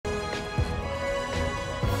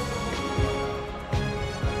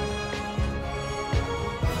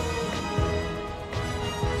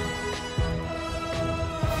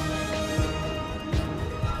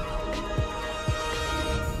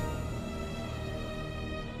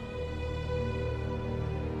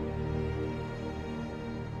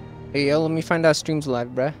Hey, yo, let me find out streams live,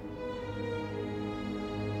 bruh.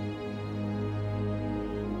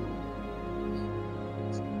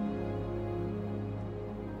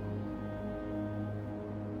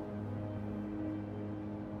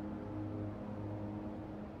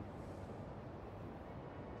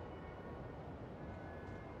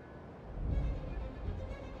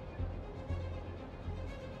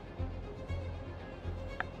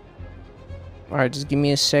 Alright, just give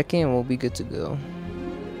me a second and we'll be good to go.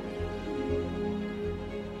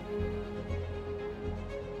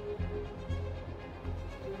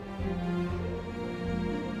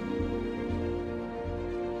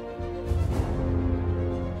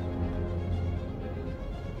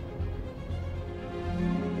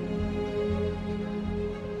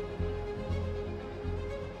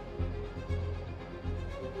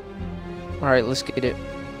 Alright, let's get it.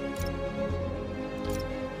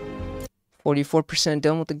 44%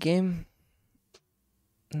 done with the game.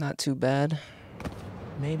 Not too bad.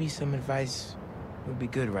 Maybe some advice would be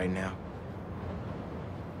good right now.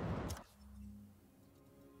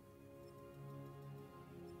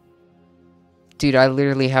 Dude, I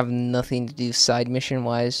literally have nothing to do side mission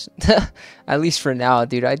wise. At least for now,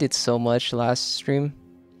 dude. I did so much last stream.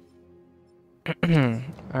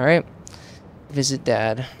 Alright. Visit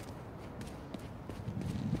dad.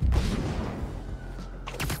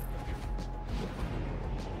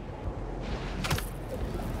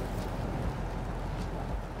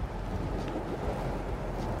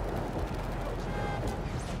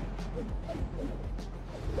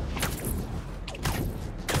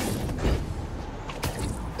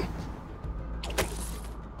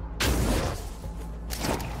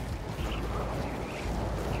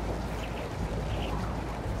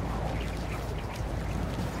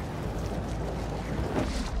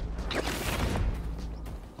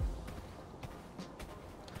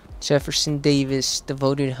 Jefferson Davis,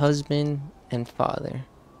 devoted husband and father.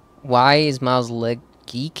 Why is Miles' leg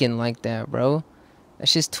geeking like that, bro?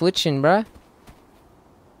 That's just twitching, bruh.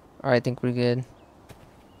 Alright, I think we're good.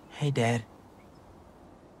 Hey, Dad.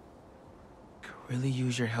 Could really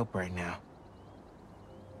use your help right now.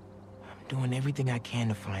 I'm doing everything I can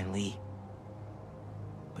to find Lee.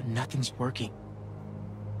 But nothing's working.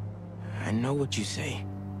 I know what you say.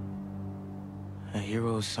 A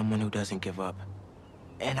hero is someone who doesn't give up.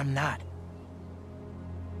 And I'm not.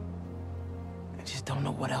 I just don't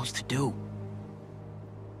know what else to do.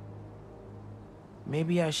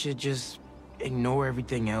 Maybe I should just ignore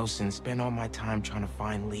everything else and spend all my time trying to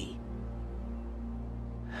find Lee.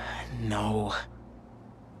 No.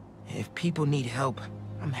 If people need help,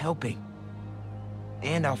 I'm helping.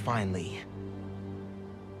 And I'll find Lee.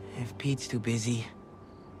 If Pete's too busy,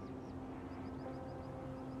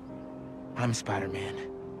 I'm Spider-Man.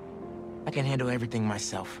 I can handle everything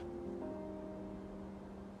myself.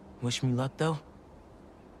 Wish me luck, though?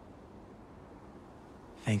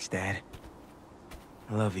 Thanks, Dad.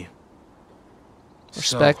 I love you.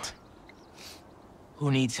 Respect. So,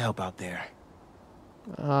 who needs help out there?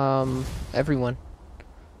 Everyone.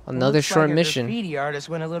 Another short mission. The graffiti artist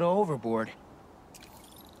went a little overboard.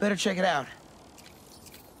 Better check it out.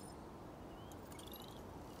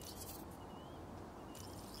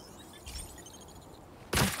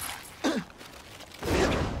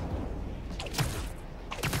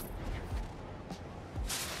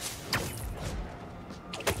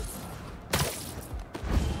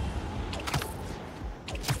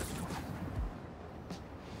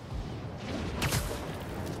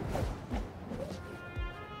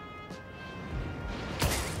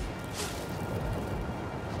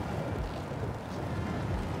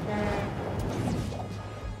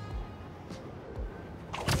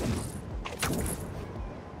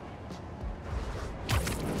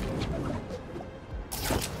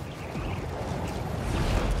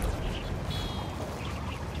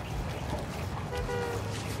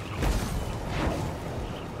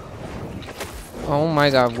 Oh my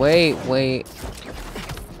god, wait. Okay,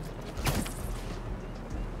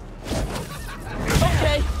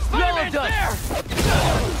 you're all done.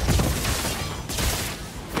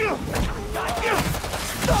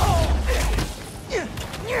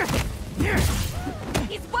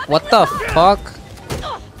 What the fuck?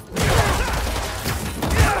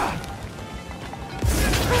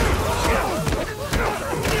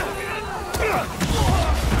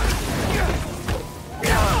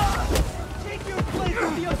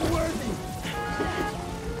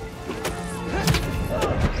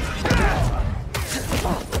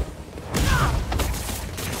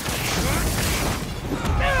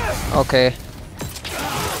 Okay.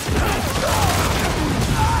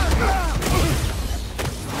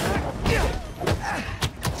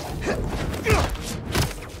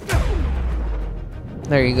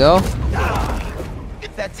 There you go.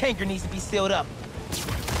 That tanker needs to be sealed up.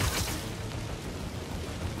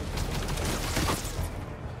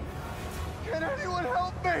 Can anyone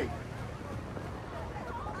help me?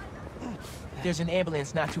 There's an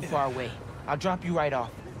ambulance not too far away. I'll drop you right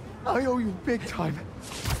off. I owe you big time.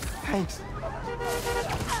 Thanks.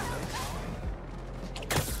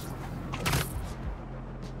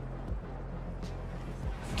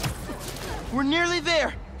 We're nearly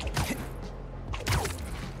there.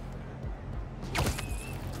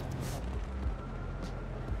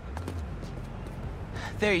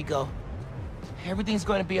 There you go. Everything's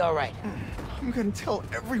going to be all right. I'm gonna tell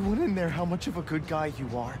everyone in there how much of a good guy you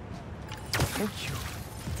are. Thank you.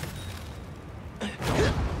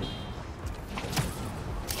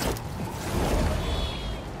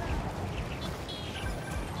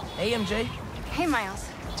 Hey, MJ. Hey, Miles.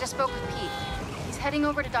 Just spoke with Pete. He's heading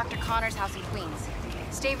over to Dr. Connor's house in Queens.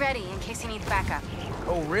 Stay ready in case he needs backup.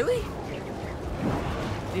 Oh, really?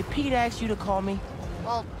 Did Pete ask you to call me?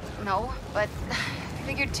 Well, no, but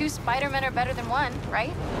figured 2 Spider-Men are better than 1,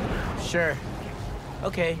 right? Sure.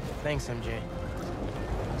 Okay, thanks, MJ.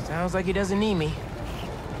 Sounds like he doesn't need me.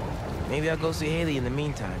 Maybe I'll go see Haley in the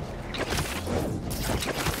meantime.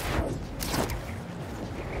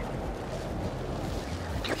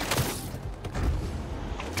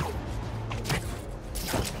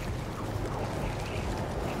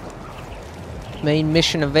 Main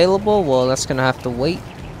mission available? Well, that's gonna have to wait.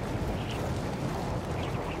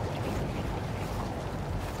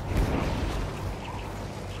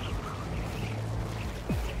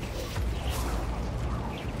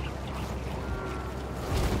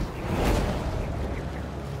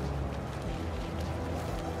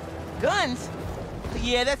 Guns?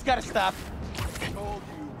 Yeah, that's gotta stop. Told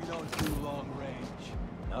you we don't do long range.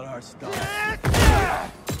 Not our stuff.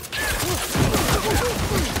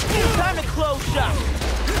 Time to close shop.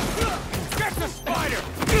 Get the spider!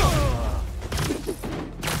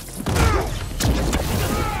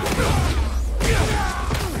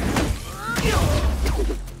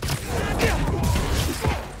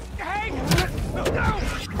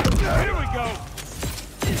 Here we go!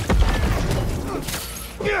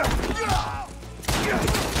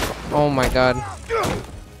 Oh my god.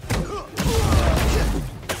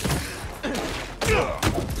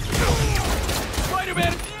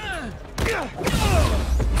 Spider-Man!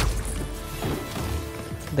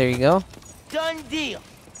 There you go. Done deal.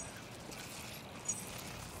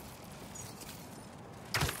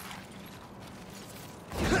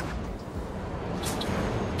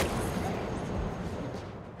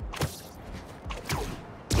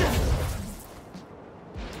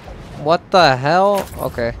 What the hell?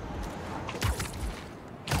 Okay.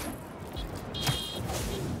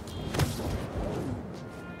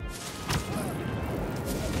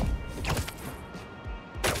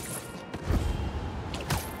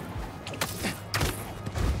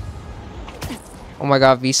 Oh my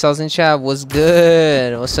god, Vsauce in chat. What's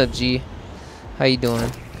good? What's up, G? How you doing?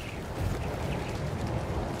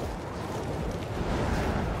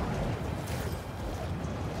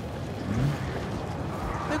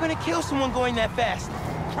 They're gonna kill someone going that fast.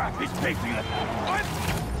 Crap, he's pacing it. What?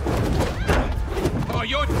 Oh,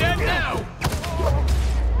 you're dead now!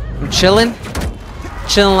 I'm chilling.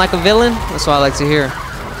 Chilling like a villain. That's what I like to hear.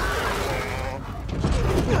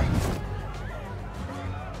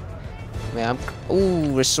 Man,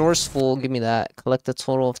 ooh, resourceful. Give me that. Collect a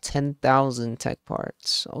total of 10,000 tech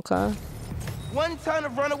parts. Okay. 1 ton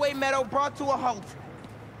of runaway metal brought to a halt.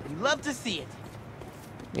 We love to see it.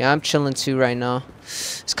 Yeah, I'm chilling too right now.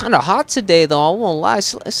 It's kind of hot today, though. I won't lie.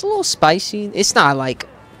 It's a little spicy. It's not like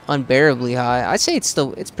unbearably hot. I'd say it's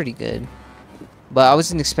pretty good. But I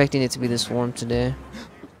wasn't expecting it to be this warm today.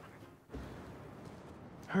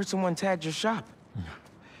 Heard someone tagged your shop.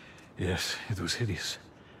 Yes, it was hideous.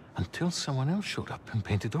 Until someone else showed up and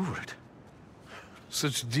painted over it.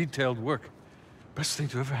 Such detailed work. Best thing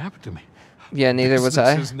to ever happen to me. Yeah, neither was Business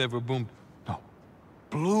I. has never boomed. No,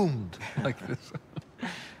 bloomed like this.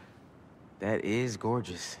 That is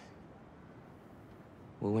gorgeous.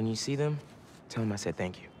 Well, when you see them, tell them I said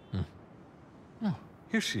thank you. Oh,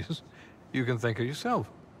 here she is. You can thank her yourself.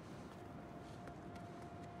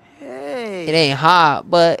 Hey. It ain't hot,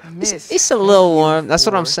 but it's a little warm. That's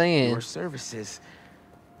what I'm saying. Your services.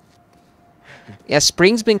 Yeah,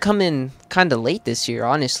 spring's been coming kind of late this year,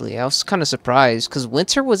 honestly. I was kind of surprised because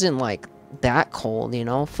winter wasn't like that cold, you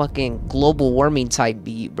know? Fucking global warming type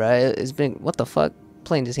beat, bruh. It's been, what the fuck?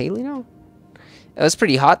 Playing this Haley now? It was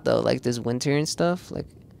pretty hot though, like this winter and stuff. Like,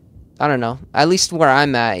 I don't know. At least where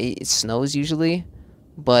I'm at, it snows usually.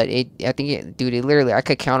 But I think dude, it literally, I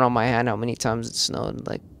could count on my hand how many times it snowed.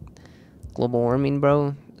 Like Global warming,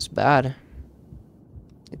 bro. It's bad.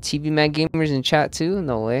 TV Man Gamers in chat too?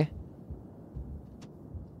 No way.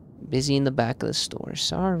 Busy in the back of the store.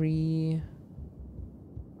 Sorry.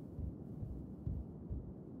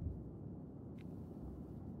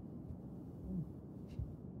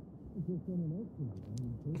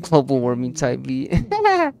 Global warming type beat.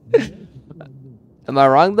 Am I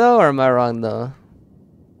wrong though, or am I wrong though?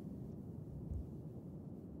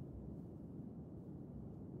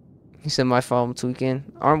 He said my fault, I'm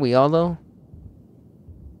tweaking. Aren't we all though?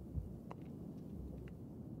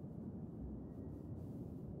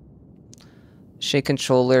 Shake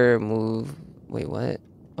controller, move. Wait, what?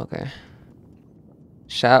 Okay.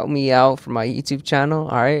 Shout me out for my YouTube channel.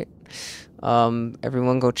 All right.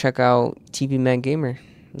 Everyone go check out TV Man Gamer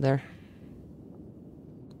there.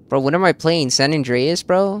 Bro, what am I playing? San Andreas,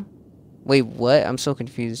 bro? Wait, what? I'm so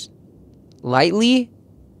confused. Lightly?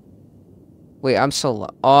 Wait, I'm so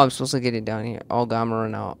oh, I'm supposed to get it down here. Oh, God, I'm gonna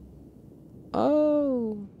run out.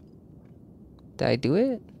 Oh. Did I do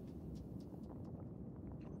it?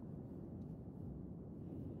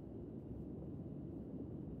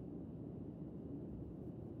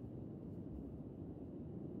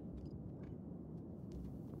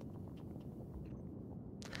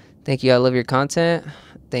 Thank you. I love your content.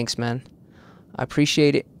 Thanks, man. I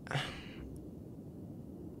appreciate it.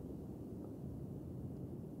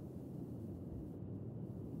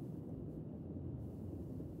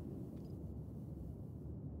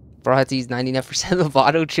 Bro, I had to use 99% of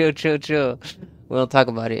auto. Chill, chill, chill. We don't talk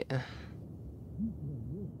about it.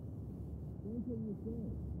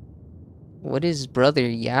 What is brother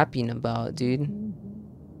yapping about, dude?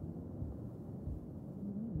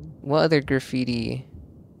 What other graffiti?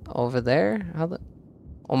 Over there? How the...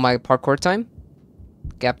 Oh, my parkour time?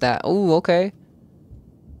 Gap that. Oh, okay.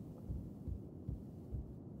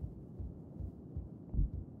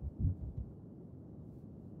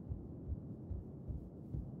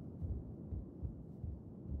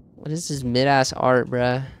 What is this mid-ass art,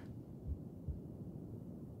 bruh?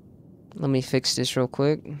 Let me fix this real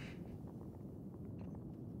quick.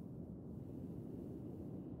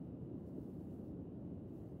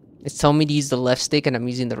 It's telling me to use the left stick and I'm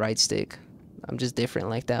using the right stick. I'm just different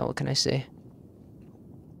like that. What can I say?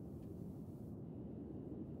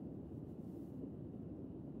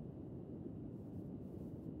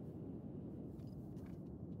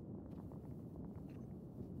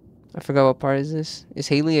 I forgot what part is this. Is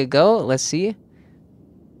Haley a goat? Let's see.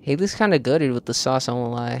 Haley's kind of gutted with the sauce, I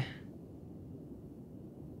won't lie.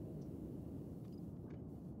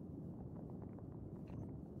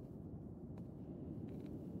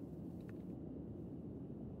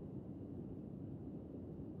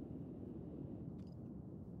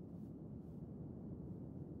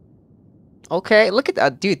 Okay, look at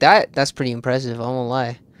that, dude. That's pretty impressive. I won't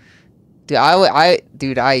lie,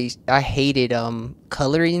 dude. I hated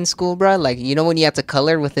coloring in school, bro. Like, you know when you have to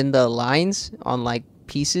color within the lines on like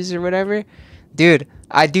pieces or whatever, dude.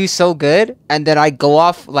 I do so good, and then I go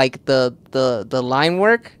off like the line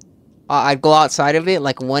work. I'd go outside of it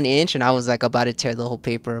like 1 inch, and I was like about to tear the whole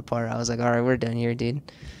paper apart. I was like, all right, we're done here, dude.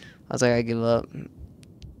 I was like, I give up.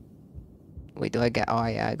 Wait, do I get? Oh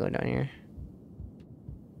yeah, I go down here.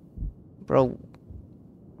 Bro,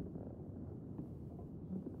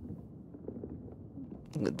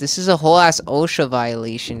 this is a whole ass OSHA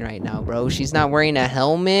violation right now, bro. She's not wearing a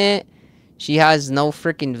helmet. She has no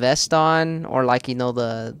freaking vest on, or like, you know,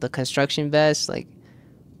 the construction vest. Like,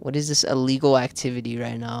 what is this illegal activity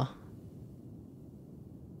right now?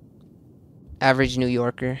 Average New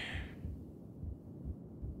Yorker.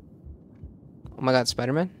 Oh my God,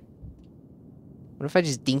 Spider-Man. What if I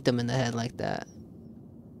just dinked him in the head like that?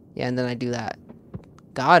 Yeah, and then I do that.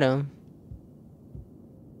 Got him.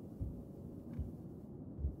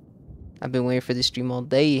 I've been waiting for this stream all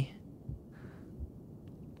day.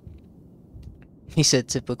 He said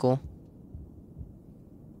typical.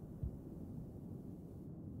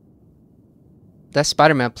 That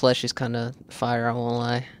Spider-Man plush is kind of fire, I won't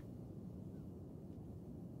lie.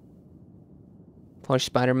 Poor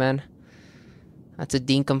Spider-Man. I had to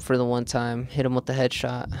dink him for the one time. Hit him with the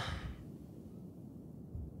headshot.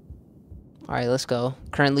 Alright, let's go.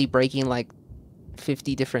 Currently breaking like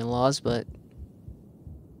 50 different laws, but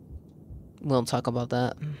we won't talk about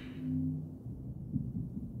that.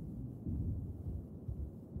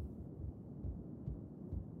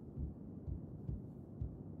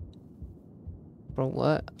 Bro,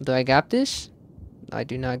 what? Do I gap this? I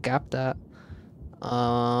do not gap that.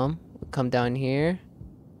 Come down here.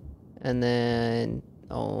 And then,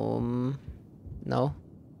 no.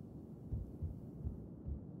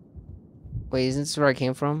 Wait, isn't this where I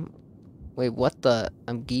came from? Wait, what the?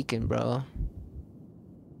 I'm geeking, bro.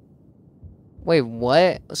 Wait,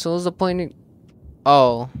 what? So what's the point of...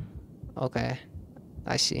 Oh, okay.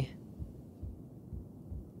 I see.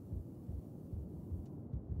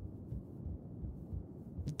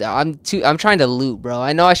 I'm trying to loot, bro.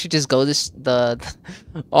 I know I should just go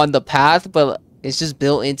on the path, but it's just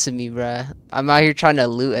built into me, bruh. I'm out here trying to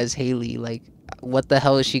loot as Haley. Like, what the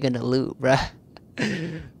hell is she gonna loot, bruh?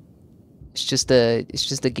 It's just a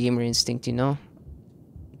gamer instinct, you know?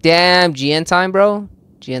 Damn, GN time, bro.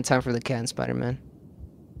 GN time for the cat and Spider-Man.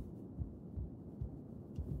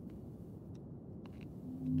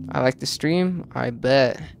 I like the stream. I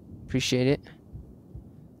bet. Appreciate it.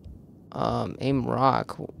 Aim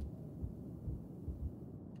rock.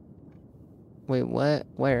 Wait, what?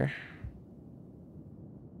 Where?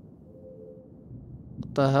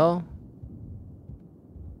 What the hell?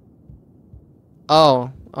 Oh,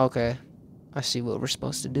 okay. I see what we're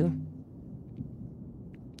supposed to do.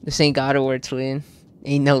 This ain't God of War twin.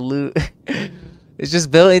 Ain't no loot. It's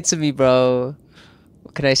just built into me, bro.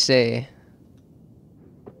 What could I say?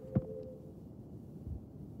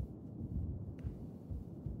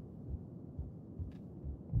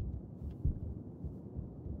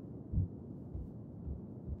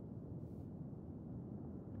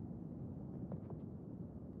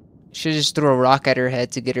 Should just throw a rock at her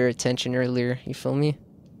head to get her attention earlier. You feel me?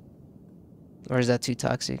 Or is that too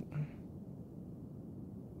toxic?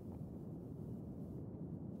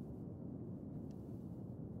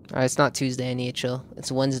 Alright, it's not Tuesday. I need to chill.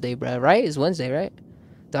 It's Wednesday, bro. Right? It's Wednesday, right?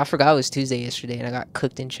 I forgot it was Tuesday yesterday and I got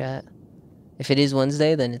cooked in chat. If it is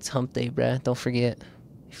Wednesday, then it's hump day, bruh. Don't forget.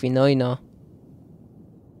 If you know, you know.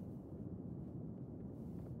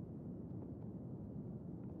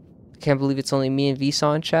 Can't believe it's only me and Visa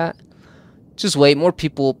in chat. Just wait, more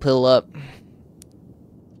people will pull up.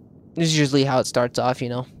 This is usually how it starts off, you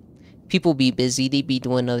know. People be busy, they be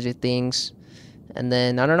doing other things. And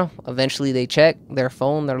then, I don't know, eventually they check their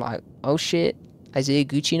phone, they're like, oh shit, Isaiah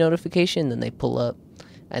Gucci notification, then they pull up.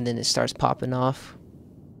 And then it starts popping off.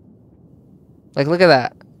 Like, look at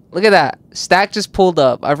that. Look at that. Stack just pulled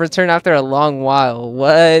up. I've returned after a long while.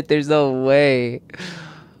 What? There's no way.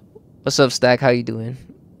 What's up, Stack? How you doing?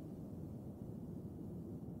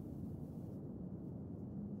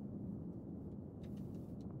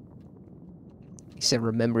 He said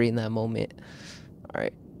remembering that moment.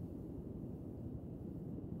 Alright.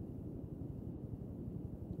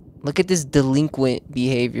 Look at this delinquent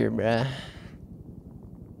behavior, bruh.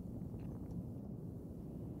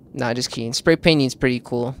 Nah, just kidding. Spray painting's pretty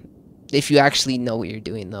cool. If you actually know what you're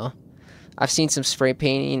doing, though. I've seen some spray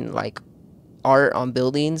painting, like, art on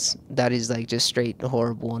buildings that is, like, just straight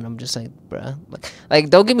horrible. And I'm just like, bruh.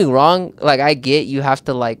 Like, don't get me wrong. Like, I get you have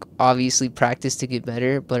to, like, obviously practice to get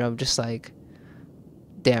better. But I'm just like,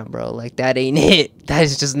 damn, bro. Like, that ain't it. That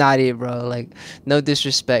is just not it, bro. Like, no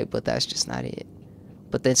disrespect, but that's just not it.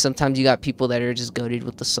 But then sometimes you got people that are just goated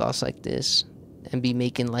with the sauce like this. And be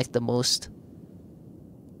making, like, the most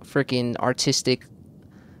freaking artistic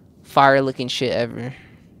fire looking shit ever.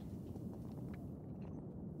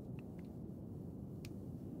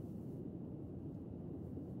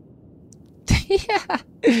 Yeah.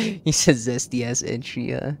 He says zesty ass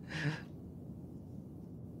entry.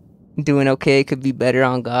 Doing okay, could be better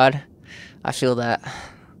on God. I feel that.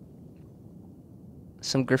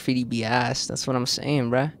 Some graffiti be ass. That's what I'm saying,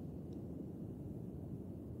 bruh.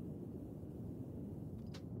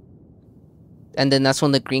 And then that's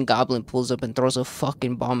when the Green Goblin pulls up and throws a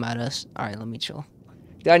fucking bomb at us. Alright, let me chill.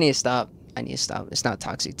 Dude, I need to stop. I need to stop. It's not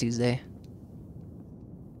Toxic Tuesday.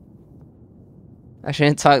 I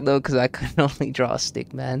shouldn't talk though, because I could only draw a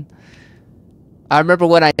stick, man. I remember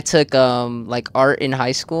when I took like art in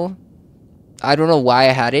high school. I don't know why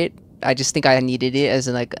I had it. I just think I needed it as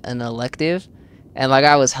like an elective. And like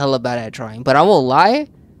I was hella bad at drawing. But I won't lie,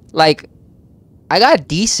 like I got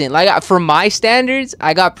decent. Like for my standards,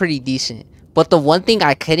 I got pretty decent. But the one thing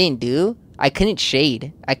I couldn't do, I couldn't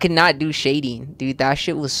shade. I could not do shading. Dude, that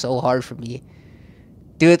shit was so hard for me.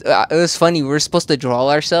 Dude, it was funny. We were supposed to draw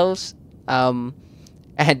ourselves. And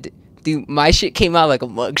dude, my shit came out like a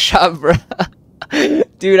mugshot, bro.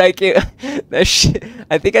 Dude, I can't. That shit.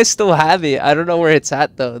 I think I still have it. I don't know where it's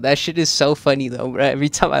at though. That shit is so funny though, bro. Every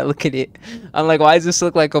time I look at it, I'm like, why does this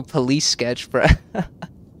look like a police sketch, bro?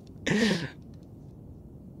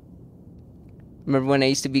 Remember when I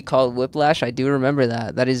used to be called Whiplash? I do remember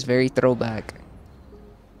that. That is very throwback.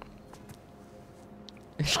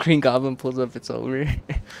 If Green Goblin pulls up, it's over.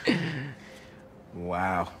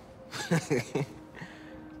 Wow.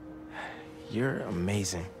 You're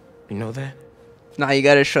amazing. You know that? Nah, you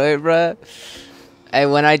gotta show it, bro. Hey,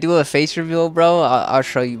 when I do a face reveal, bro, I'll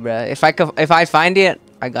show you, bro. If I find it,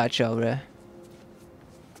 I got you, bro.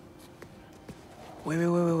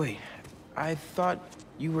 Wait. I thought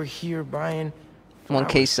you were here buying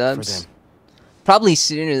 1K flowers for subs. them. Probably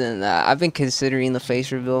sooner than that. I've been considering the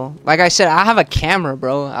face reveal. Like I said, I have a camera,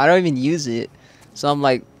 bro. I don't even use it. So I'm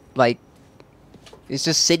like, it's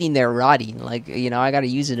just sitting there rotting. Like, you know, I gotta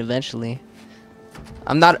use it eventually.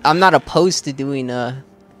 I'm not opposed to doing a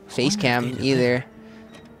face cam either.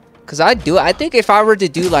 Cause I do it. I think if I were to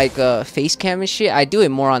do like face cam and shit, I do it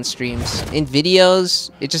more on streams. In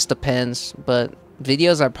videos, it just depends. But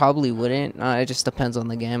videos, I probably wouldn't. It just depends on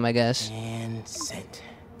the game, I guess. And sent.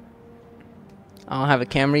 I don't have a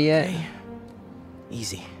camera yet. Okay.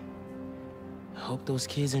 Easy. Hope those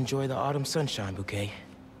kids enjoy the autumn sunshine bouquet.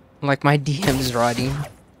 Like my DM's rotting.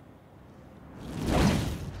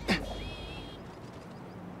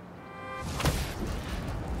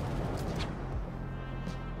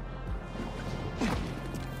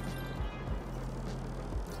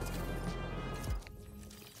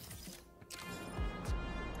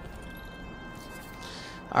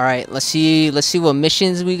 All right, let's see what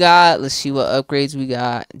missions we got. Let's see what upgrades we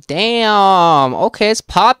got. Damn. Okay, it's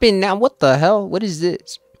popping now. What the hell? What is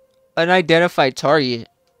this? Unidentified target.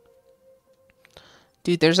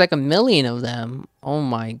 Dude, there's like a million of them. Oh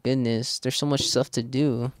my goodness. There's so much stuff to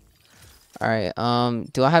do. All right.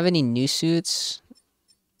 Do I have any new suits?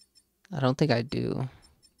 I don't think I do.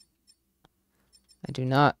 I do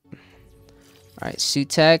not. All right, suit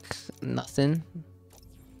tech, nothing.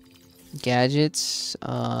 Gadgets,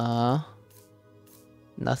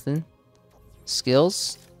 nothing.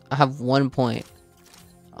 Skills, I have 1 point.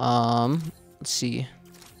 Let's see.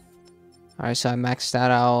 All right, so I maxed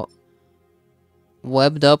that out.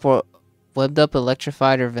 Webbed up,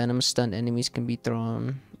 electrified, or venom stunned enemies can be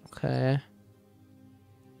thrown. Okay.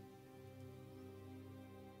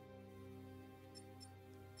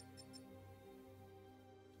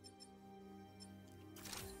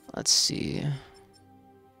 Let's see.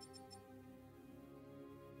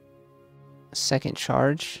 Second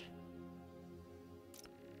charge.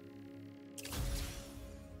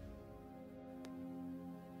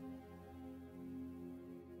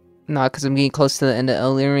 Nah, because I'm getting close to the end of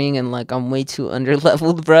Elden Ring and like I'm way too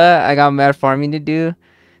underleveled, bruh. I got mad farming to do.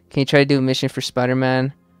 Can you try to do a mission for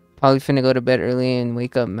Spider-Man? Probably finna go to bed early and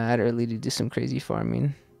wake up mad early to do some crazy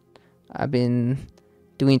farming. I've been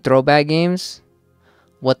doing throwback games.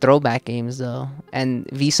 What throwback games though? And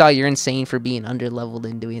Vsauce, you're insane for being underleveled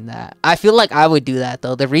and doing that. I feel like I would do that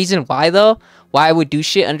though. The reason why though, why I would do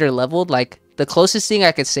shit underleveled, like the closest thing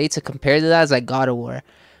I could say to compare to that is like God of War.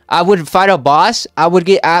 I would fight a boss, I would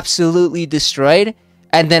get absolutely destroyed,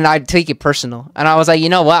 and then I'd take it personal. And I was like, you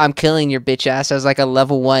know what? I'm killing your bitch ass as like a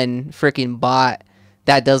level 1 freaking bot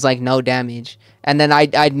that does like no damage. And then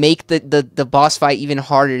I'd make the boss fight even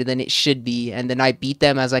harder than it should be. And then I beat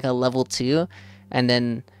them as like a level 2. And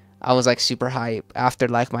then I was like super hype after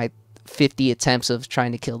like my 50 attempts of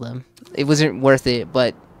trying to kill them. It wasn't worth it,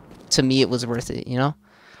 but to me it was worth it, you know?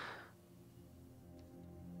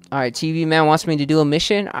 Alright, TV man wants me to do a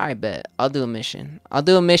mission? I bet. I'll do a mission. I'll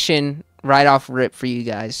do a mission right off rip for you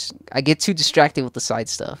guys. I get too distracted with the side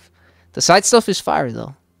stuff. The side stuff is fire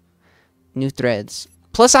though. New threads.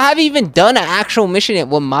 Plus I haven't even done an actual mission at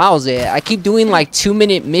what Miles at. I keep doing like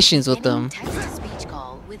 2-minute missions with them. Text-to-speech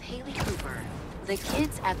call with Haley Cooper. The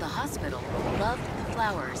kids at the hospital loved the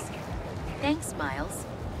flowers. Thanks, Miles.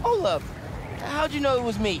 Hold up. How'd you know it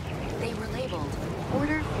was me? They were labeled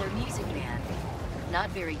Order for Music Man. Not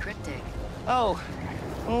very cryptic. Oh,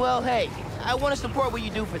 well, hey, I want to support what you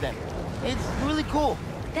do for them. It's really cool.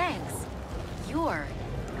 Thanks. You're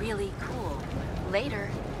really cool. Later,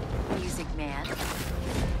 Music Man.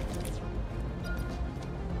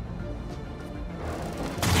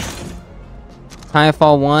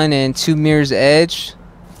 Timefall 1 and 2 Mirror's Edge.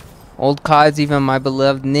 Old CODs, even my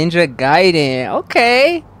beloved Ninja Gaiden.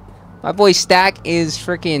 Okay. My boy Stack is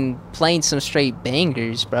freaking playing some straight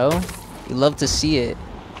bangers, bro. You love to see it.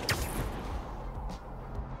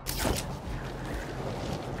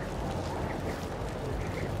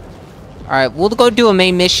 Alright, we'll go do a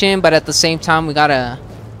main mission, but at the same time we gotta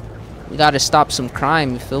stop some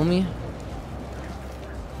crime, you feel me?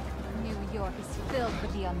 New York is filled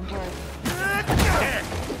with the unworthy.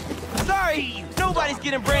 Sorry, nobody's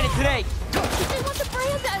getting branded today. If they want to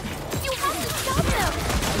brand us, you have to stop them!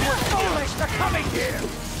 They're coming here!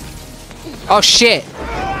 Oh shit!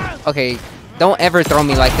 Okay, don't ever throw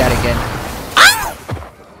me like that again. Ah!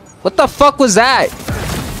 What the fuck was that?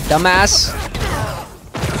 Dumbass.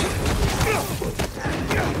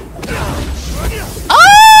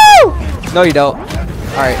 Oh! No you don't.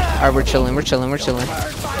 Alright, we're chilling, we're chilling, we're chilling.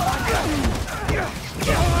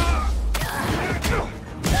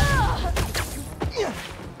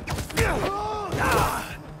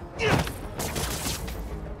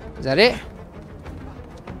 Is that it?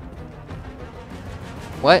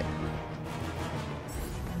 What?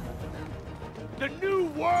 The new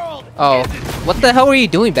world. Oh, what the hell were you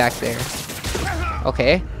doing back there?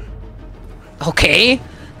 Okay. Okay.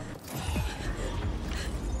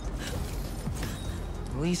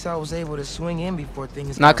 At least I was able to swing in before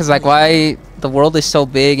things. Not got cause like really- why the world is so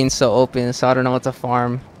big and so open, so I don't know what to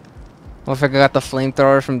farm. What if I got the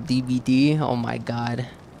flamethrower from DBD? Oh my god.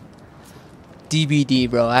 DBD,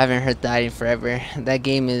 bro. I haven't heard that in forever. That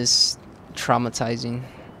game is traumatizing.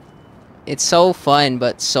 It's so fun,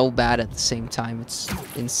 but so bad at the same time. It's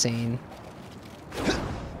insane.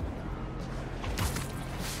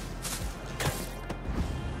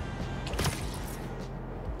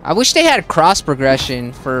 I wish they had cross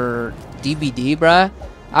progression for DBD, bruh.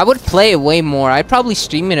 I would play it way more. I'd probably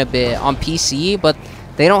stream it a bit on PC, but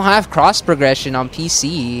they don't have cross progression on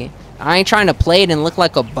PC. I ain't trying to play it and look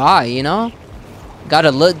like a bot, you know? Gotta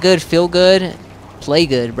look good, feel good, play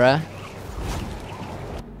good, bruh.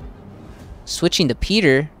 Switching to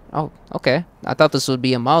Peter. Oh, okay. I thought this would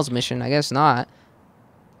be a Miles mission. I guess not.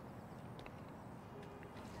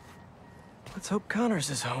 Let's hope Connors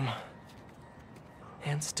is home.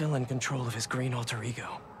 And still in control of his green alter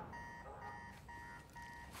ego.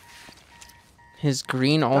 His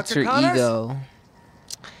green alter Connors? ego.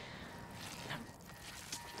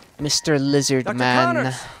 Mr. Lizard Dr. Man.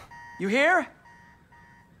 Connors, you here?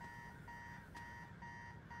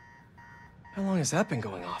 How long has that been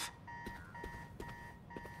going off?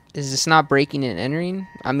 Is this not breaking and entering?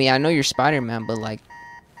 I mean, I know you're Spider-Man, but like,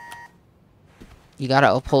 you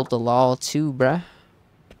gotta uphold the law too, bruh.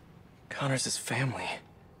 Connors' family.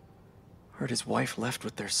 Heard his wife left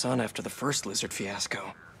with their son after the first lizard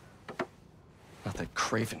fiasco. Not that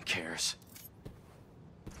Craven cares.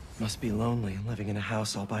 Must be lonely living in a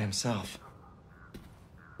house all by himself.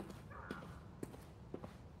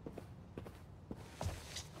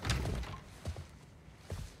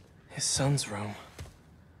 His son's room.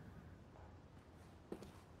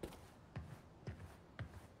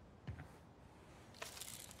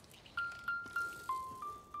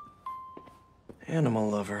 Animal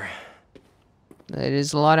lover. It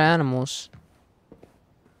is a lot of animals.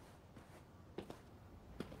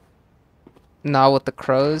 Not with the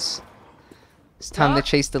crows. It's time to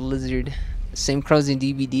chase the lizard. Same crows in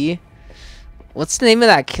DBD. What's the name of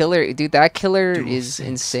that killer? Dude, that killer Dual is sense.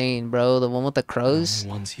 insane, bro. The one with the crows.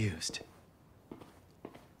 Only one's used.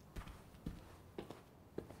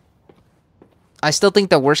 I still think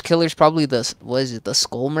the worst killer is probably the, what is it, the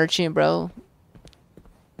skull merchant, bro?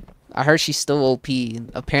 I heard she's still OP.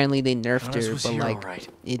 Apparently they nerfed Connors her, was but hero, like right?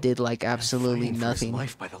 it did like And absolutely fighting for his nothing.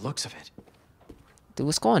 life by the looks of it. Dude,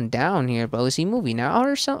 what's going down here, bro? Is he moving out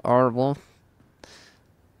or something? Or well,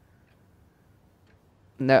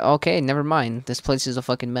 no. Okay, never mind. This place is a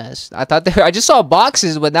fucking mess. I thought there. I just saw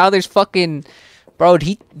boxes, but now there's fucking. Bro,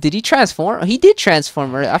 did he transform? He did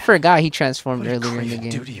transform. I forgot he transformed What did earlier in the Craven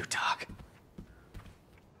game. do to you, Doc?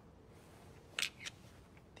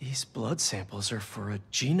 These blood samples are for a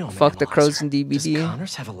genome Fuck the crows analyzer. in DBD. Does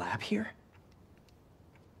Connors have a lab here?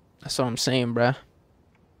 That's what I'm saying, bruh.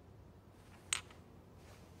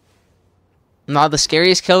 Nah, the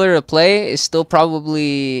scariest killer to play is still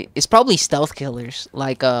probably stealth killers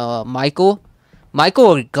like Michael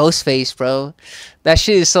or Ghostface, bro. That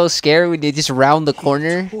shit is so scary when they just round the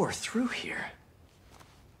corner. He tore through here.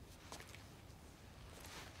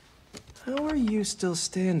 How are you still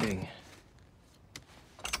standing?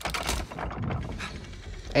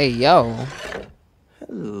 Hey, yo.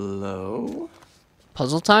 Hello?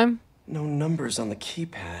 Puzzle time? No numbers on the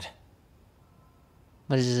keypad.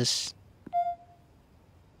 What is this?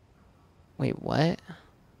 Wait, what?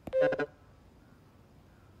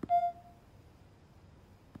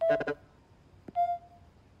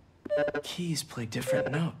 Keys play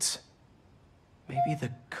different notes. Maybe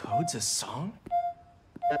the code's a song?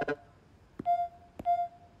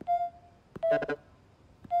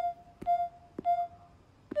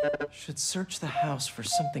 Should search the house for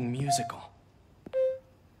something musical.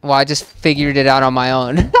 Well, I just figured it out on my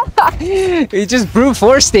own. You just brute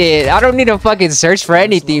forced it. I don't need to fucking search for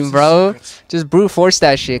anything, bro. Just brute force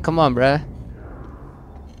that shit. Come on, bruh.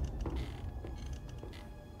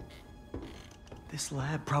 This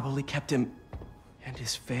lab probably kept him and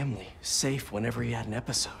his family safe whenever he had an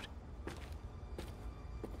episode.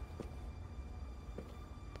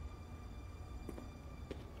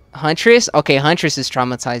 Huntress? Okay, Huntress is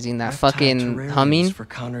traumatizing. That Reptile fucking terrariums humming. for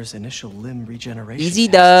Connor's initial limb regeneration. Easy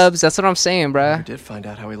tests. dubs. That's what I'm saying, Never bruh. did find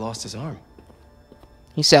out how he lost his arm.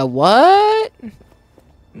 You said what?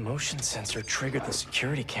 Motion sensor triggered the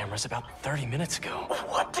security cameras about 30 minutes ago.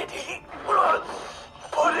 What did he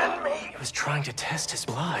put in me? He was trying to test his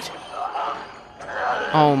blood.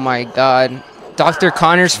 Oh my god. Dr.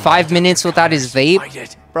 Connors 5 minutes without his vape? Fight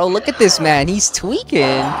it. Bro, look at this man. He's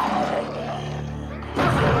tweaking.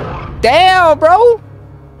 Damn, bro.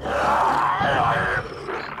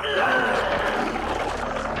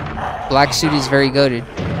 Black suit is very goated.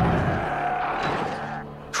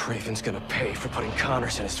 Craven's gonna pay for putting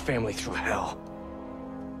Connors and his family through hell.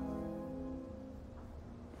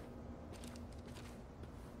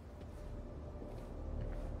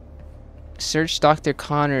 Search Dr.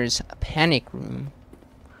 Connors' panic room.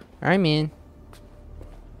 Alright, man.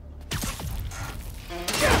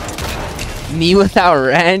 Me without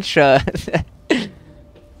ranch? I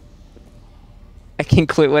can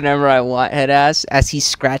quit whenever I want, head ass. As he's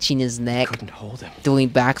scratching his neck, Couldn't hold him. doing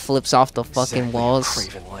backflips off the fucking Exactly how walls.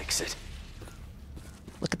 Craven likes it.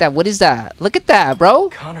 Look at that. What is that? Look at that, bro.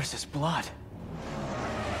 Connors' blood.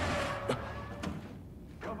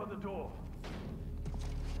 Cover the door.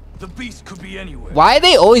 The beast could be anywhere. Why are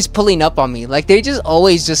they always pulling up on me? Like, they just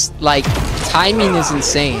always just, like, timing is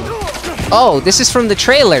insane. Oh, this is from the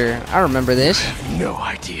trailer. I remember this. No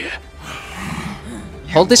idea.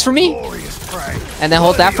 Hold this for me. Glorious prey. And then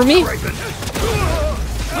hold that for me.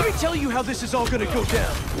 Let me tell you how this is all gonna go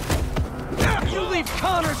down. You leave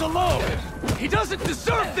Connors alone. He doesn't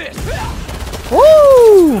deserve this.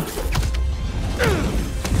 Woo!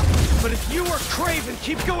 But if you or Craven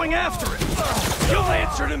keep going after him, you'll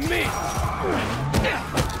answer to me.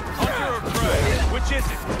 Hunter or prey? Which is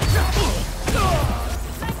it?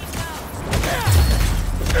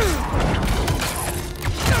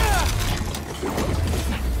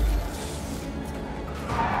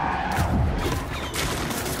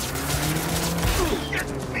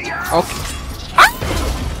 Okay. Ah!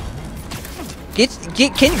 Get,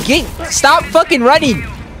 stop fucking running!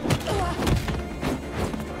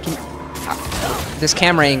 This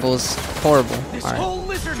camera angle is horrible. This Alright. whole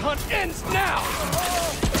lizard hunt ends now.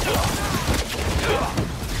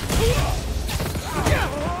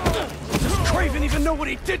 Does Craven even know what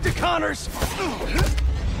he did to Connors?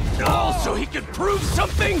 All so he could prove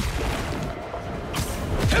something?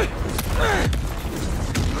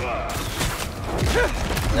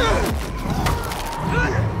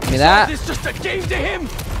 Give me that. Is this just a game to him?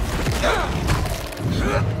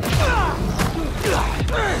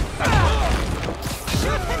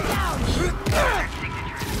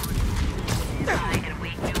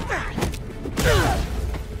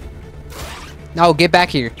 No, get back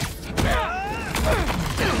here.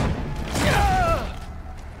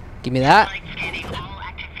 Give me that.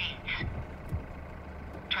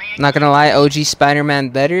 Not gonna lie, OG Spider-Man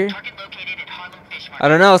better. I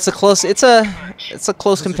don't know. It's a close Lizards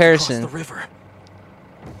comparison. across the river.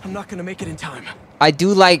 I'm not gonna make it in time. I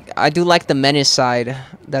do like the menace side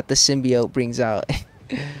that the symbiote brings out.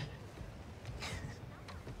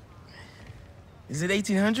 Is it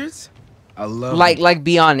 1800s? I love like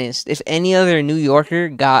be honest, if any other New Yorker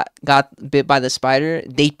got bit by the spider,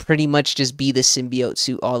 they pretty much just be the symbiote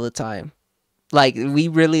suit all the time. Like, we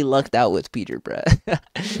really lucked out with Peter,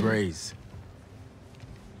 bruh. Braze.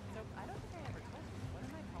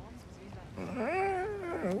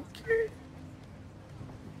 Okay.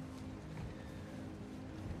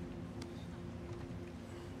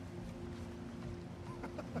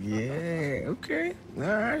 Yeah, okay.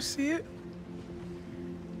 I see it.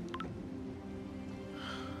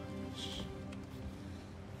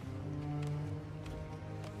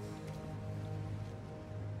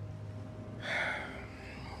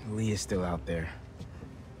 Lee is still out there.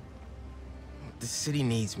 The city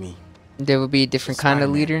needs me There would be a different kind of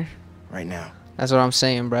Spider-Man. leader. right now. That's what I'm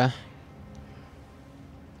saying, bruh.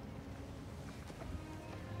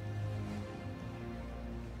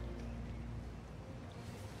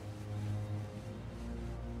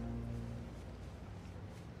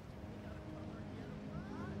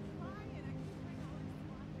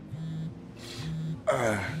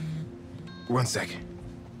 One second.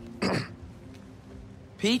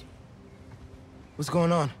 Pete? What's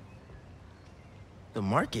going on? The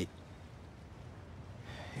market?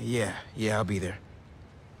 Yeah, I'll be there.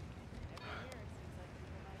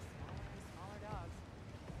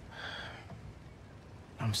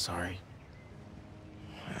 I'm sorry.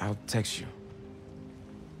 I'll text you.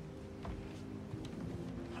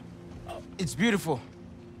 It's beautiful.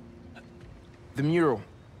 The mural.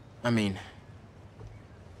 I mean...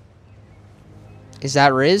 Is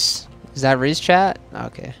that Riz? Is that Riz chat?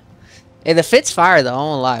 Okay. Hey, the fit's fire though. I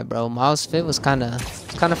won't lie, bro. Miles' fit was kind of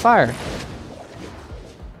fire.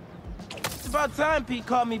 It's about time Pete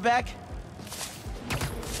called me back.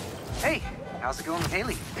 Hey, how's it going with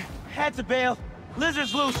Haley? Had to bail.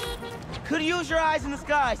 Lizard's loose. Could use your eyes in the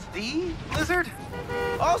skies. The lizard?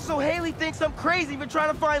 Also, Haley thinks I'm crazy for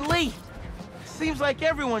trying to find Lee. Seems like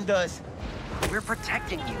everyone does. We're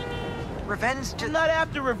protecting you. Revenge I'm not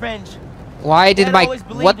after revenge. Why did my...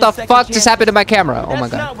 What the fuck just happened to my camera? Oh my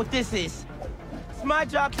god. That's not what this is. It's my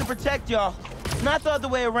job to protect y'all, not the other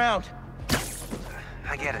way around.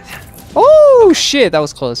 I get it. Oh shit, that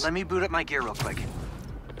was close. Let me boot up my gear real quick.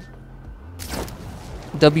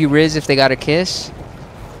 W Riz if they got a kiss.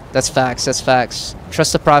 That's facts, that's facts.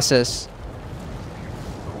 Trust the process.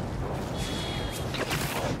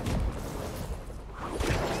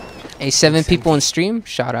 Hey, 7 people in stream,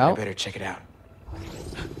 shout I out. better check it out.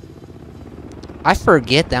 I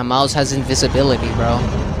forget that Miles has invisibility, bro.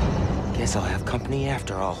 Guess I'll have company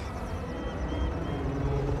after all.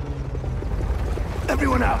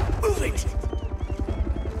 Everyone out! Moving!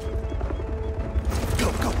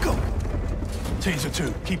 Go, go, go! Taser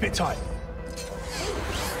 2, keep it tight.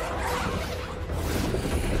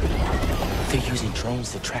 They're using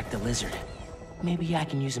drones to track the lizard. Maybe I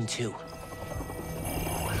can use them too.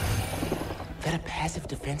 That a passive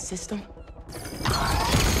defense system?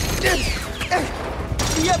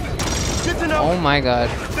 Yep. Good to know. Oh my god.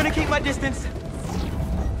 Gonna keep my distance.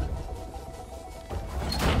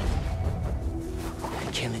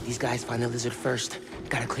 Can't let these guys find the lizard first.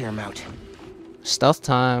 Gotta clear them out. Stealth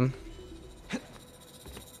time.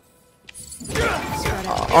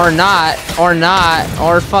 Or not,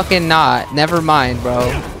 or fucking not. Never mind,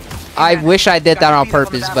 bro. I wish I did that on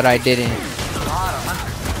purpose, but I didn't.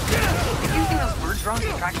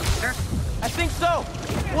 I think so.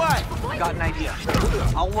 What? Got an idea.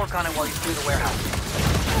 I'll work on it while you clear the warehouse.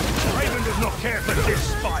 Raven does not care for this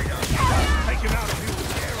spider. Take him out if you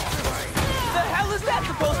dare off. The hell is that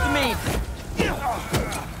supposed to mean?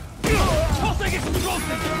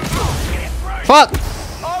 Fuck!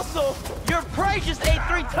 Also, your prey just ate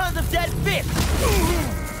 3 tons of dead fish.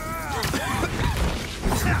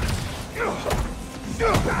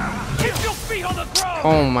 Keep your feet on the ground.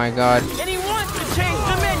 Oh my god. And he wants to change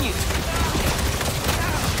the menu.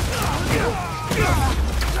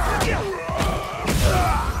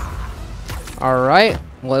 Alright.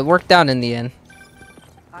 Well, it worked out in the end.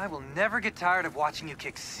 I will never get tired of watching you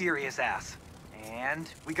kick serious ass. And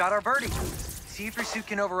we got our birdie. See if your suit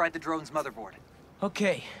can override the drone's motherboard.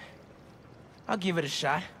 Okay. I'll give it a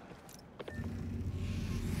shot.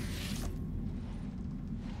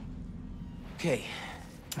 Okay.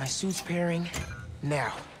 My suit's pairing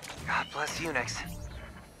now. God bless Unix.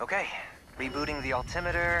 Okay. Rebooting the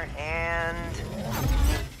altimeter and...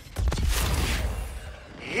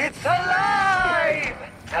 It's alive!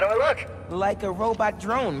 How do I look? Like a robot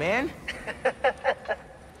drone, man.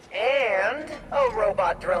 And a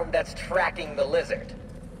robot drone that's tracking the lizard.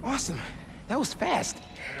 Awesome. That was fast.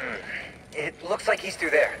 It looks like he's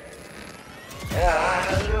through there.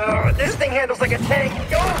 This thing handles like a tank.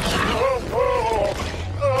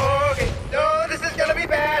 Okay. No, this is gonna be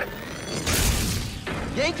bad.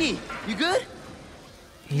 Yankee, you good?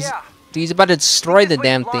 He's about to destroy the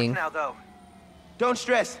damn thing. Now, though. Don't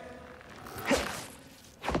stress.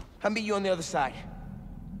 I'll meet you on the other side.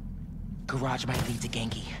 Garage might lead to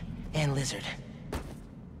Genki and Lizard.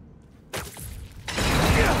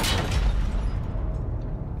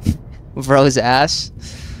 Bro's ass.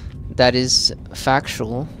 That is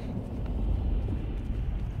factual.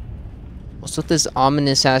 What's with this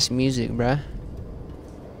ominous ass music, bruh?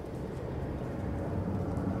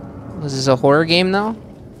 Was this a horror game now?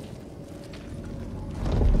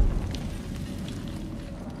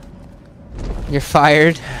 You're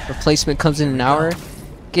fired. Replacement comes in an hour.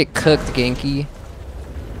 Get cooked, Genki.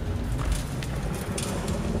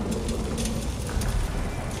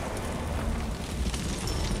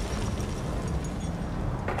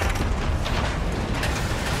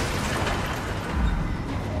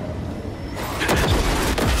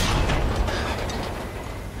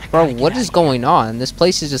 Bro, what is going on? This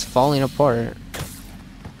place is just falling apart.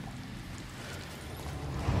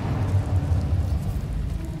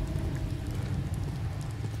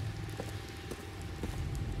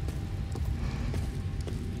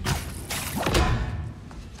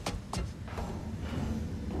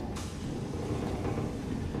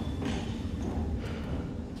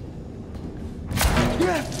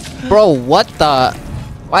 Bro, what the?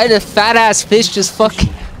 Why did a fat ass fish just fucking?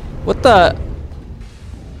 What the?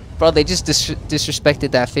 Bro, they just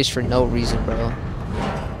disrespected that fish for no reason, bro.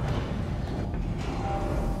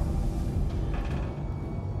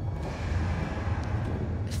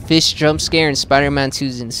 Fish jump scare and Spider-Man 2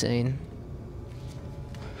 is insane.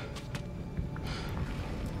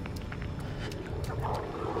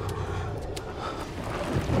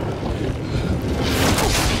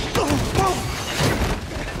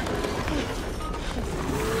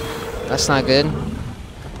 That's not good.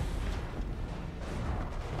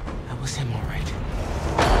 That was him, all right.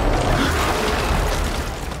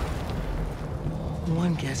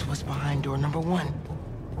 One guess what's behind door number 1.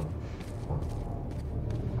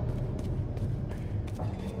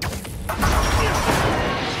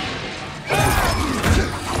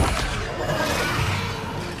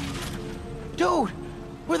 Dude,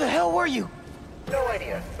 where the hell were you? No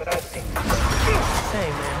idea, but I've seen. Hey,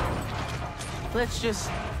 man. Let's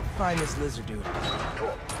just find this lizard dude.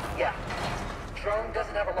 Cool. Yeah. Drone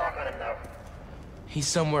doesn't have a lock on him, though. He's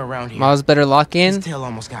somewhere around here. Miles better lock in. His tail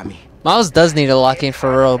almost got me. Miles does need to lock in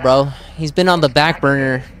for real, bro. He's been on the back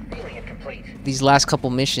burner Feeling incomplete. these last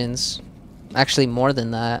couple missions. Actually, more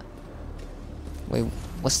than that. Wait,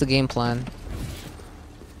 what's the game plan?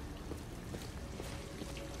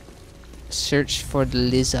 Search for the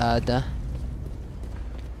lizard.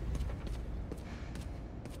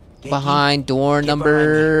 Behind door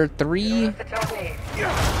number 3.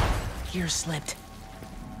 Gear slipped.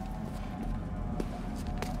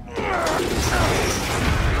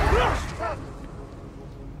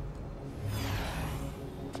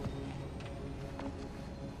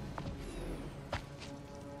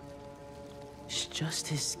 It's just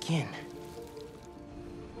his skin.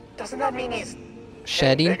 Doesn't that mean he's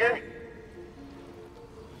Shedding. bigger?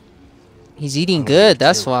 He's eating good,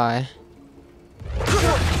 that's why.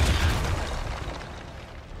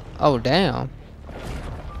 Oh, damn.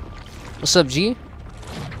 What's up, G?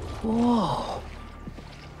 Whoa.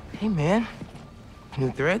 Hey, man. New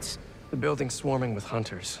threads? The building's swarming with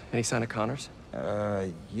hunters. Any sign of Connors?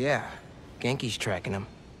 Yeah. Genki's tracking him.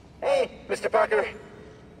 Hey, Mr. Parker.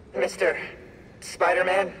 Mr.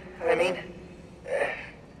 Spider-Man, I mean.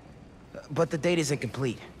 But the data's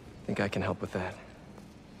incomplete. Think I can help with that.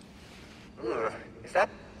 Ugh, is that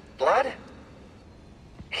blood?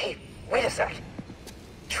 Hey, wait a sec.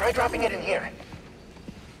 Try dropping it in here.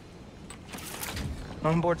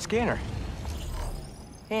 Onboard scanner.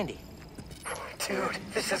 Handy. Dude,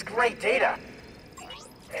 this is great data.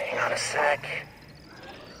 Hang on a sec.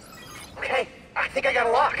 Okay, I think I got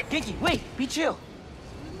a lock. Genki, wait, be chill.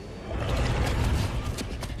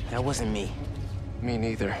 That wasn't me. Me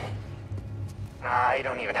neither. I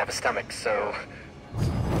don't even have a stomach, so...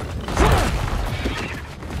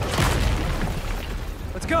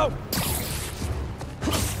 Let's go!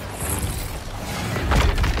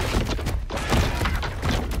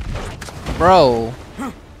 Bro.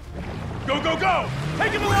 Go, go, go!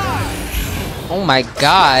 Take him alive! Oh my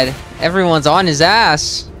god. Everyone's on his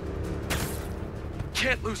ass.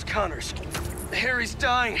 Can't lose Connors. Harry's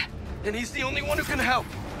dying, and he's the only one who can help.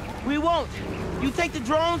 We won't. You take the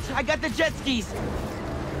drones, I got the jet skis.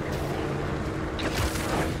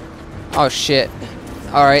 Oh shit.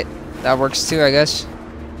 Alright. That works too, I guess.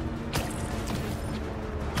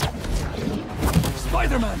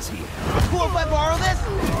 Spider-Man's here. Cool if I borrow this?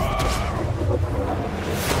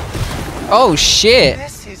 Oh shit.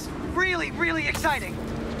 This is really, really exciting.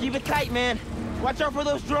 Keep it tight, man. Watch out for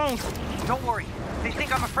those drones. Don't worry. They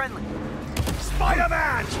think I'm a friendly.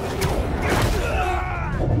 Spider-Man!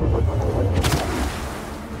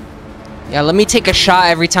 Yeah, let me take a shot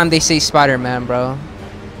every time they say Spider-Man, bro.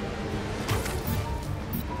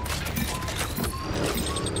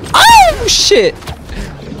 Oh shit!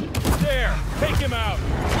 There, take him out.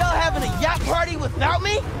 Y'all having a yacht party without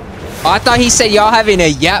me? Oh, I thought he said y'all having a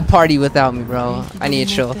yacht party without me, bro. I need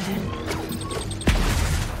to chill.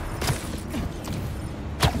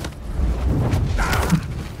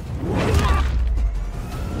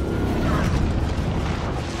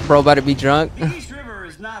 Bro about to be drunk.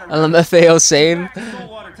 LMFAO same.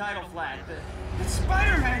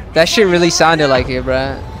 That shit really sounded like it,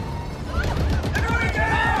 bruh.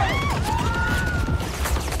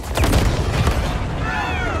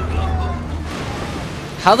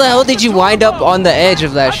 How the hell did you wind up on the edge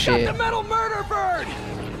of that shit?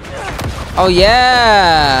 Oh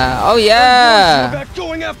yeah! Oh yeah! About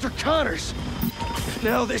going after Connors.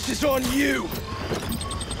 Now this is on you.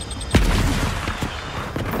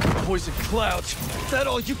 Poison clouds. Is that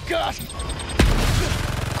all you got?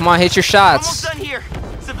 Come on, hit your shots. Almost done here.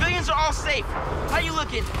 Civilians are all safe. How you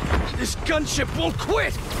looking? This gunship won't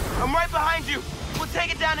quit. I'm right behind you. We'll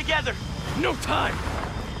take it down together. No time.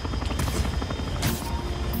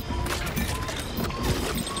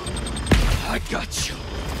 I got you.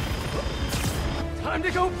 Time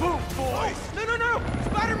to go boom, boys. No, no, no.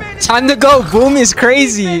 Time to go. Boom is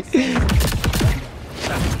crazy.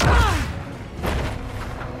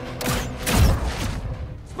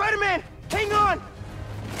 Spider-Man, hang on.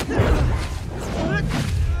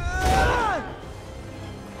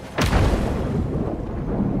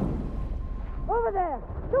 Over there!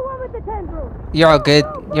 The one with the tendrils! You're all good.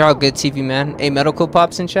 You're all good, TV man. Hey, medical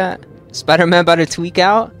pops in chat. Spider-Man about to tweak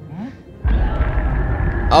out.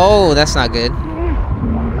 Oh, that's not good.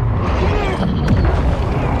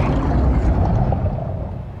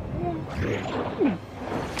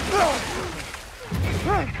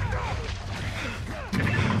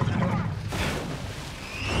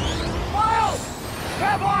 Miles!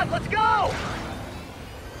 Grab on, let's go!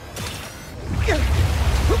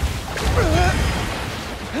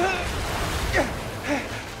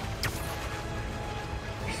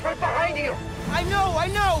 He's right behind you! I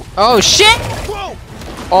know! Oh shit! Whoa!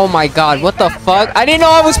 Oh my god, what the fuck? I didn't know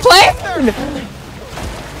I was playing!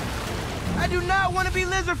 I do not want to be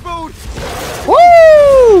lizard food!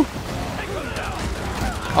 Woo!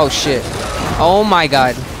 Oh shit. Oh my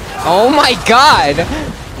god. Oh my god!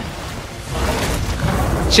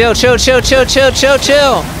 Chill, chill, chill, chill, chill, chill,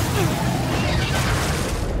 chill!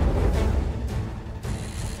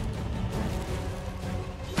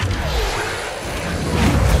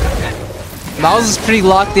 Miles is pretty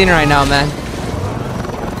locked in right now, man.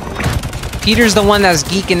 Peter's the one that's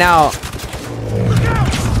geeking out.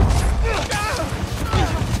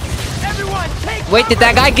 Wait, did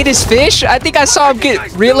that guy get his fish? I think I saw him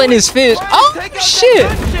get reeling his fish. Oh, shit.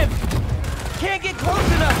 Can't get close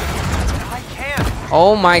enough. I can't.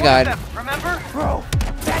 Oh my god. Remember? Bro,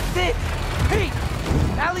 that's it. Pete,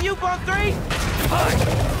 alley-oop on 3.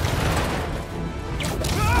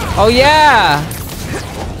 Oh yeah.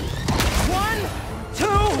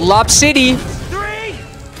 1, 2, Lob City. 3.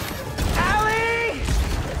 Alley.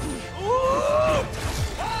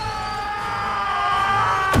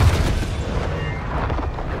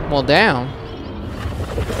 Well, damn.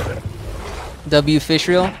 W fish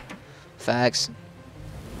reel. Facts.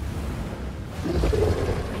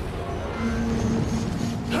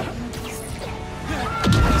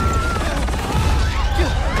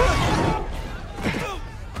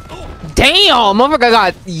 Damn, motherfucker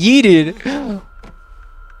got yeeted.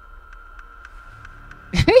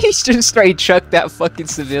 He's just straight chucked that fucking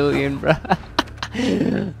civilian, bro.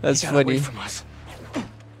 That's funny. Away from us.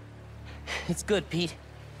 It's good, Pete.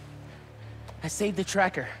 I saved the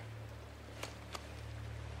tracker.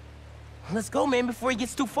 Let's go, man, before he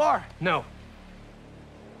gets too far. No.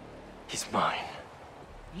 He's mine.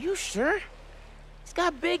 You sure? He's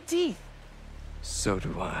got big teeth. So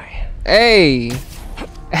do I. Hey.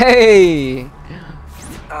 Hey.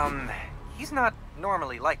 He's not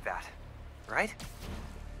normally like that, right?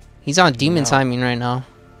 He's on demon timing right now.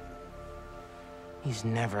 He's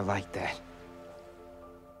never like that.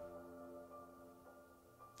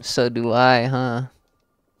 So do I, huh?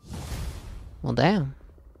 Well, damn.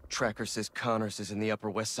 Tracker says Connors is in the Upper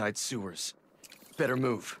West Side sewers. Better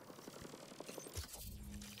move.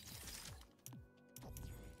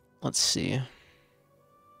 Let's see.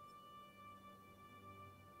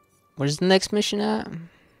 Where's the next mission at?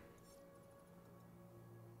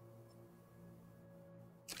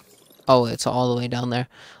 Oh, it's all the way down there.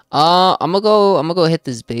 I'm gonna go hit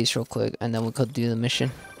this base real quick, and then we'll go do the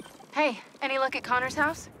mission. Hey, any look at Connor's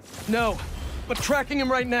house? No, but tracking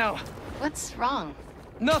him right now. What's wrong?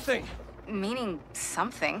 Nothing. Meaning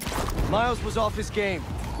something. Miles was off his game.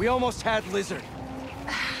 We almost had Lizard.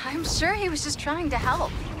 I'm sure he was just trying to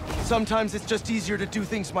help. Sometimes it's just easier to do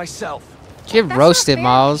things myself. Get That's roasted, not fair.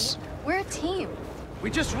 Miles. We're a team. We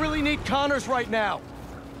just really need Connors right now.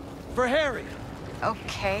 For Harry.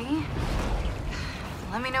 Okay.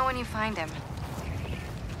 Let me know when you find him.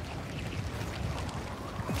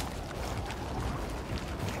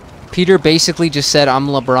 Peter basically just said, I'm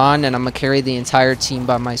LeBron and I'm gonna carry the entire team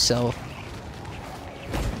by myself.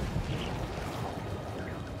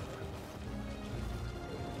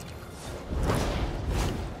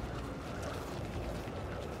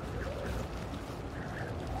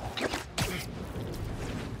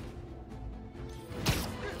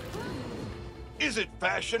 Is it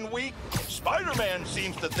Fashion Week? Spider-Man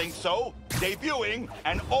seems to think so, debuting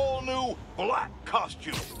an all-new black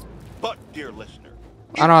costume. But, dear listener,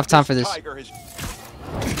 I don't have time for this.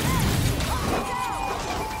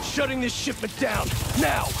 Shutting this shipment down,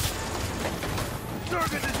 now!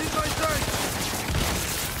 Target is in my sight!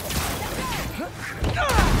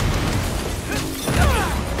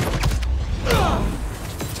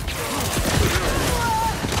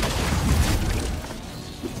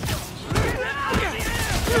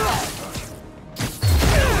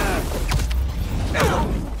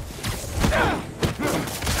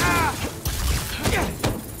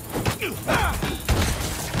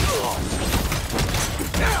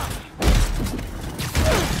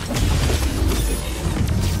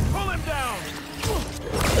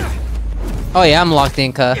 Oh yeah, I'm locked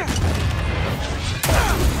in, cuh.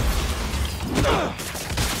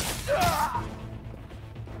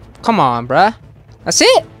 Come on, bruh. That's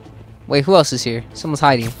it. Wait, who else is here? Someone's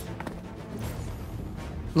hiding.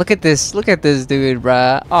 Look at this dude,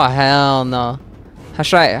 bruh. Oh hell no. How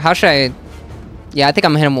should I? Yeah, I think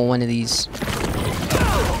I'm gonna hit him with one of these.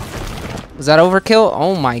 Was that overkill?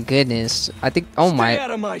 Oh my goodness. I think. Oh my. Stay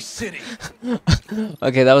out of my city.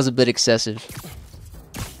 Okay, that was a bit excessive.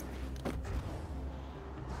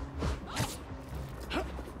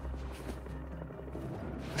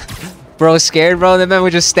 Bro, scared, bro? That man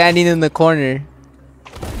was just standing in the corner.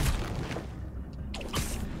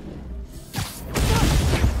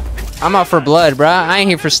 I'm out for blood, bruh. I ain't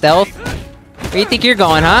here for stealth. Where you think you're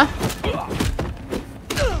going, huh?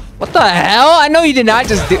 What the hell? I know you did not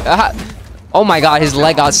just do... oh my god, his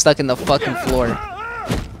leg got stuck in the fucking floor.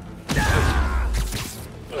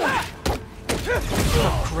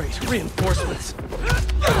 Oh, great. Reinforcements.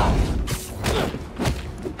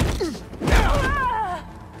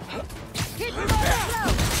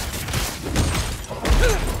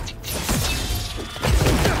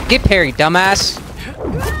 Get parried, dumbass.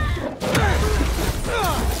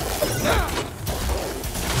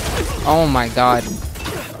 Oh my god.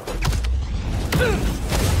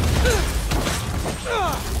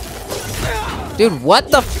 Dude, what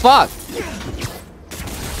the fuck?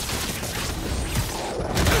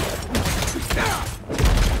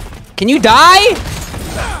 Can you die?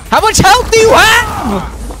 How much health do you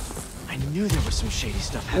have? I knew there was some shady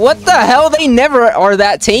stuff happening. What the hell? They never are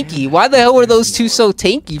that tanky. Why the hell were those two so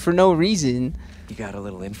tanky for no reason? You got a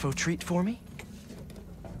little info treat for me?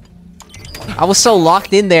 I was so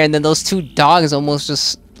locked in there, and then those two dogs almost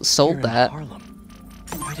just sold Here that. in Harlem,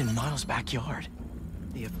 right in Miles' backyard.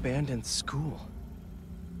 The abandoned school.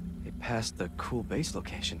 It passed the cool base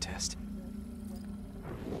location test.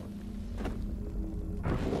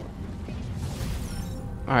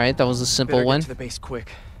 Alright, that was a simple Better get one. to the base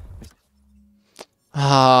quick.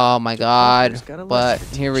 Oh my god. Got a But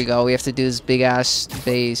lesson to here we teach. go. We have to do this big ass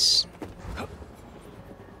base.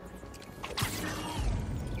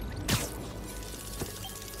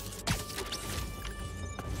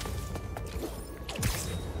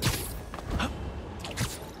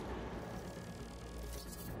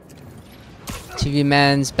 TV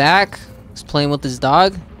man's back. He's playing with his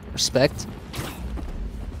dog. Respect.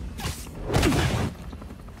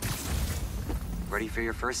 Ready for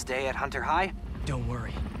your first day at Hunter High? Don't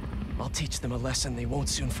worry. I'll teach them a lesson they won't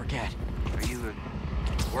soon forget. Are you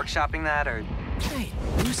workshopping that, or...? Hey,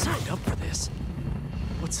 you signed up for this.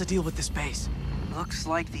 What's the deal with this base? Looks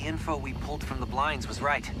like the info we pulled from the blinds was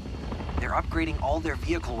right. They're upgrading all their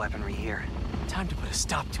vehicle weaponry here. Time to put a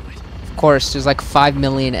stop to it. Of course, there's like 5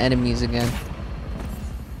 million enemies again.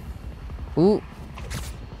 Who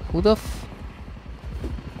the f...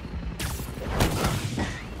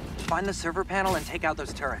 Find the server panel and take out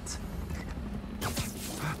those turrets.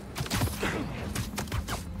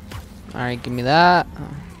 Alright, give me that.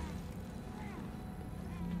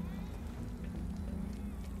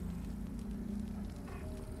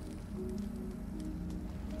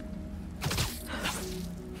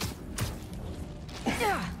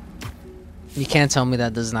 You can't tell me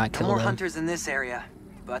that does not No kill more them. hunters in this area,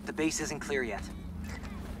 but the base isn't clear yet.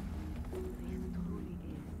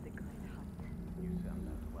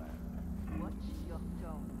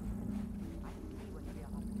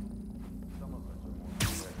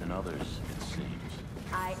 And others, it seems.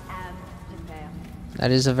 I am prepared. That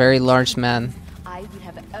is a very large man. I will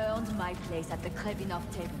have earned my place at the Krevinov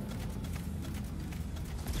table.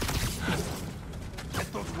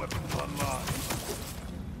 Get those weapons online.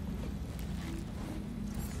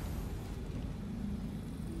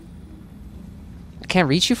 I can't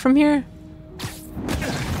reach you from here?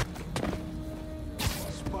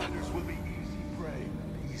 Spiders will be easy prey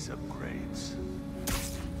with these upgrades.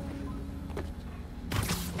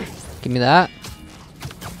 Give me that.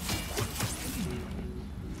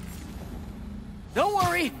 Don't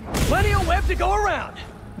worry. Plenty of web to go around.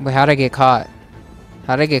 Wait, how'd I get caught?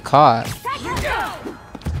 How'd I get caught?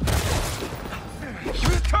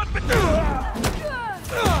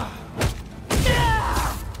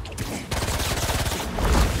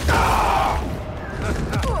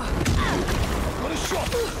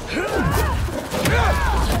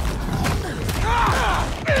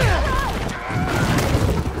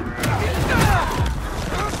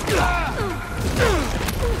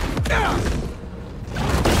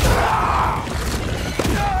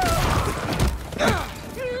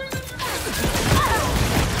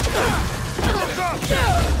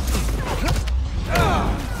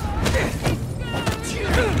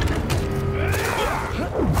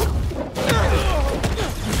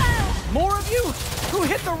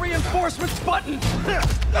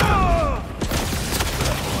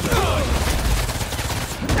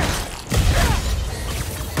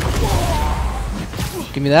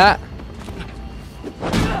 Give me that.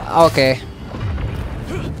 Okay.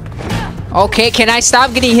 Okay, can I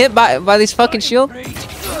stop getting hit by this fucking shield?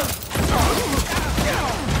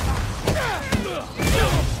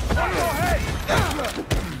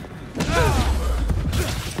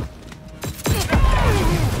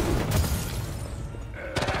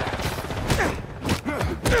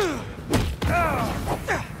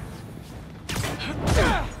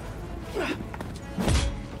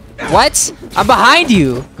 What? I'm behind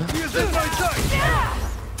you.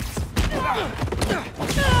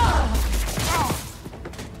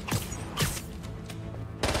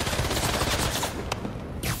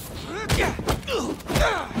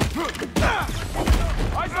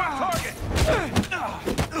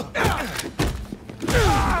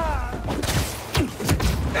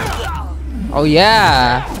 Oh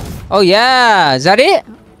yeah. Oh yeah. Is that it?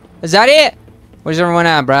 Is that it? Where's everyone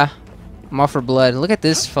at, bruh? I'm off for blood. Look at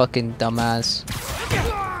this fucking dumbass.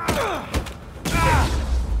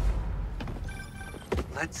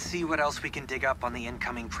 Let's see what else we can dig up on the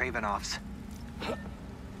incoming Kravenoffs.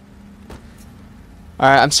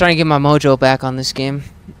 Alright, I'm starting to get my mojo back on this game.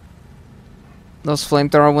 Those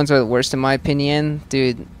flamethrower ones are the worst in my opinion.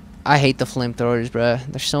 Dude, I hate the flamethrowers, bruh.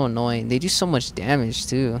 They're so annoying. They do so much damage,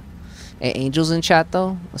 too. Hey, Angel's in chat,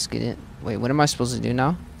 though? Let's get it. Wait, what am I supposed to do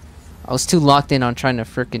now? I was too locked in on trying to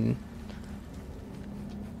frickin'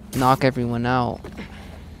 knock everyone out.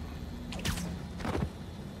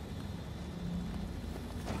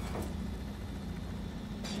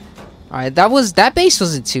 Alright, that base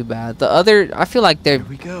wasn't too bad. The other, I feel like there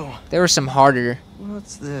were some harder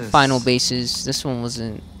final bases. This one was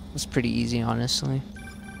pretty easy, honestly.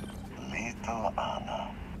 Little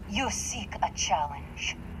Anna. You seek a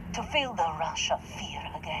challenge to feel the rush of fear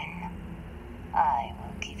again. I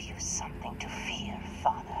will give you something to fear,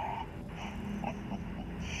 Father.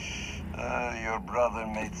 Your brother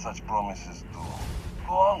made such promises too.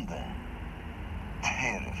 Go on then.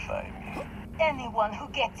 Terrify me. Anyone who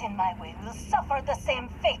gets in my way will suffer the same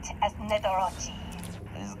fate as Nedorochi.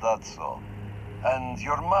 Is that so? And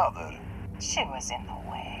your mother? She was in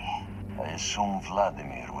the way. I assume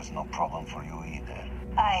Vladimir was no problem for you either.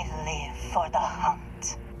 I live for the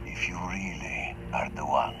hunt. If you really are the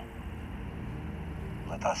one,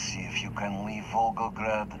 let us see if you can leave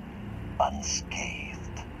Volgograd unscathed.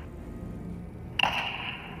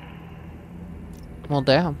 Well,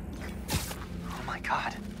 damn. Oh my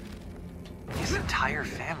god. His entire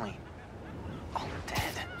family. All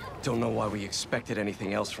dead. Don't know why we expected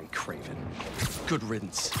anything else from Kraven. Good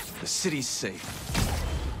riddance. The city's safe.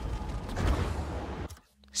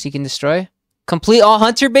 Seek and destroy? Complete all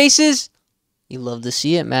hunter bases? You love to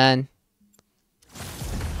see it, man.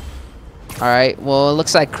 Alright, well, it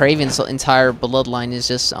looks like Kraven's entire bloodline is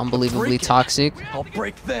just unbelievably toxic. I'll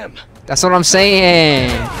break them. That's what I'm saying.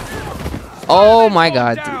 Oh my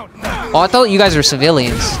god. Oh, I thought you guys were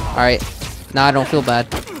civilians. Alright. Nah, I don't feel bad.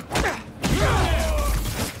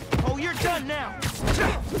 Oh, you're done now.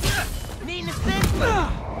 Need an assist?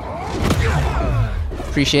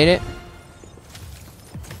 Appreciate it.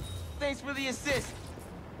 Thanks for the assist.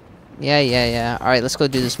 Yeah. Alright, let's go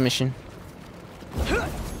do this mission.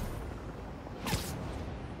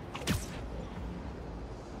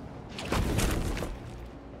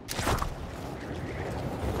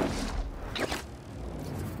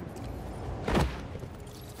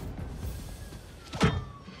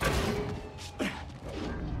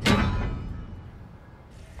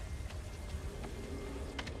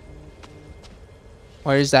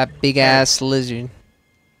 Where's that big ass lizard?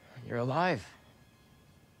 You're alive.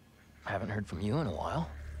 Haven't heard from you in a while.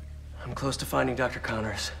 I'm close to finding Dr.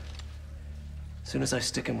 Connors. As soon as I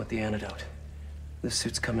stick him with the antidote, this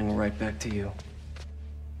suit's coming right back to you.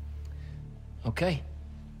 Okay.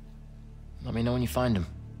 Let me know when you find him.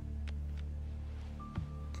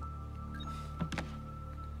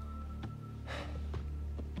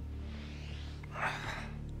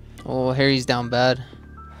 Oh, Harry's down bad.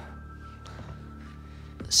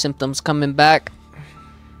 Symptoms coming back.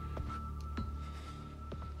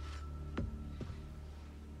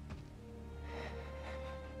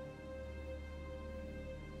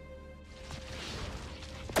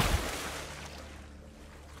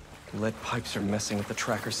 Lead pipes are messing with the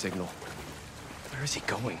tracker signal. Where is he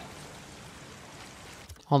going?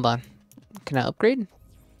 Hold on. Can I upgrade?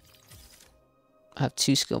 I have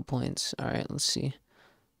 2 skill points. Alright, let's see.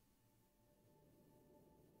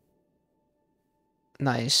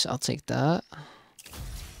 Nice, I'll take that.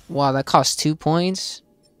 Wow, that costs 2 points.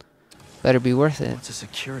 Better be worth it. What's a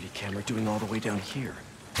security camera doing all the way down here?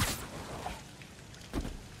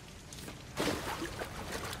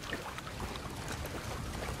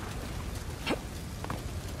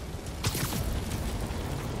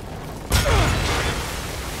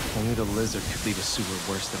 Only the lizard could leave a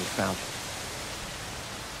sewer worse than he found it.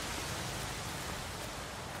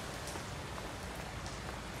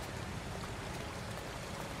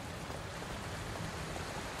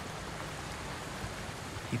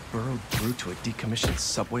 He burrowed through to a decommissioned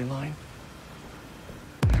subway line?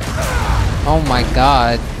 Oh my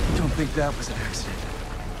god. Don't think that was an accident.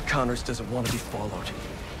 Connors doesn't want to be followed.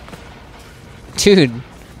 Dude,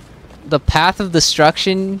 the path of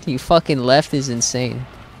destruction you fucking left is insane.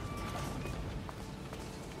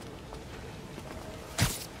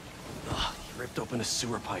 Ugh, he ripped open a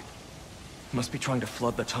sewer pipe. Must be trying to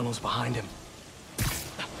flood the tunnels behind him.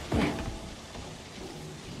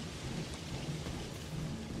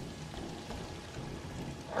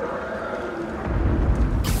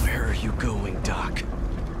 Where are you going, Doc?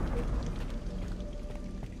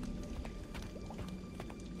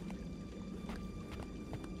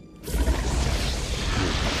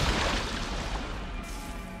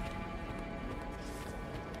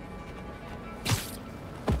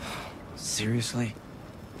 Seriously?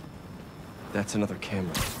 That's another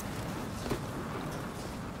camera.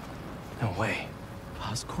 No way.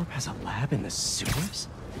 Oscorp has a lab in the sewers?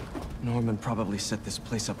 Norman probably set this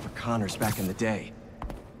place up for Connors back in the day.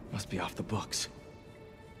 Must be off the books.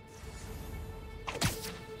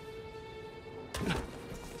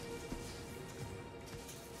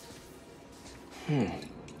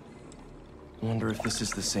 Wonder if this is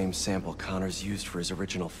the same sample Connors used for his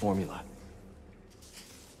original formula.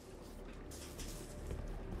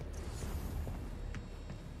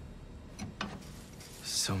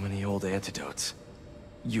 So many old antidotes.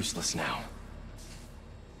 Useless now.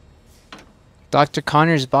 Dr.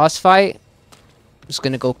 Connor's boss fight is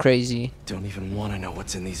gonna go crazy. Don't even want to know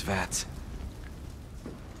what's in these vats.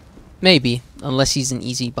 Maybe, unless he's an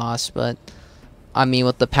easy boss, but I mean,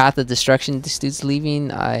 with the path of destruction this dude's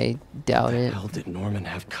leaving, I doubt it. What the hell did Norman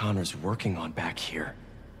have Connors working on back here?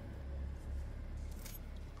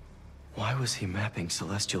 Why was he mapping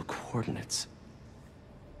celestial coordinates?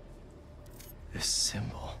 This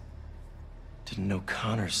symbol. Didn't know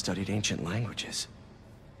Connors studied ancient languages.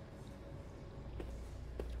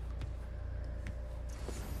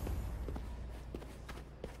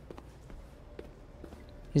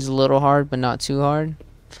 He's a little hard, but not too hard.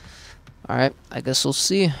 Alright, I guess we'll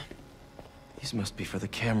see. These must be for the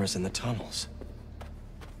cameras in the tunnels.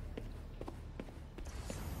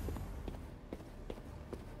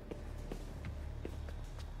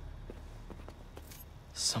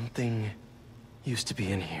 Something used to be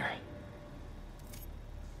in here.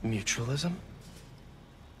 Mutualism?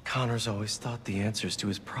 Connors always thought the answers to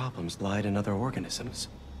his problems lied in other organisms.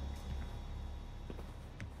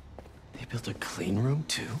 They built a clean room,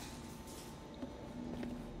 too?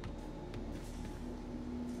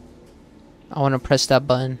 I want to press that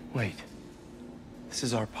button. Wait. This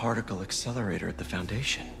is our particle accelerator at the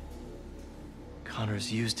Foundation.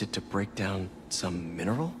 Connors used it to break down some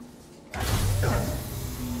mineral?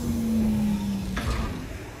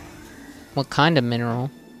 What kind of mineral?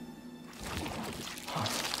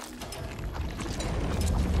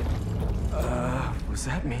 Was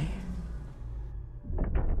that me?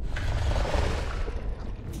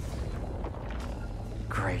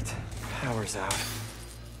 Great. Power's out.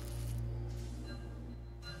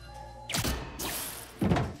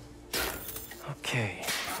 Okay,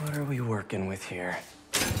 what are we working with here?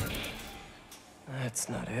 That's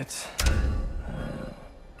not it.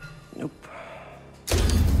 Nope.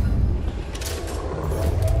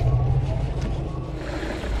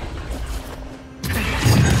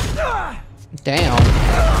 Damn.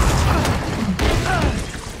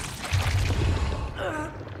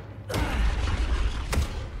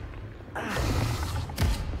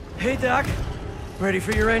 Hey, Doc. Ready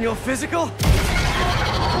for your annual physical?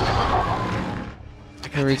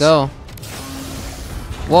 Here we go.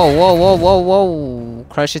 Whoa, whoa, whoa, whoa, whoa.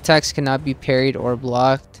 Crush attacks cannot be parried or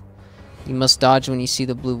blocked. You must dodge when you see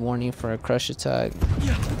the blue warning for a crush attack.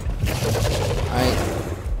 Alright.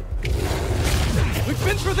 We've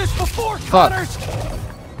been through this before, Fuck. Connors!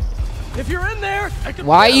 If you're in there, I can.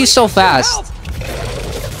 Why are you so fast?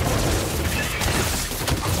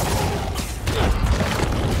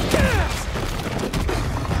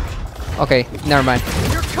 Okay, never mind.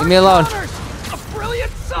 Leave me alone. A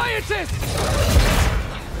brilliant scientist!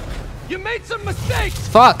 You made some mistakes!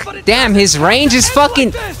 Fuck! Damn, his range is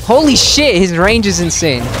fucking... Holy shit, his range is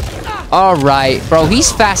insane. Alright, bro,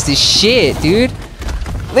 he's fast as shit, dude.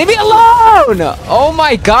 Leave me alone! Oh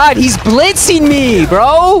my god, he's blitzing me,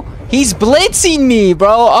 bro! He's blitzing me,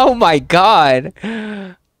 bro! Oh my god.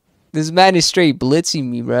 This man is straight blitzing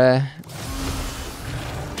me, bruh.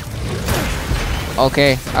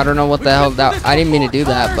 Okay, I don't know what the hell that... I didn't mean to do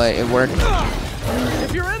that, but it worked.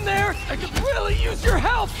 If you're in there, I could really use your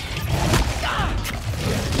help.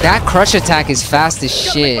 That crush attack is fast as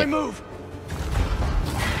shit.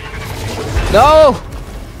 No!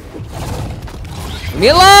 Leave me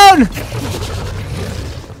alone!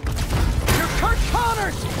 You're Kurt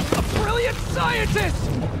Connors, a brilliant scientist!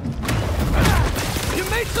 You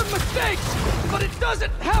made some mistakes, but it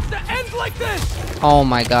doesn't have to end like this! Oh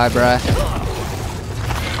my god, bruh.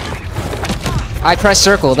 I press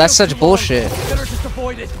circle, that's such bullshit. Better just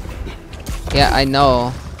avoid it. Yeah, I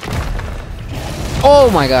know. Oh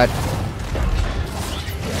my god.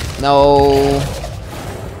 No.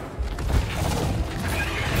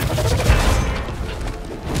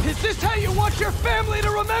 Is this how you want your family to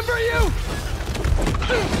remember you?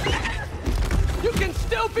 You can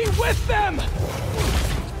still be with them!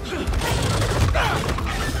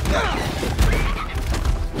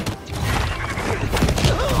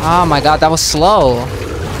 Oh my god, that was slow.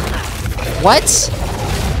 What?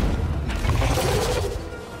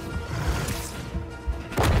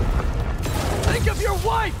 Think of your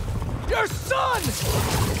wife! Your son!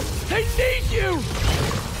 They need you!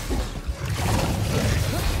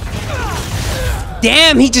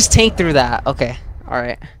 Damn, he just tanked through that. Okay.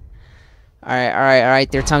 Alright.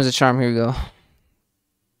 Alright. Third time's a charm. Here we go.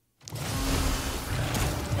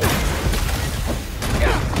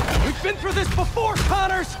 We've been through this before,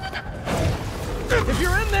 Connors! If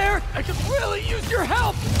you're in there, I could really use your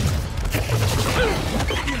help!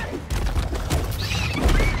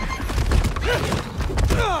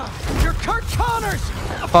 You're Kurt Connors!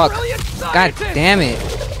 A Fuck. brilliant God scientist! damn it.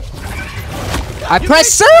 I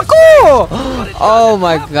pressed circle! Oh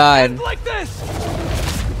my god. Like this.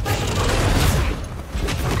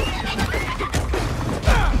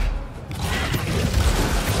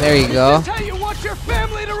 There you go. Is this how you want your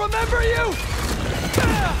family to remember you?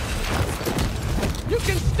 You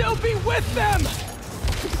can still be with them!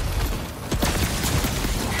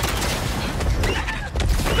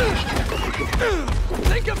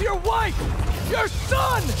 Think of your wife! Your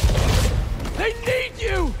son! They need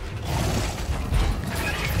you!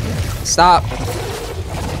 Stop.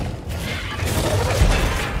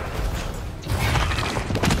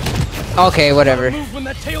 Okay, whatever. Move when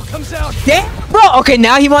that tail comes out. Damn, bro. Okay,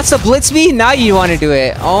 now he wants to blitz me. Now you want to do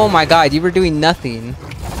it. Oh my god, you were doing nothing.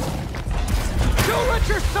 Don't let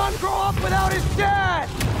your son grow up without his dad.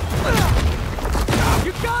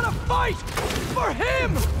 You gotta fight for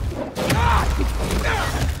him.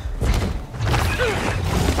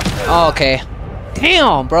 Oh, okay.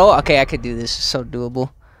 Damn, bro. Okay, I could do this. It's so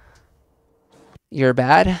doable. You're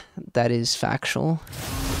bad. That is factual.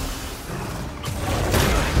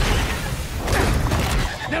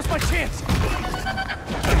 Now's my chance.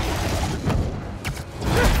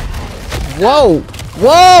 Whoa!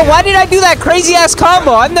 Whoa! Why did I do that crazy ass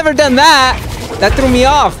combo? I've never done that. That threw me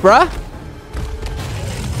off, bruh.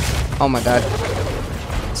 Oh my god.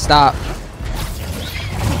 Stop.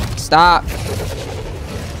 Stop.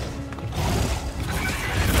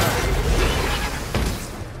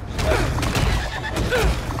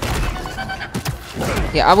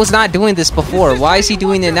 Yeah, I was not doing this before. Why is he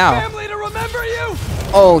doing it now?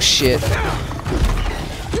 Oh shit.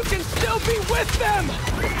 You can still be with them.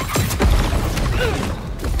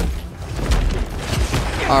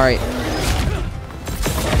 Alright.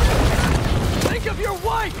 Think of your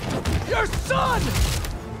wife, your son.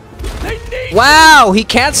 They need Wow, he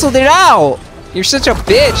canceled it out. You're such a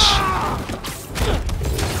bitch.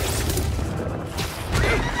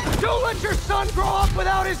 Don't let your son grow up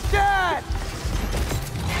without his dad.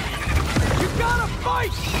 You gotta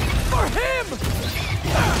fight for him.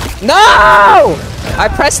 No! I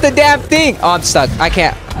pressed the damn thing. Oh, I'm stuck. I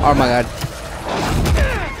can't. Oh my god.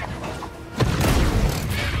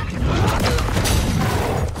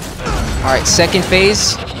 Alright, second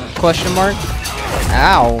phase? Question mark?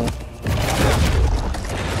 Ow.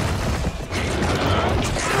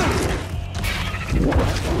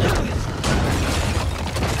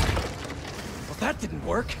 Well, that didn't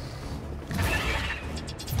work.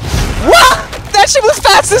 What? That shit was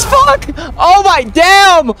fast as fuck! Oh my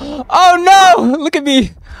damn! Oh no! Look at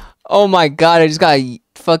me! Oh my god, I just got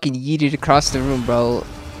fucking yeeted across the room, bro.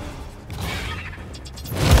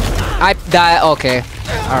 I died. Okay.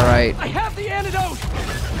 Alright. I have the antidote.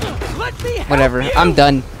 Let me help Whatever. you. I'm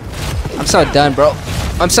done. I'm so done, bro.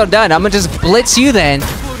 I'm so done. I'm gonna just blitz you then.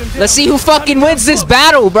 Let's see who fucking wins this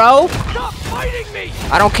battle, bro. Stop fighting me.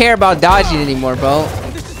 I don't care about dodging anymore, bro.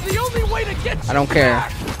 This is the only way to get I don't care.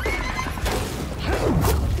 back.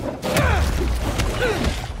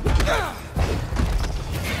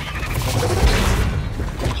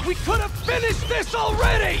 We could have finished this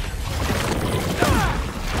already.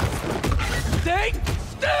 Stay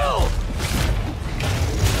still.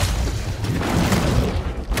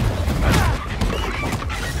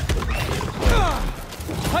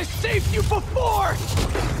 I saved you before!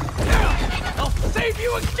 I'll save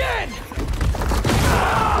you again!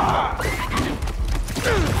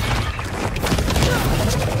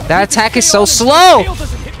 That attack is so slow!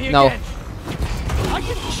 No. I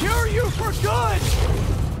can cure you for good!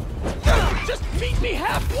 Just meet me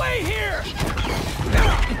halfway here!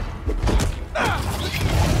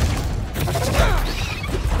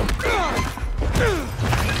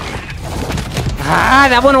 Ah,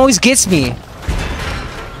 that one always gets me.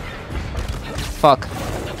 Fuck.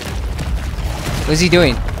 What is he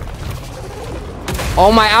doing?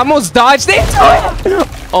 Oh my, I almost dodged it!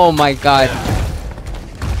 Oh my god.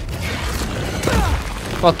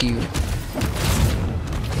 Fuck you.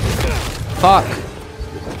 Fuck.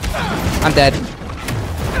 I'm dead.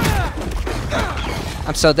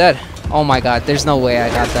 I'm so dead. Oh my god, there's no way I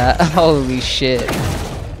got that. Holy shit.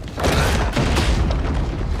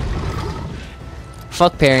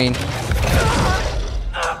 Fuck parrying.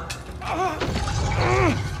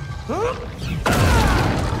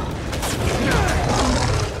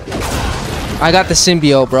 I got the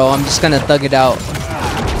symbiote, bro. I'm just gonna thug it out.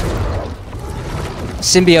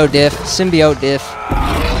 Symbiote diff. Symbiote diff.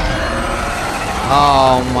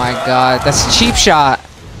 Oh my god. That's a cheap shot.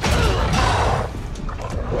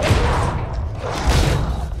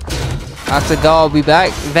 I have to go. I'll be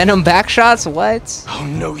back. Venom back shots? What? Oh,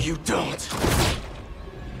 no, you don't.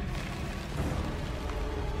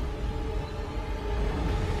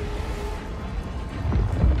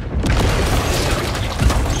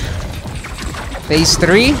 Phase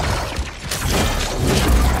 3?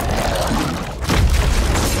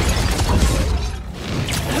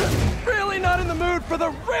 Really not in the mood for the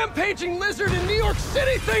rampaging lizard in New York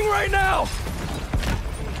City thing right now!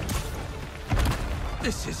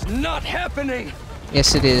 This is not happening!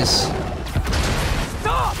 Yes, it is.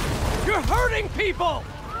 Stop! You're hurting people!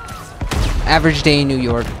 Average day in New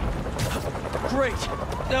York. Great.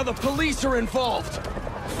 Now the police are involved.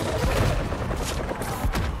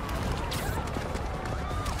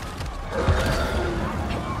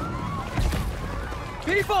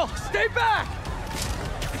 People, stay back!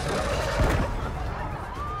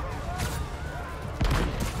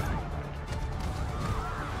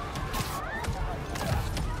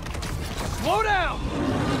 Slow down!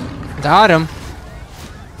 Got him.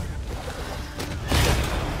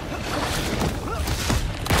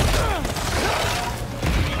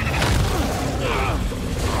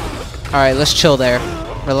 Alright, let's chill there.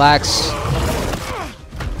 Relax.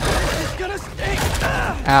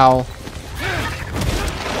 Ow.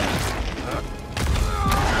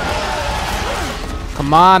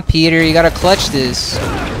 Come on, Peter, you gotta clutch this.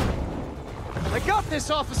 I got this,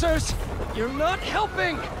 officers! You're not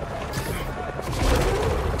helping!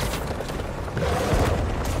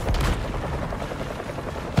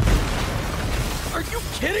 Are you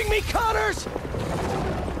kidding me, Connors?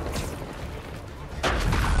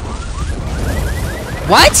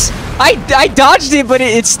 What? I dodged it, but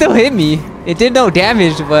it still hit me. It did no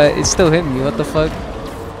damage, but it still hit me. What the fuck?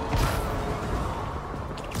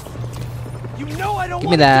 You know I don't Give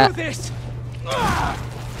me want that. to do this.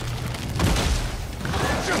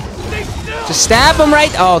 Just stab him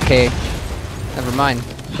right. Oh, okay. Never mind.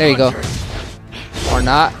 There you go. Or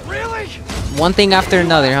not. Really? One thing after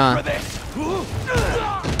another, huh?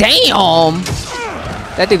 Damn!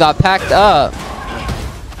 That dude got packed up.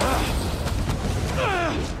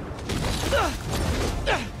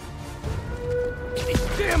 These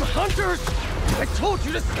damn hunters! I told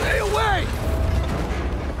you to stay away!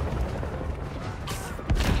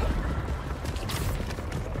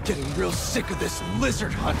 Getting real sick of this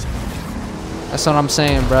lizard hunt. That's what I'm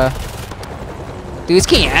saying, bruh. Dude, it's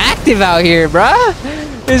getting active out here, bruh.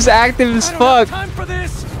 It's active as fuck. Time for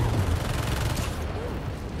this.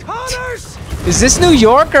 Connors! Is this New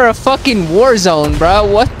York or a fucking war zone,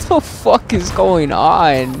 bruh? What the fuck is going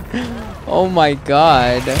on? Oh my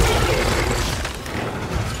god.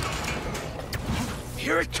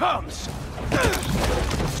 Here it comes.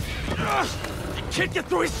 Can't get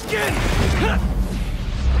through his skin.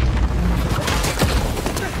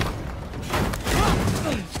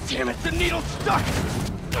 Damn it, the needle's stuck!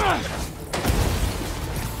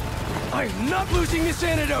 I'm not losing this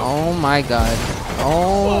antidote! Oh my god.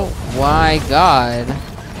 Oh my god.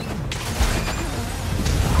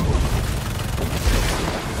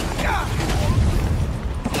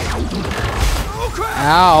 crap!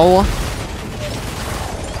 Ow.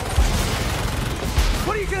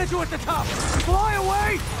 What are you gonna do at the top? Fly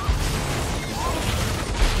away?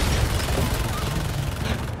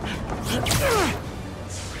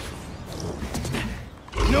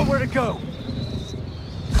 Nowhere to go.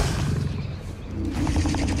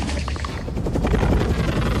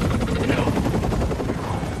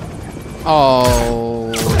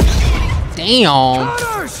 Oh. Damn.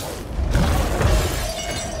 Connors!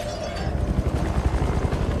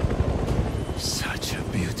 Such a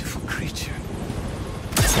beautiful creature.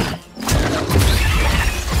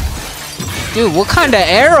 Dude, what kind of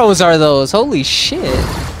arrows are those? Holy shit.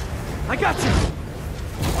 I got you.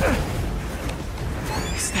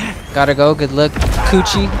 Gotta go. Good luck,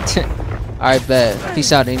 Coochie. Alright, bet.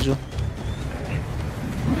 Peace out, Angel.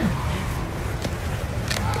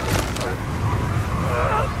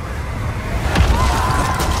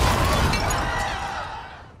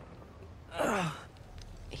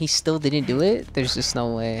 He still didn't do it? There's just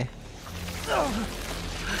no way.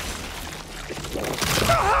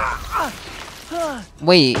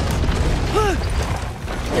 Wait.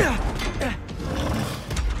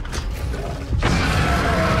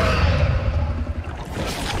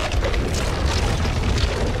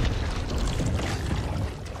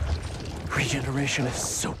 Regeneration is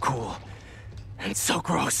so cool. And so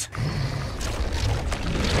gross.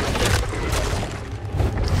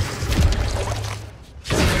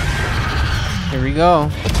 Here we go.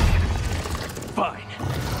 Fine.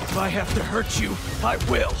 If I have to hurt you, I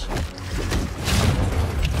will.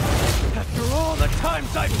 After all the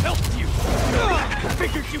times I've helped you, I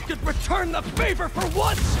figured you could return the favor for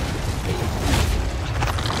once.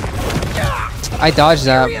 I dodged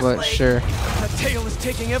that, but sure. That tail is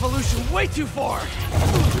taking evolution way too far.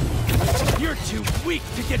 You're too weak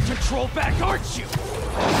to get control back, aren't you?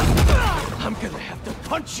 I'm gonna have to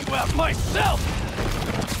punch you out myself.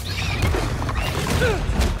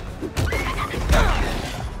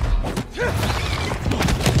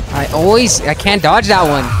 I can't dodge that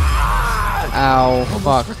one. Ow,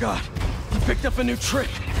 fuck. Forgot. You picked up a new trick.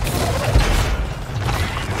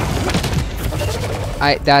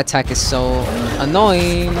 That attack is so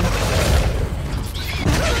annoying.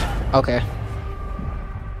 Okay.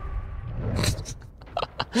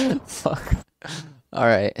 Fuck.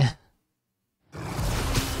 Alright.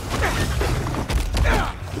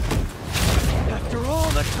 After all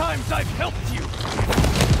the times I've helped you.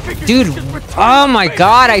 Dude, oh my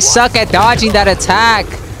god, I suck at dodging that attack.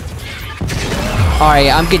 Alright,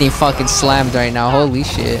 I'm getting fucking slammed right now. Holy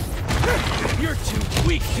shit.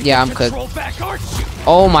 Yeah, I'm cooked.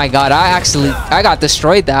 Oh my god, I got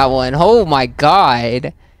destroyed that one. Oh my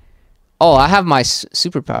god. Oh, I have my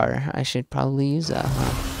superpower. I should probably use that,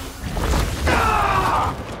 huh?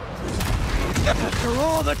 After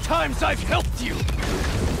all the times I've helped you,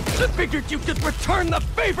 I figured you could return the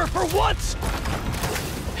favor for once.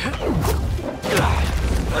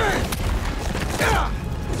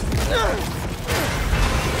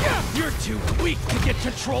 You're too weak to get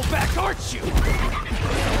control back, aren't you?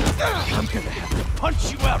 I'm gonna have to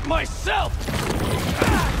punch you out myself.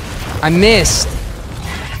 I missed.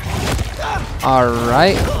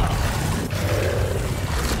 Alright.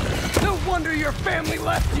 No wonder your family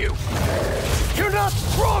left you. You're not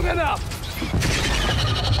strong enough.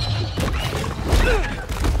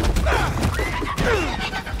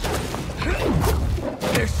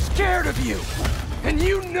 They're scared of you, and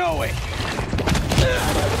you know it.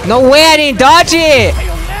 No way, I didn't dodge it!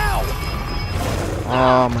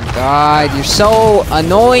 Oh my god, you're so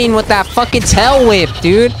annoying with that fucking tail whip,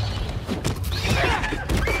 dude.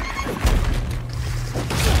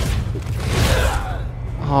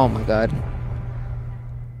 Oh my god.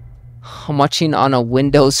 I'm watching on a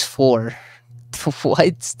Windows 4.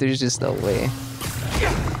 What? There's just no way.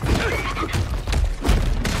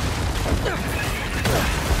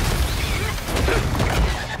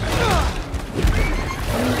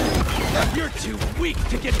 You're too weak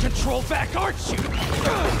to get control back, aren't you?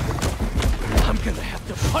 I'm gonna have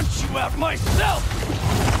to punch you out myself.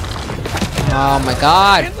 Oh my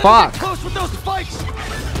god, fuck. Close with those spikes.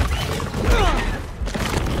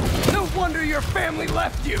 No wonder your family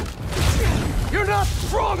left you. You're not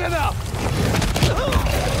strong enough.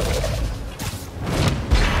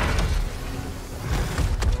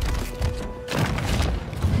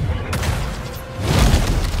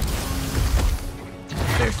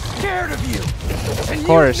 They're scared of you. And Of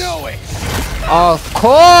course. You know it. Of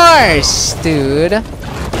course, dude.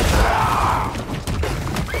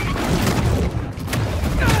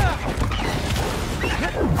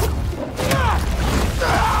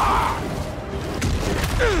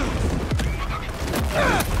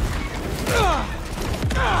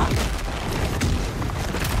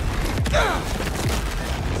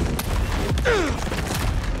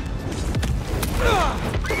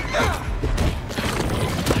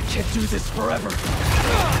 forever.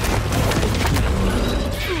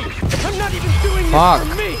 I'm not even doing this Fuck.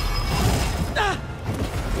 for me.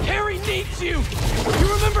 Harry needs you.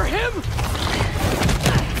 You remember him?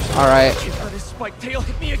 All right. You let his spike tail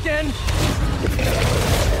hit me again.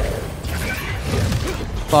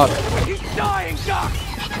 Fuck. He's dying, Doc.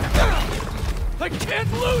 I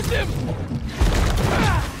can't lose him.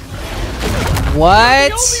 What?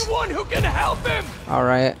 You're the only one who can help him. All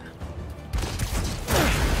right.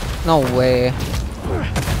 No way.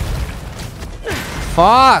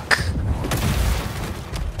 Fuck.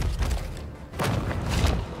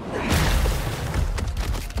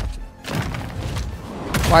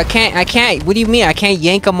 Well, I can't. What do you mean? I can't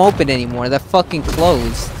yank them open anymore. They're fucking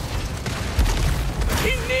closed.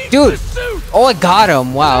 Dude. Oh, I got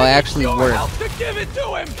him. Wow, it actually worked. To give it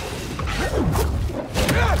to him.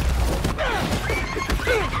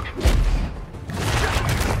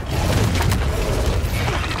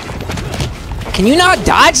 Can you not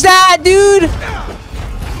dodge that, dude?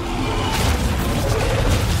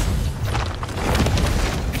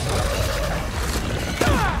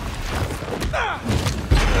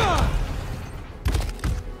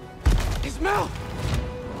 His mouth!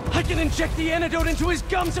 I can inject the antidote into his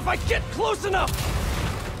gums if I get close enough!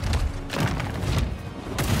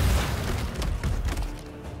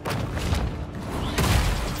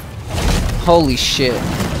 Holy shit.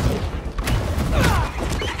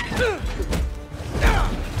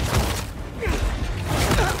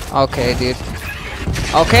 Okay, dude.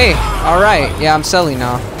 Okay, alright. Yeah, I'm selling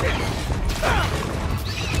now.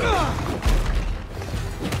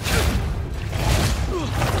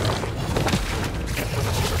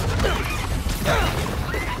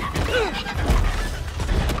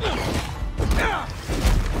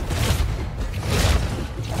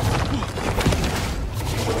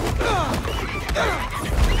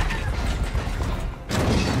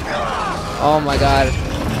 Oh my god.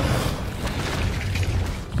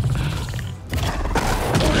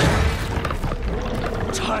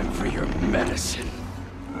 Time for your medicine.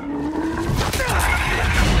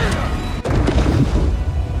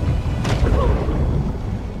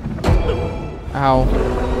 Ow.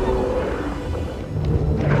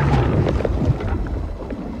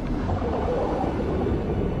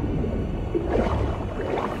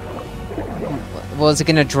 Was it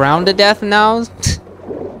gonna drown to death now?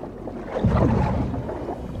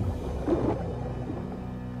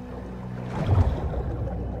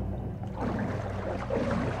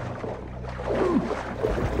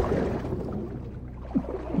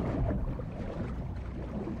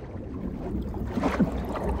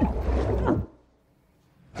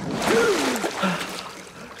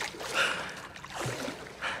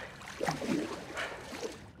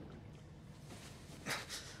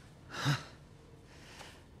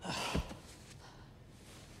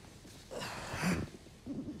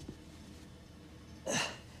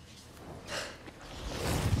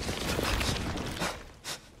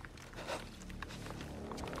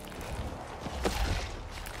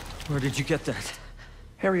 Where did you get that?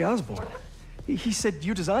 Harry Osborn. He said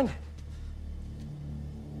you designed it.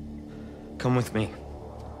 Come with me.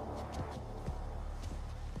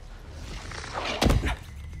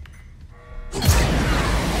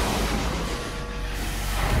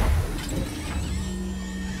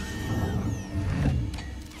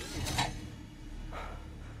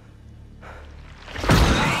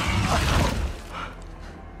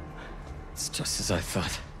 It's just as I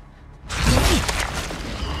thought.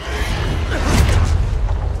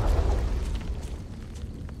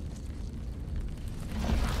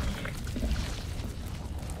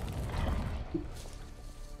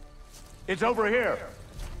 It's over here.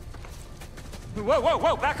 Whoa, whoa,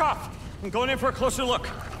 whoa, back off! I'm going in for a closer look.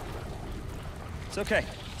 It's okay,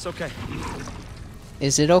 it's okay.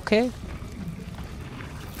 Is it okay?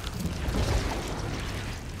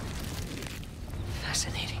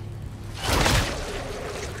 Fascinating.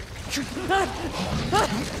 Shoot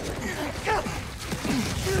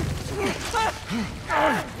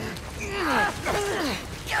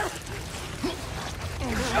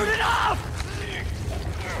it off!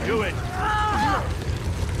 Do it.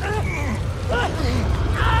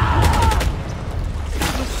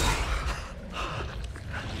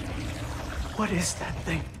 What is that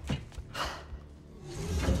thing?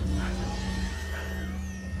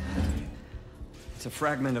 It's a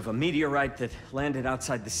fragment of a meteorite that landed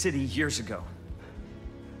outside the city years ago.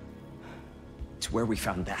 It's where we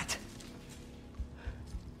found that.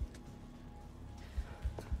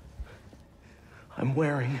 I'm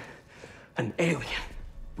wearing an alien.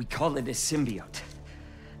 We call it a symbiote.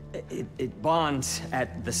 It bonds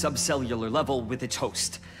at the subcellular level with its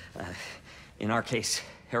host. In our case,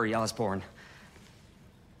 Harry Osborn.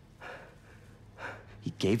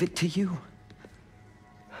 He gave it to you?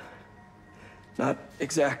 Not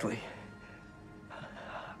exactly.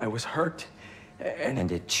 I was hurt,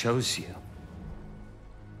 and it chose you.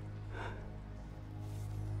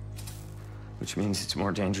 Which means it's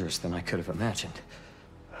more dangerous than I could have imagined.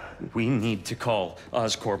 We need to call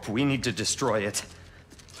Oscorp. We need to destroy it.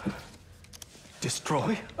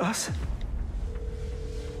 Destroy us?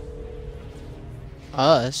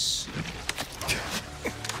 Us?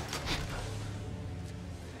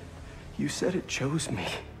 You said it chose me,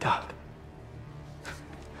 Doc.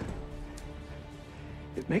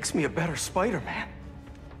 It makes me a better Spider-Man.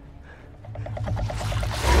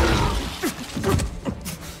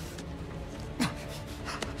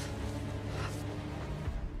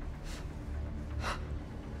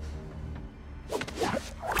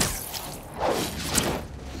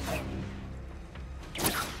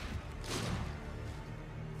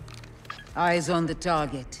 Eyes on the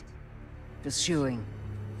target. Pursuing.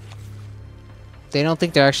 They don't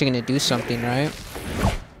think they're actually gonna do something, right?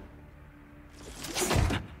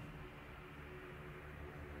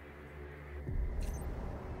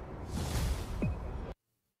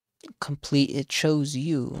 Complete, it chose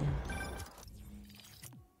you.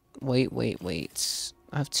 Wait.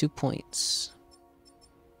 I have 2 points.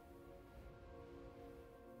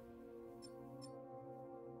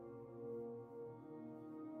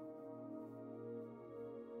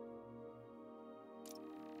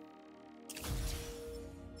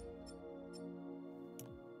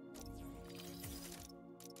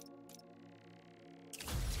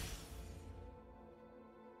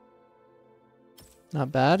 Not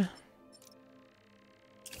bad.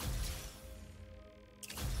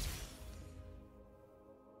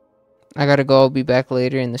 I gotta go. I'll be back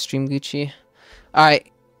later in the stream, Gucci. Alright.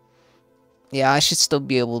 Yeah, I should still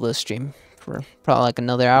be able to stream for probably like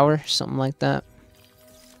another hour, something like that.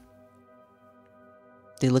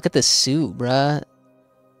 Dude, look at the suit, bruh.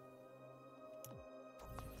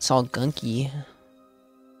 It's all gunky.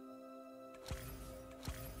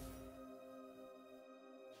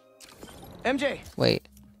 MJ! Wait.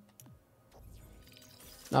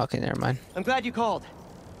 Okay, never mind. I'm glad you called.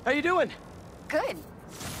 How you doing? Good.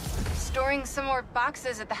 Storing some more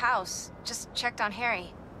boxes at the house. Just checked on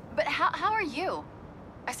Harry. But how are you?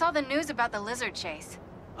 I saw the news about the lizard chase.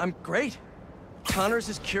 I'm great. Connors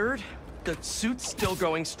is cured, the suit's still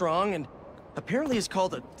growing strong, and apparently is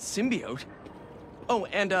called a symbiote. Oh,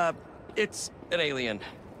 and it's an alien.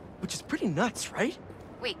 Which is pretty nuts, right?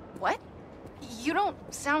 Wait, what? You don't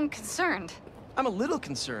sound concerned. I'm a little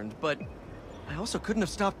concerned, but I also couldn't have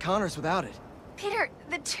stopped Connors without it. Peter,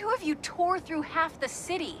 the two of you tore through half the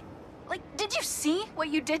city. Like, did you see what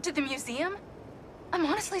you did to the museum? I'm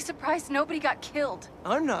honestly surprised nobody got killed.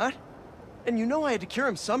 I'm not. And you know I had to cure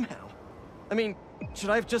him somehow. I mean,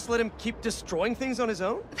 should I have just let him keep destroying things on his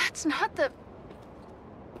own? That's not the...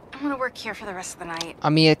 I'm gonna work here for the rest of the night. I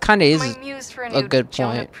mean, it kind of is My muse for a a new good point.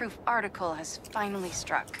 Jonah-proof article has finally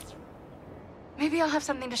struck. Maybe I'll have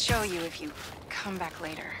something to show you if you come back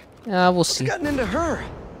later. Yeah, we'll What's see. gotten into her?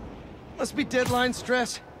 Must be deadline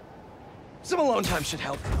stress. Some alone time should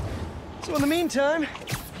help. So in the meantime,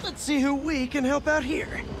 let's see who we can help out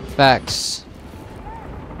here. Facts.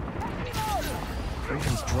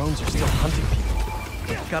 Kraven's drones are still hunting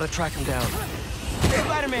people. Gotta track them down.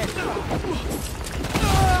 Spider-Man!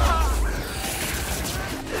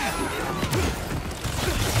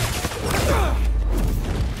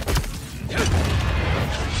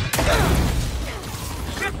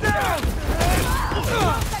 Get down!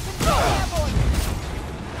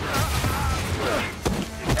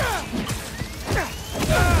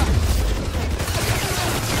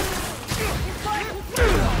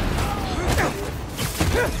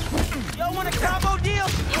 Y'all want a combo deal?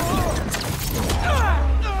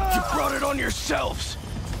 You brought it on yourselves!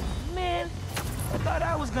 Man, I thought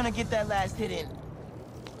I was gonna get that last hit in.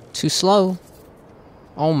 Too slow.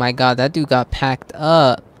 Oh my god, that dude got packed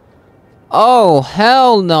up. Oh,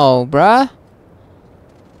 hell no, bruh.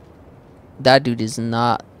 That dude is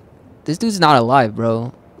not... This dude's not alive,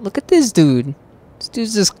 bro. Look at this dude. This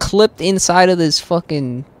dude's just clipped inside of this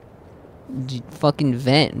fucking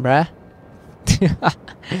vent, bruh.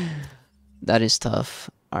 That is tough.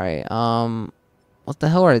 Alright, what the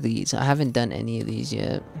hell are these? I haven't done any of these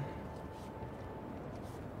yet.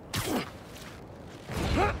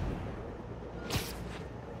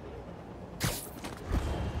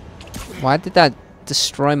 Why did that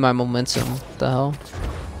destroy my momentum? What the hell?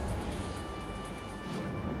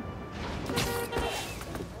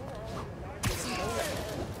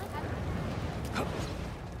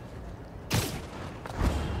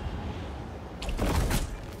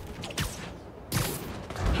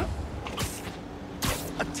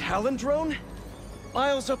 palindrome?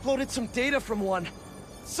 Miles uploaded some data from one.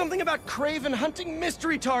 Something about Craven hunting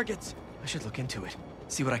mystery targets. I should look into it,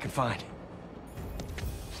 see what I can find.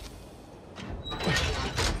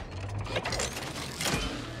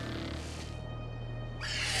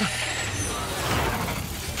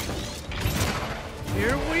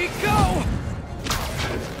 Here we go!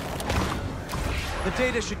 The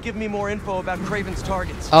data should give me more info about Craven's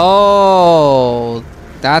targets. Oh,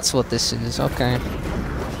 that's what this is. Okay.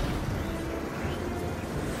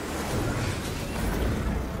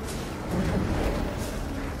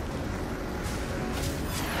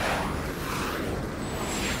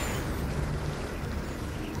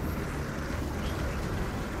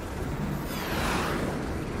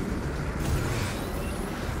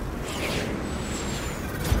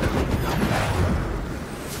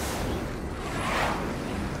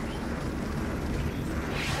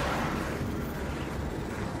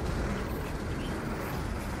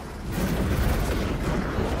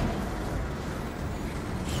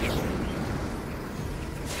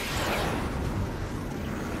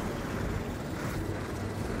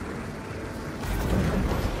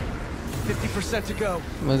 To go.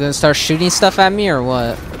 We're gonna start shooting stuff at me or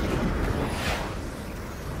what?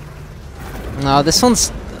 No, this one's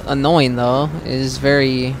annoying though. It is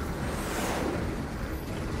very...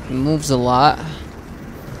 It moves a lot.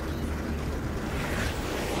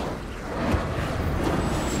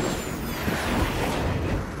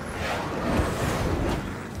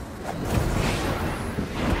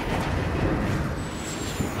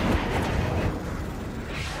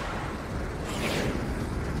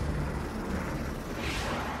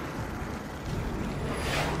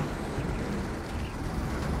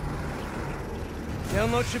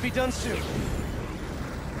 Download should be done soon.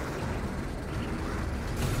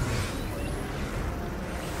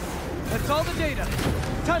 That's all the data.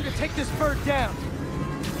 Time to take this bird down.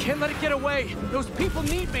 Can't let it get away. Those people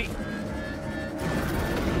need me.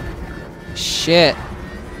 Shit.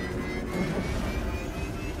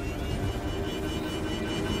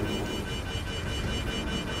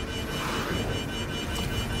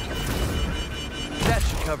 That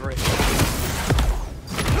should cover it.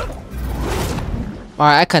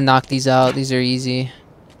 Alright, I can knock these out. These are easy.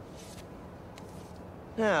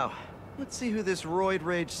 Now, let's see who this roid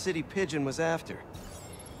rage city pigeon was after.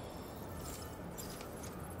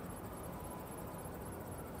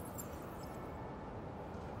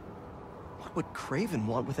 What would Craven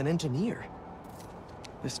want with an engineer?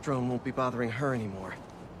 This drone won't be bothering her anymore.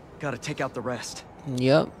 Gotta take out the rest.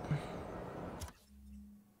 Yep.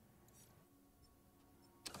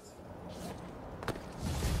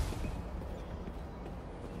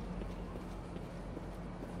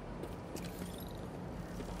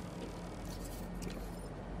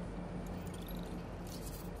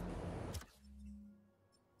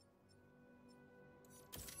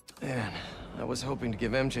 Man, I was hoping to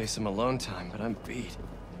give MJ some alone time, but I'm beat.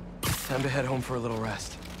 Time to head home for a little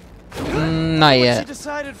rest. Not What yet. she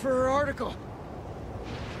decided for her article.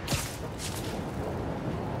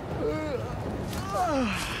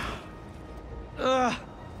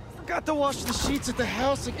 Forgot to wash the sheets at the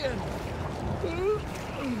house again.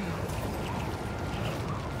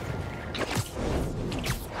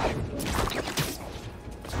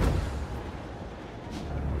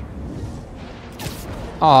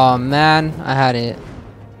 Oh man, I had it.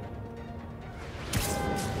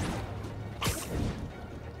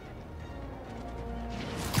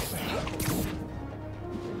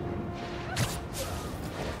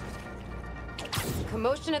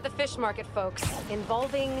 Commotion at the fish market, folks,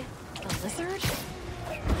 involving a lizard?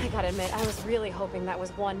 I gotta admit, I was really hoping that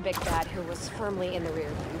was one big bad who was firmly in the rear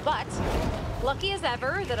view. But, lucky as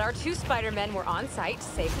ever that our two Spider-Men were on site to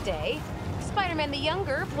save the day. Spider-Man the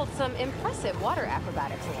younger pulled some impressive water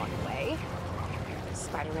acrobatics along the way.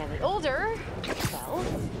 Spider-Man the older, well...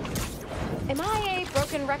 Am I a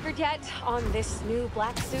broken record yet on this new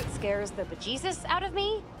black suit scares the bejesus out of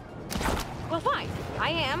me? Well, fine. I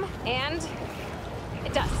am, and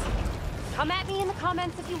it does. Come at me in the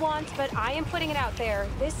comments if you want, but I am putting it out there.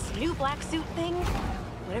 This new black suit thing,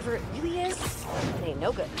 whatever it really is, it ain't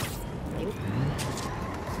no good. Nope.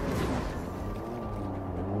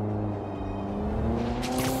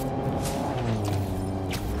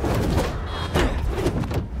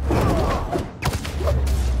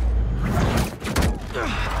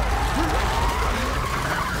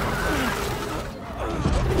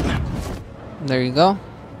 There you go.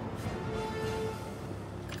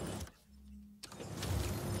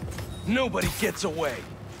 Nobody gets away.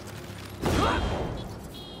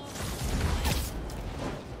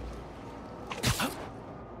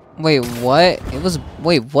 Wait, what? It was...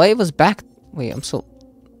 Wait, what? It was back... Wait, I'm so...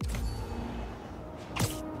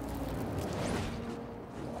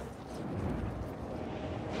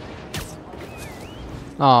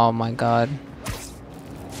 Oh my god.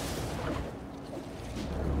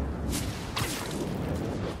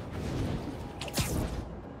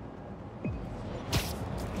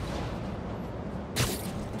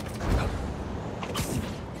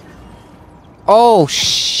 Oh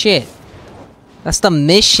shit. That's the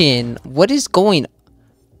mission. What is going?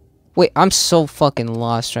 Wait, I'm so fucking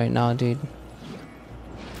lost right now, dude.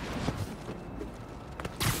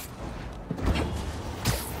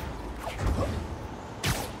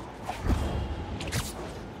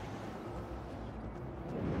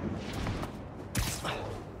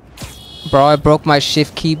 Bro, I broke my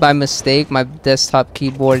shift key by mistake. My desktop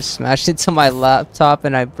keyboard smashed into my laptop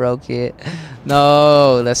and I broke it.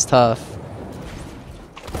 No, that's tough.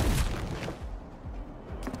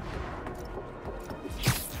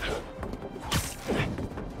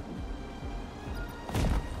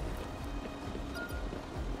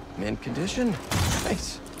 Mint condition?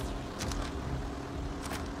 Nice.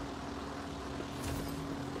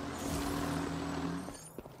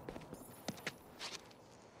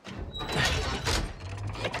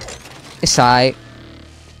 It's alright.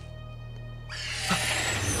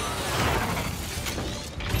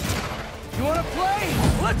 You wanna play?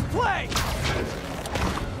 Let's play!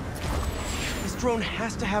 This drone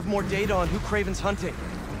has to have more data on who Kraven's hunting.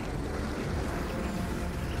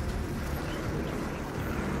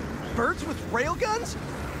 Birds with railguns?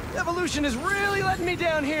 Evolution is really letting me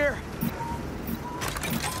down here.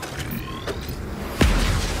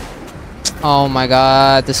 Oh my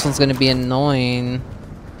god, this one's gonna be annoying.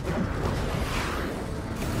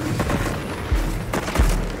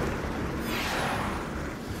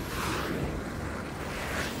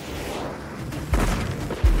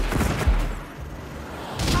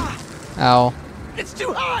 Ow. It's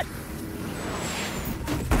too hot!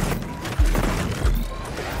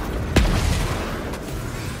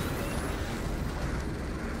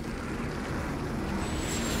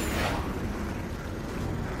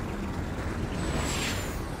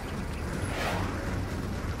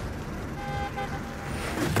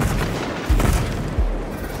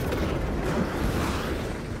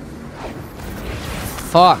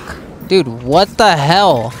 Fuck. Dude, what the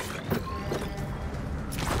hell?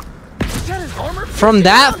 From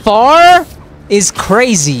that far is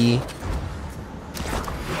crazy.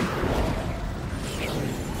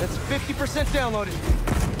 That's 50% downloaded.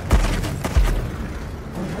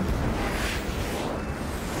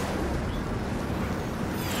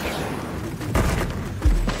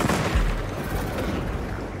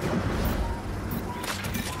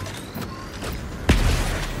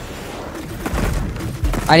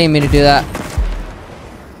 I didn't mean to do that.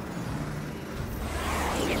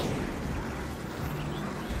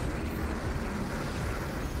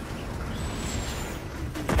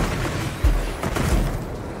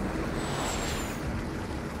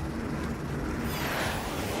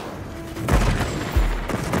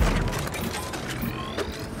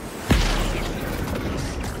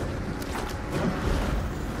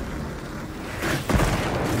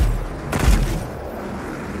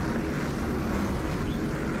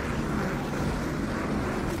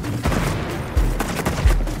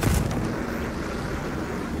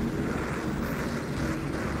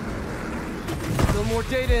 Still more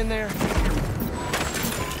data in there. If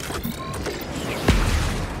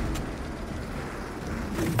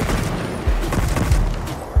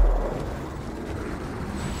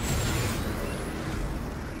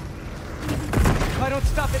I don't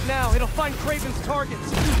stop it now, it'll find Kraven's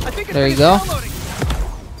targets. I think it's There you go. downloading.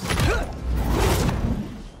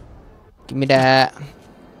 Give me that.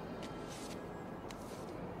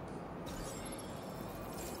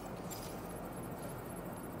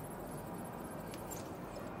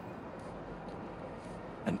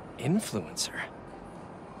 An influencer?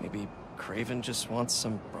 Maybe Kraven just wants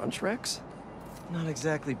some brunch wrecks? Not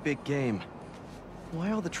exactly big game.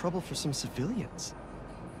 Why all the trouble for some civilians?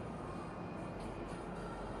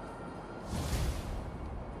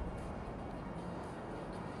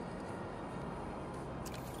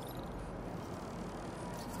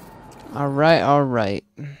 Alright, alright.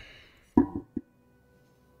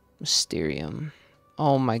 Mysterium.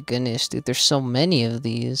 Oh my goodness, dude, there's so many of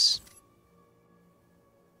these.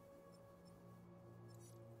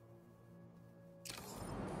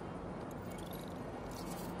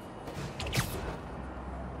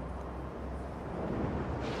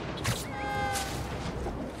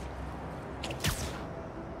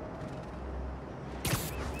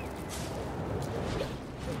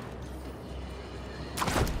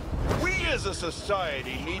 As a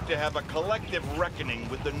society, need to have a collective reckoning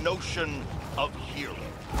with the notion of hero.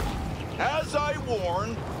 As I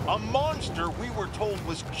warned, a monster we were told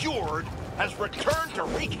was cured has returned to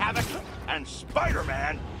wreak havoc, and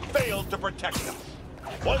Spider-Man failed to protect us.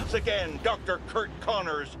 Once again, Dr. Kurt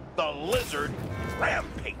Connors, the Lizard,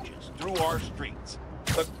 rampages through our streets.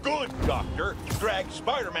 The good doctor dragged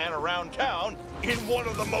Spider-Man around town in one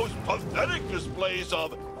of the most pathetic displays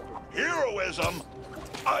of heroism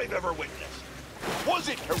I've ever witnessed. Was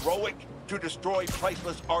it heroic to destroy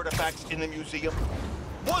priceless artifacts in the museum?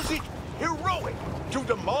 Was it heroic to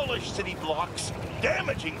demolish city blocks,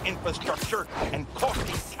 damaging infrastructure, and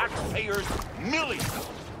costing taxpayers millions?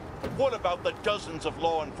 What about the dozens of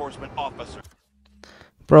law enforcement officers?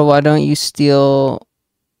 Bro, why don't you steal...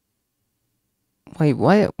 Wait,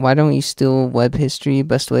 what? Why don't you steal web history?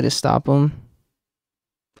 Best way to stop them?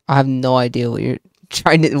 I have no idea what you're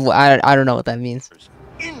trying to... I don't know what that means.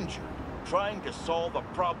 Injured, trying to solve a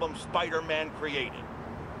problem Spider-Man created.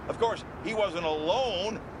 Of course, he wasn't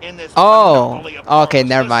alone in this. Oh, okay,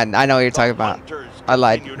 never mind. I know what you're talking about. I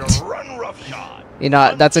lied. You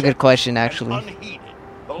know, that's a good question, actually.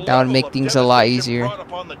 That would make things a lot easier. Brought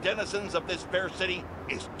upon the denizens of this fair city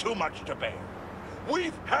is too much to bear.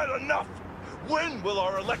 We've had enough. When will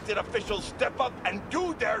our elected officials step up and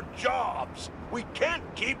do their jobs? We can't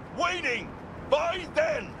keep waiting. By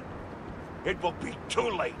then, it will be too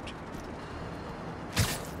late.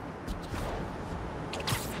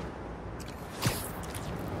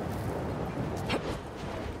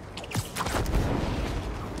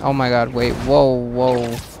 Oh my god, wait, whoa,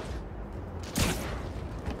 whoa.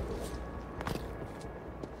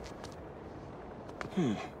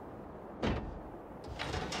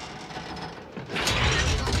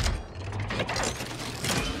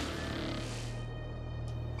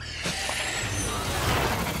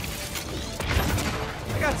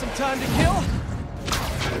 I got some time to kill.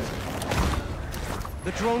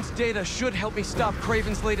 The drone's data should help me stop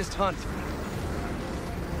Kraven's latest hunt.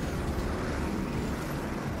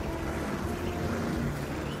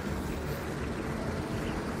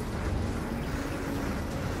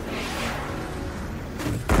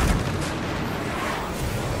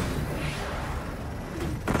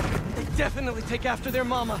 Definitely take after their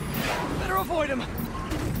mama. Better avoid him.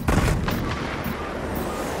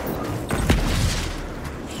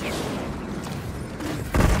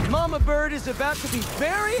 Mama Bird is about to be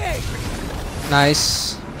very angry.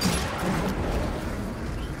 Nice.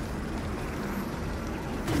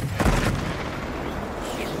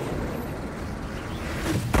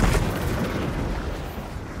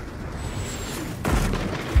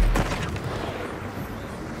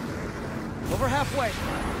 Over halfway.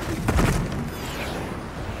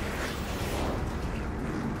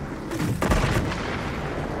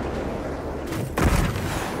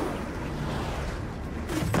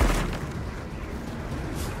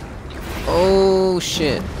 Oh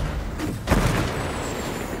shit.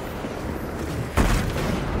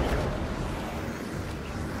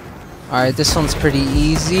 Alright, this one's pretty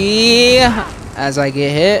easy as I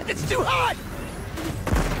get hit. It's too hot!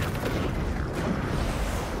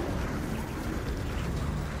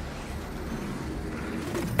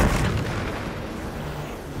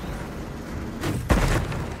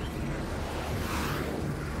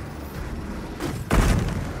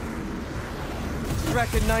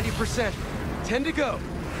 Track at 90%. 10 to go.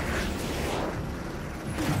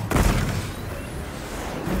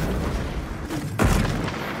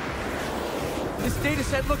 This data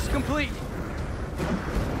set looks complete.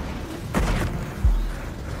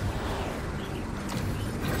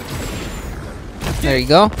 There you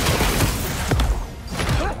go.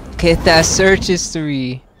 Get that search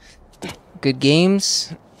history. Good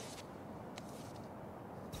games.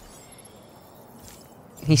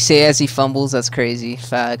 He say as he fumbles, that's crazy.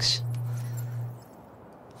 Facts.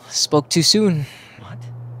 Spoke too soon. What?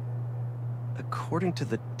 According to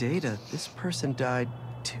the data, this person died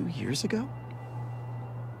 2 years ago?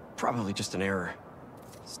 Probably just an error.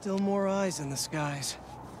 Still more eyes in the skies.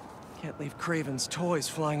 Can't leave Kraven's toys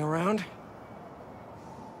flying around.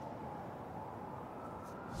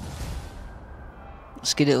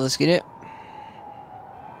 Let's get it, let's get it.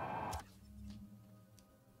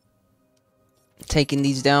 Taking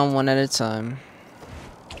these down one at a time.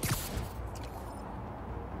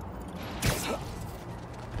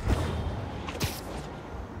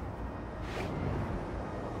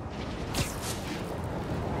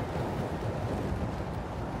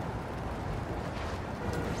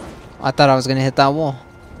 I thought I was gonna hit that wall.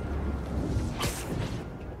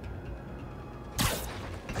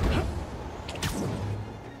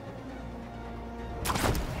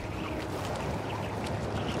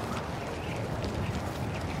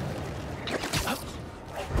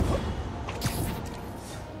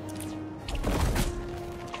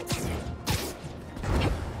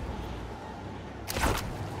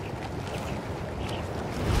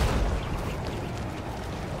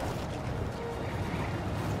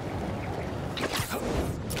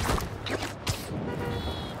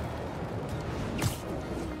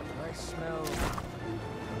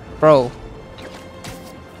 Bro.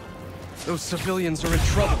 Those civilians are in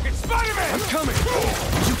trouble. It's Spider-Man! I'm coming!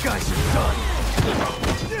 You guys are done!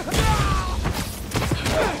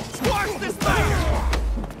 Squash this thing!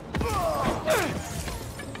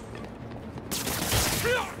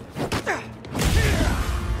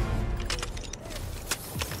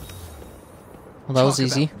 Well, that was Talk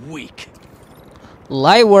easy. about weak.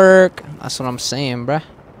 Light work. That's what I'm saying, bruh.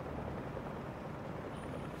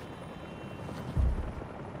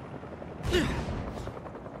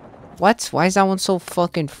 What? Why is that one so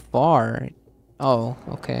fucking far? Oh,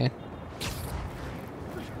 okay.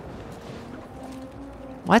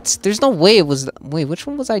 What? There's no way it was... Wait, which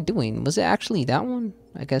one was I doing? Was it actually that one?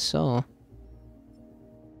 I guess so.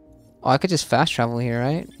 Oh, I could just fast travel here,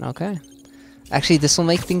 right? Okay. Actually, this will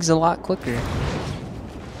make things a lot quicker.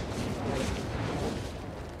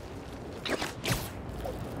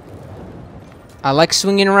 I like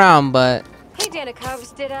swinging around, but... Hey, Dana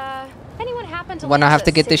Cubs, did anyone happen to when I land have a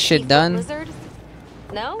to get this 6 shit foot done, lizard?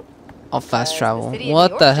 No? I'll fast travel. city of New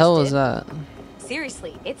What York the just hell did. is that?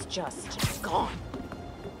 Seriously, it's just gone.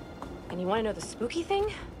 And you want to know the spooky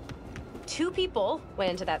thing? 2 people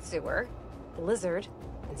went into that sewer, the lizard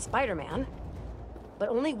and Spider-Man, but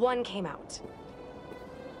only 1 came out.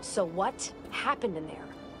 So what happened in there?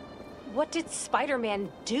 What did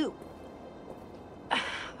Spider-Man do?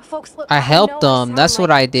 Folks, look, I helped know I them. sound That's what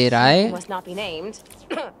like I did, he I... must not be named.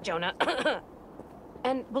 Jonah.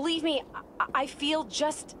 And believe me, I feel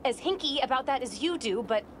just as hinky about that as you do,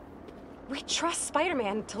 but we trust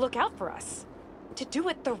Spider-Man to look out for us. To do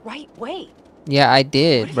it the right way. Yeah, I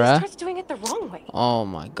did, What if he bruh. starts doing it the wrong way? Oh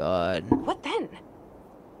my god. What then?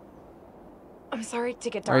 I'm sorry to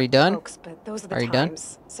get dark, Are you done? folks, but those are the Are you done?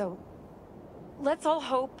 times. So let's all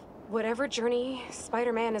hope whatever journey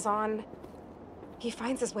Spider-Man is on, he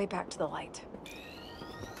finds his way back to the light.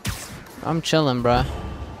 I'm chilling, bruh.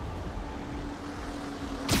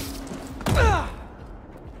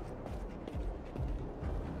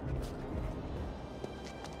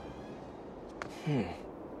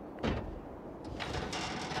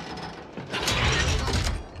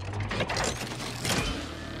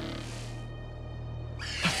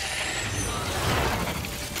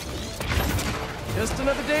 Just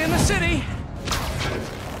another day in the city.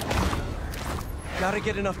 Gotta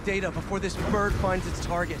get enough data before this bird finds its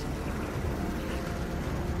target.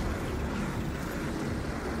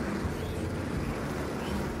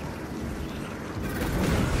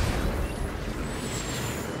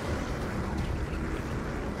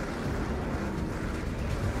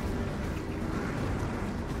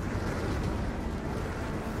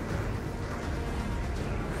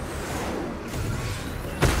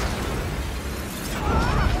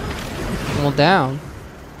 Well, down.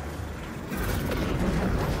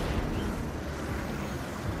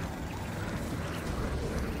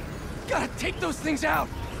 Gotta take those things out!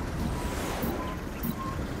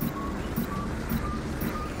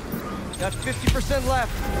 Got 50%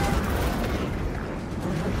 left.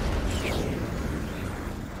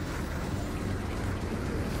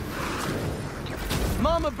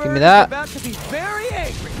 Mama Bird me that. is about to be very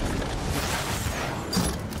angry.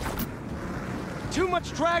 Too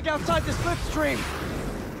much drag outside the slipstream.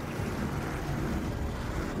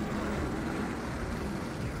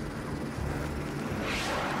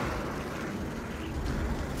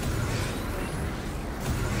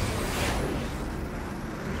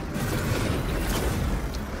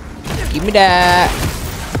 Give me that.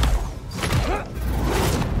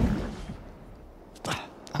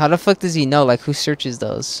 How the fuck does he know? Like, who searches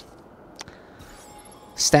those?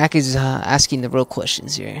 Stack is asking the real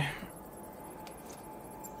questions here.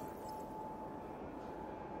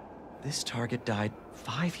 This target died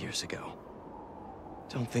 5 years ago.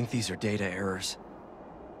 Don't think these are data errors.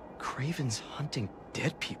 Craven's hunting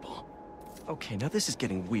dead people. Okay, now this is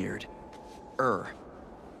getting weird.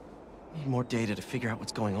 Need more data to figure out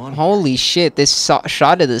what's going on. Holy shit, this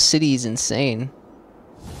shot of the city is insane.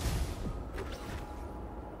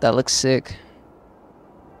 That looks sick.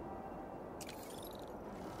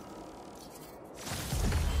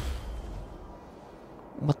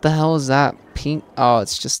 What the hell is that? Pink? Oh,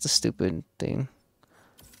 it's just a stupid thing.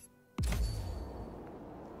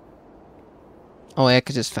 Oh, I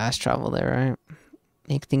could just fast travel there, right?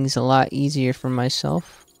 Make things a lot easier for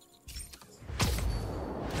myself.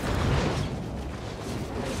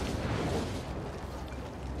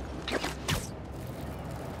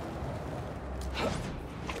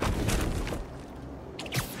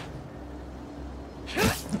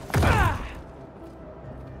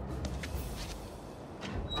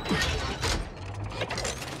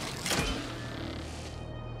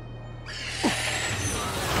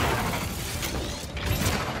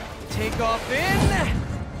 off in.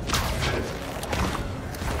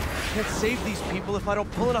 Can't save these people if I don't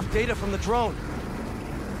pull enough data from the drone.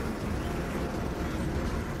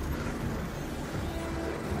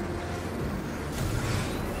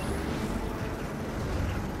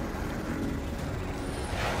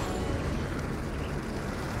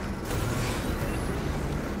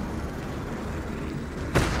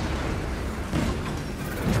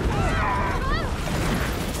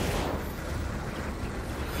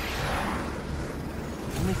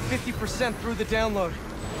 Only 50% through the download.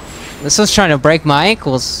 This one's trying to break my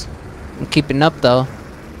ankles. I'm keeping up though.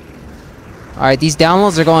 Alright, these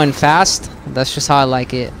downloads are going fast. That's just how I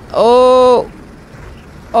like it. Oh!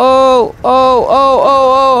 Oh! Oh! Oh! Oh!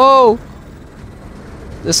 Oh!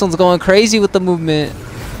 Oh! This one's going crazy with the movement.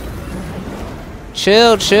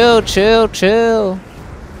 Chill, chill, chill, chill.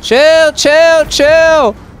 Chill, chill,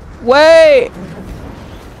 chill! Wait!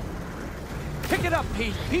 Pick it up,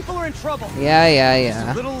 Pete. People are in trouble. Yeah, yeah, Just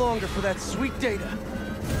yeah. a little longer for that sweet data.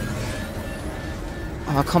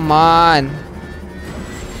 Oh, come on.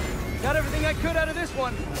 Got everything I could out of this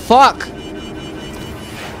one. Fuck!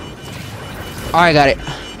 Alright, got it.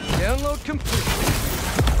 Download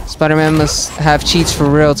complete. Spider-Man must have cheats for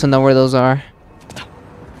real to know where those are.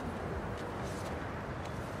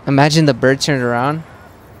 Imagine the bird turned around.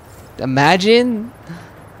 Imagine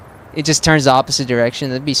it just turns the opposite direction.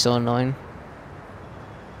 That'd be so annoying.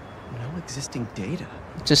 No existing data.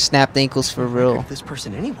 Just snapped ankles for real. This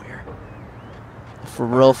person anywhere. For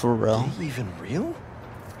real, for real. Are they even real?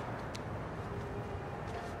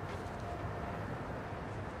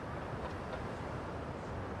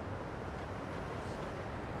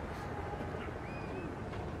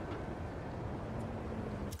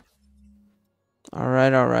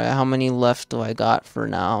 Alright, alright. How many left do I got for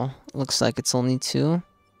now? Looks like it's only 2.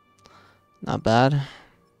 Not bad.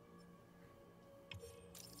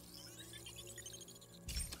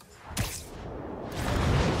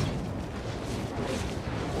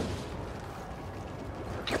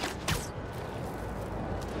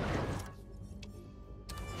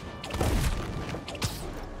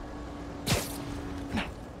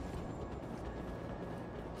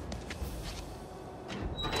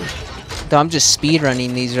 Dude, I'm just speed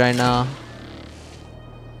running these right now.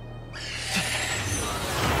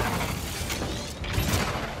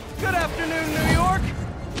 Good afternoon, New York.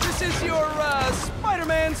 This is your,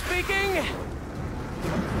 Spider-Man speaking.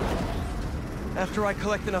 After I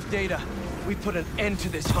collect enough data, we put an end to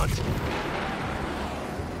this hunt.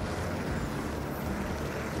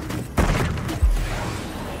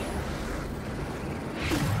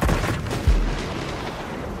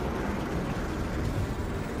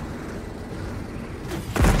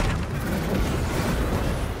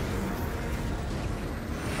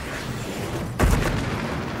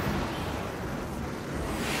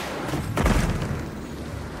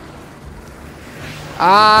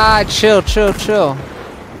 Ah, chill, chill, chill.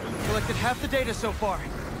 Collected half the data so far.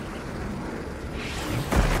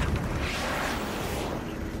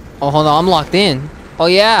 Oh, hold on, I'm locked in. Oh,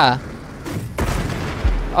 yeah.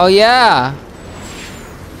 Oh, yeah.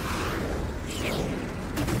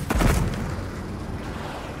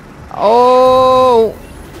 Oh.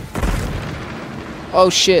 Oh,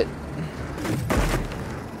 shit.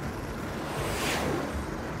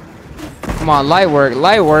 Come on, light work,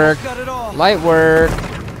 light work. Light work.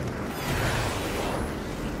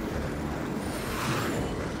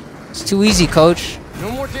 It's too easy, coach. No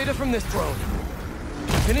more data from this drone.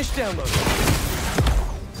 Finish downloading.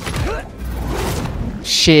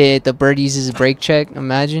 Shit, the bird uses a brake check,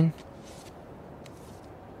 imagine.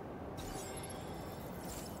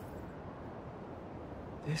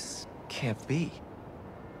 This can't be.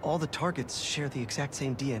 All the targets share the exact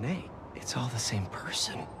same DNA. It's all the same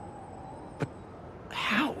person. But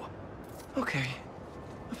how? Okay.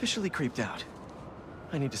 Officially creeped out.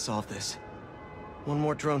 I need to solve this. One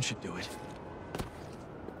more drone should do it.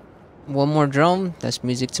 One more drone, that's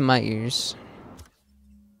music to my ears.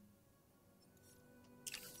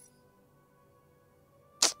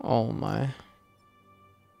 Oh my.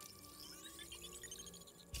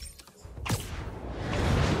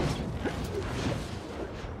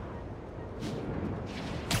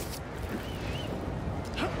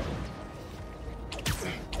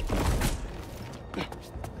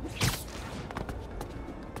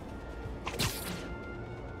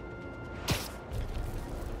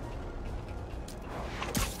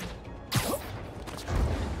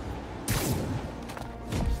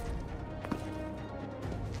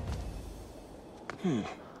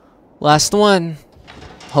 Last one.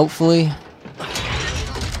 Hopefully.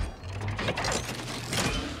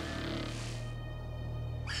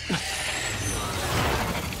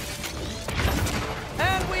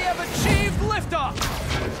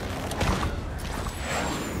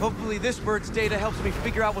 Hopefully this bird's data helps me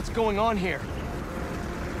figure out what's going on here.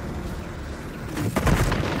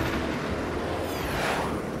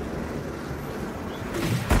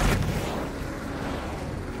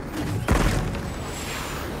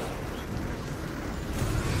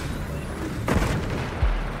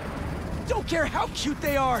 Don't care how cute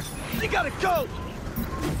they are! They gotta go!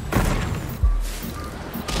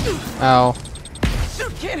 Ow.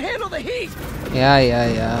 Suit can't handle the heat!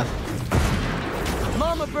 Yeah.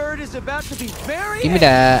 Mama bird is about to be very Give me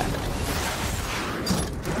that.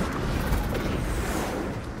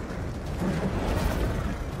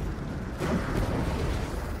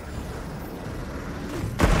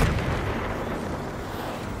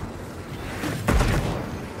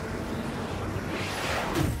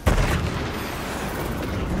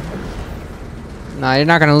 Nah, you're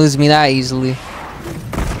not gonna lose me that easily.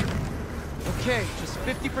 Okay, just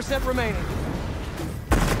 50% remaining.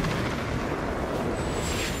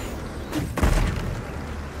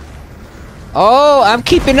 Oh, I'm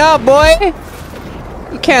keeping up, boy.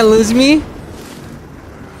 You can't lose me.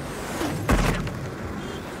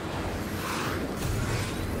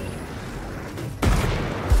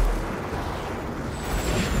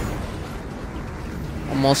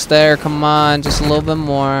 Almost there. Come on, just a little bit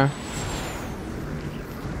more.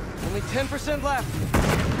 Only 10% left.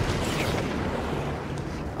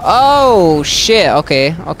 Oh shit.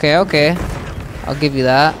 Okay. I'll give you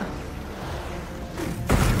that.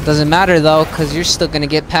 Doesn't matter though, cause you're still gonna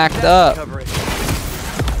get packed up.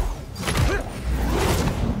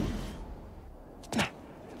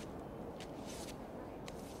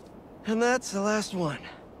 And that's the last one.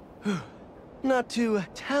 Not too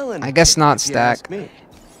talented. I guess not, if you ask Stack. me.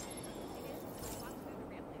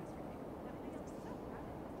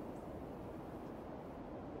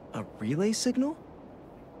 A relay signal?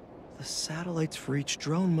 The satellites for each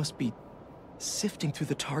drone must be sifting through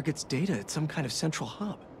the target's data at some kind of central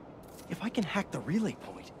hub. If I can hack the relay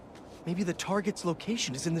point, maybe the target's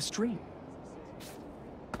location is in the stream.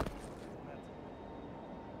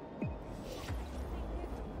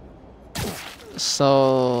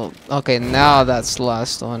 So, okay, now that's the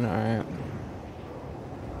last one, alright.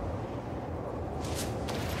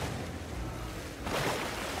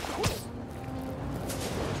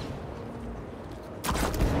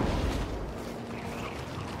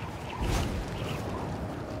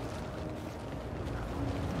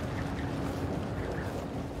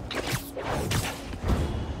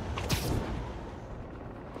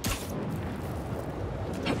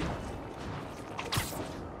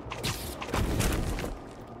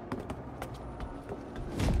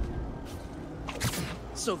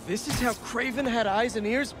 So this is how Craven had eyes and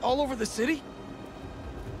ears all over the city?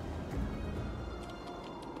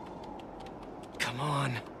 Come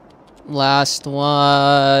on. Last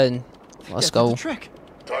one. Let's go. Trick.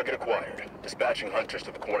 Target acquired. Dispatching hunters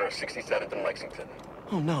to the corner of 67th and Lexington.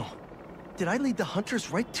 Oh no. Did I lead the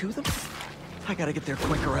hunters right to them? I gotta get there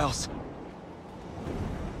quick or else.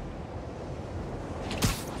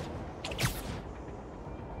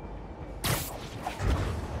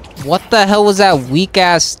 What the hell was that weak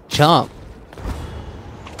ass jump?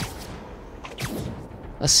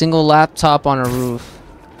 A single laptop on a roof.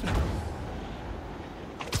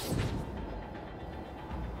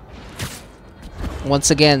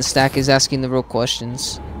 Once again, Stack is asking the real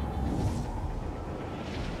questions.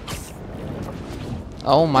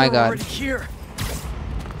 Oh my god. Already here.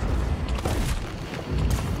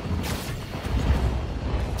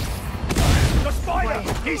 The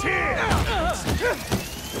spider! He's here!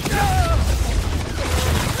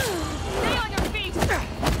 Stay on your feet!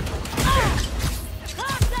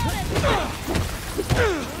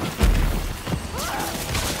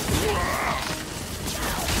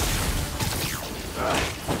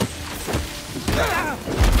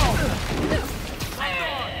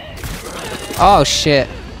 Oh shit.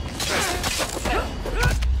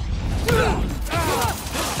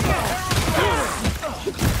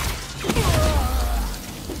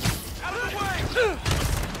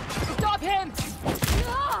 Stop him!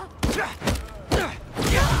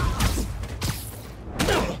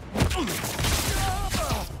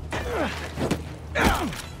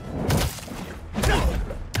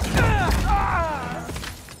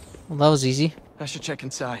 Well, that was easy. I should check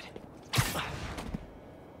inside.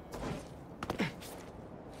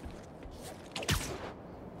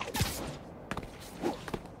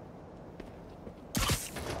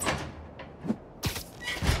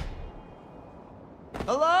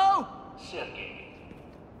 Hello? Sergei,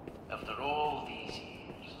 after all these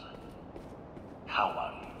years, how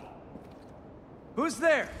are you? Who's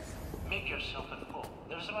there? Make yourself at home.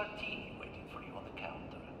 There's a martini waiting for you on the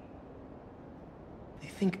counter. They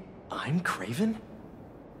think I'm Craven?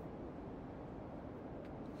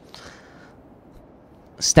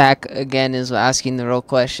 Stack again is asking the real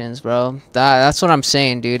questions, bro. That's what I'm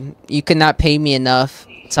saying, dude. You could not pay me enough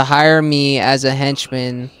to hire me as a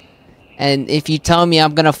henchman, and if you tell me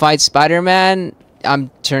I'm gonna fight Spider-Man, I'm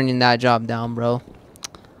turning that job down, bro.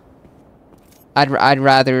 I'd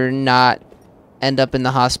rather not end up in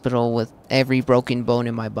the hospital with every broken bone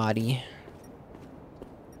in my body.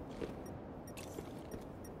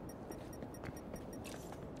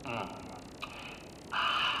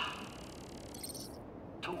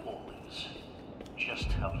 Two olives.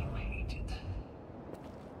 Just how you hate it.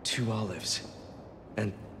 2 olives.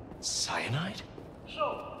 And cyanide?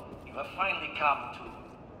 So, you have finally come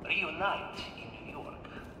to reunite in New York.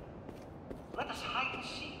 Let us hide and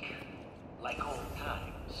seek, like old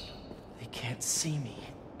times. They can't see me.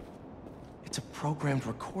 It's a programmed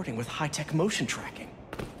recording with high-tech motion tracking.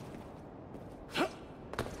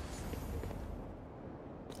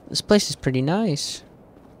 This place is pretty nice.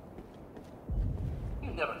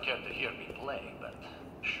 You never cared to hear me play, but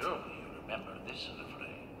surely you remember this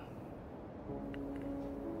refrain.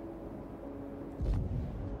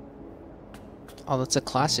 Oh, that's a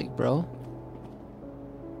classic, bro.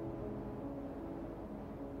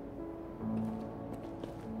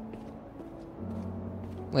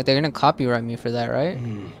 Wait, they're gonna copyright me for that, right?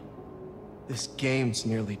 This game's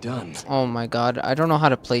nearly done. Oh my god, I don't know how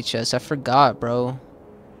to play chess. I forgot, bro.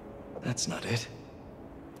 That's not it.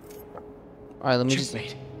 Alright, let me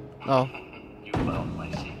Checkmate. Oh. You found my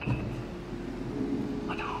secret.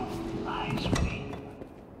 But who lies within?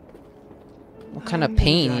 What kind of I'm gonna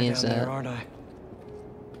painting die is down that? there, aren't I?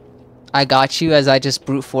 I got you as I just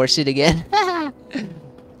brute force it again.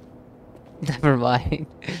 Never mind.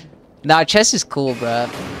 Nah, chess is cool, bruh.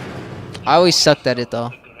 I always sucked at it, though.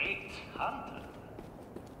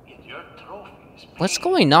 What's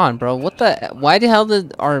going on, bro? What the... Why the hell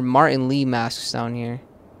are Martin Lee masks down here?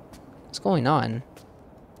 What's going on?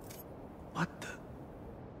 What the...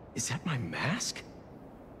 Is that my mask?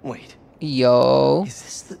 Wait. Yo. Is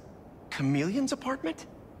this the... Chameleon's apartment?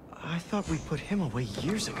 I thought we put him away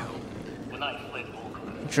years ago. When I fled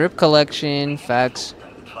Oakland, Drip collection, facts.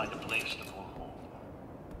 I would find a place to call home.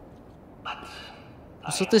 But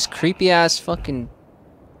What's with this creepy ass fucking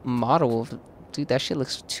model? Dude, that shit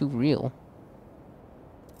looks too real.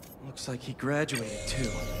 Looks like he graduated too.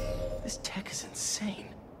 This tech is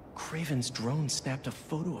insane. Craven's drone snapped a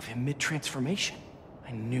photo of him mid-transformation.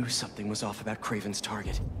 I knew something was off about Craven's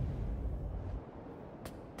target.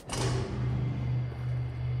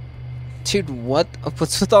 Dude,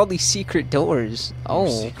 what's with all these secret doors? Oh,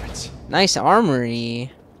 secrets. Nice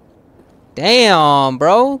armory. Damn,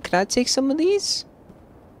 bro. Can I take some of these?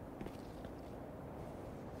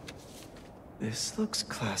 This looks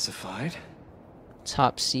classified.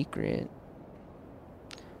 Top secret.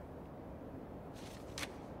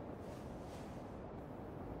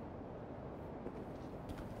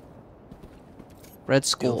 Red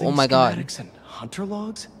Skull. Building Oh my god. schematics and hunter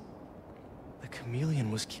logs? The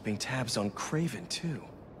chameleon was keeping tabs on Craven too.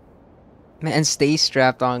 Man, stay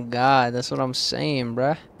strapped on God. That's what I'm saying,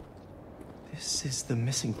 bruh. This is the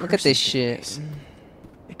missing person. Look at this shit. database.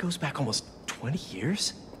 It goes back almost 20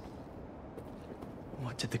 years?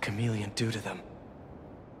 What did the chameleon do to them?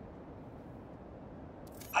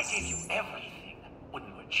 I gave you everything when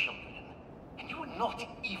we were children, and you would not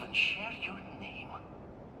even share your name.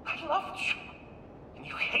 I loved you, and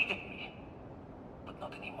you hated me, but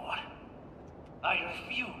not anymore. I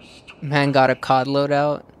refuse to. Man got a COD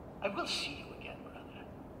loadout. I will see you again, brother,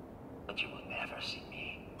 but you will never see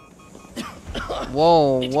me.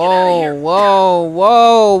 Whoa, whoa, whoa,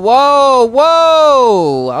 whoa, whoa,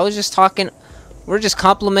 whoa! I was just talking. We're just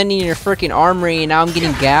complimenting your freaking armory, and now I'm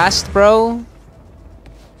getting gassed, bro.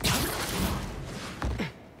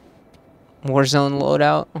 Warzone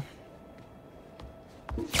loadout.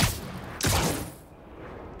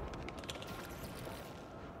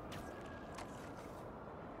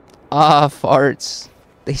 Ah, farts.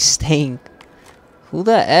 They stink. Who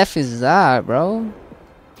the F is that, bro?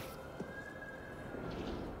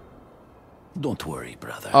 Don't worry,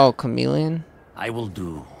 brother. Oh, Chameleon? I will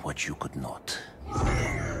do what you could not.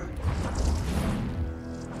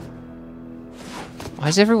 Why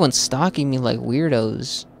is everyone stalking me like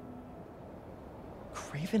weirdos?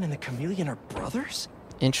 Craven and the chameleon are brothers?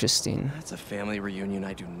 Interesting. That's a family reunion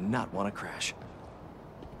I do not want to crash.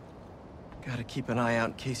 Gotta keep an eye out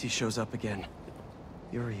in case he shows up again.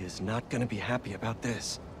 Yuri is not gonna be happy about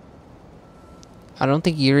this. I don't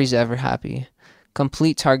think Yuri's ever happy.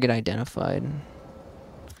 Complete target identified.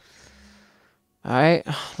 Alright,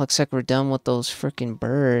 looks like we're done with those freaking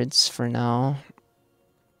birds for now.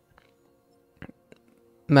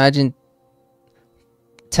 Imagine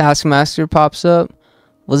Taskmaster pops up.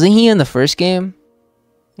 Wasn't he in the first game?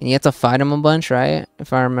 And you have to fight him a bunch, right?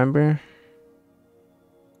 If I remember.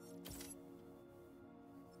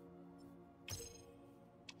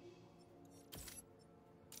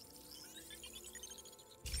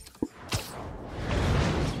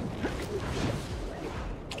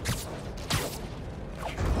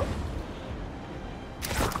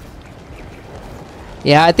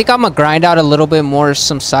 Yeah, I think I'm gonna grind out a little bit more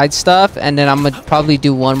some side stuff, and then I'm gonna probably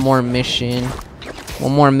do one more mission.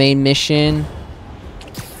 One more main mission.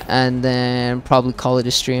 And then probably call it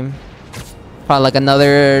a stream. Probably like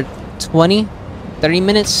another 20, 30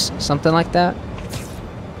 minutes, something like that.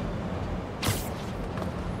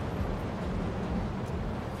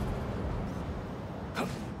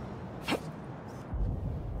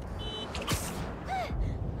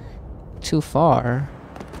 Too far.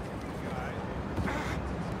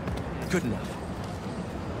 Good enough.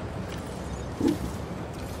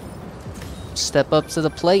 Step up to the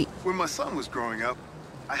plate. When my son was growing up,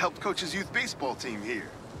 I helped coach his youth baseball team here.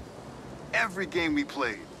 Every game we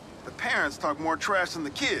played, the parents talked more trash than the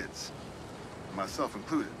kids, myself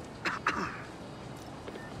included.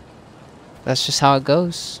 That's just how it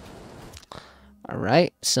goes.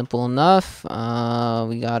 Alright, simple enough.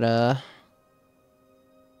 We got a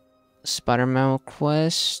Spider-Man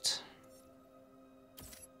quest.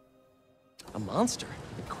 A monster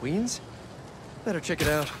in Queens? Better check it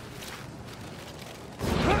out.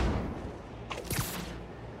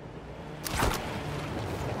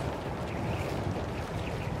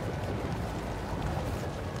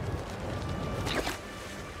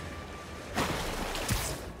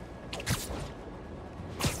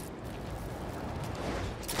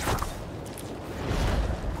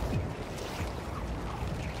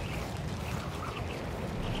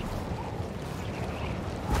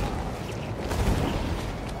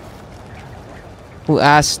 Who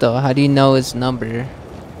asked though? How do you know his number?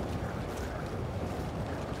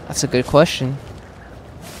 That's a good question.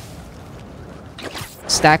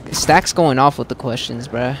 Stack's going off with the questions,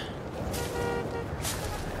 bruh.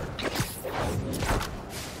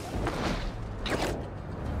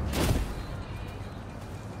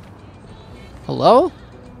 Hello?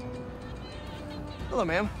 Hello,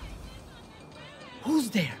 ma'am. Who's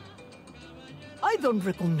there? I don't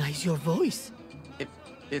recognize your voice.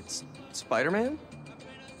 It's Spider-Man?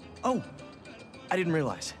 Oh, I didn't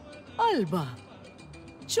realize. Alba,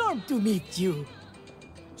 charmed to meet you.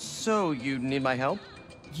 So, you need my help?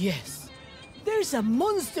 Yes. There's a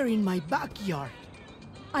monster in my backyard.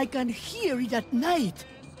 I can hear it at night.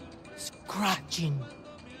 Scratching.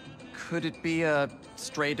 Could it be a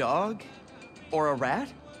stray dog? Or a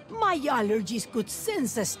rat? My allergies could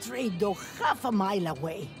sense a stray dog half a mile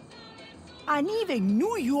away. And even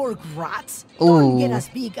New York rats don't get as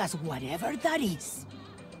big as whatever that is.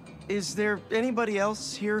 Is there anybody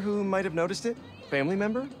else here who might have noticed it? Family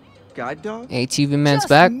member? Guide dog? ATV man's Just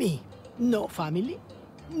back. Me. No family.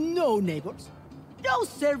 No neighbors. No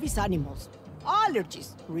service animals.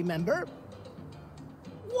 Allergies, remember?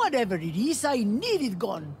 Whatever it is, I need it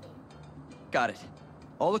gone. Got it.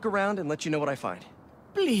 I'll look around and let you know what I find.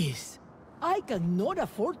 Please. I cannot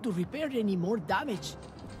afford to repair any more damage.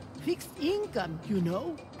 Fixed income, you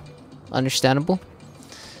know. Understandable.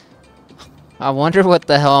 I wonder what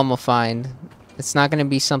the hell I'm gonna find. It's not gonna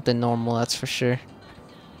be something normal, that's for sure.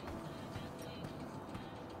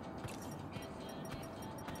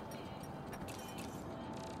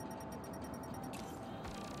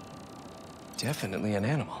 Definitely an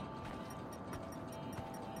animal.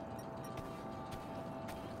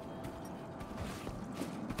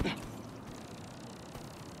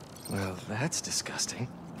 Well, that's disgusting.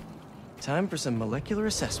 Time for some molecular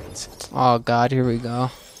assessments. Oh god, here we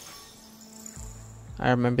go. I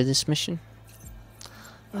remember this mission.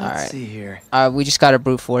 Let's see here. We just gotta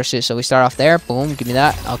brute force it, so we start off there. Boom, give me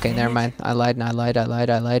that. Okay, never mind. I lied.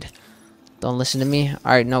 Don't listen to me.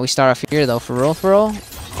 Alright, no, we start off here though. For real?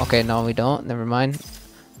 Okay, no, we don't. Never mind.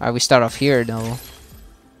 Alright, we start off here though.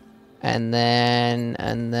 And then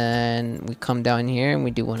we come down here and we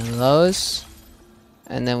do one of those.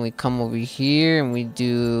 And then we come over here and we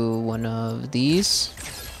do one of these.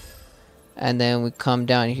 And then we come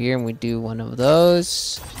down here and we do one of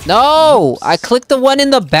those. No! I clicked the one in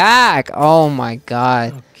the back! Oh my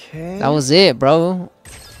god. Okay. That was it, bro.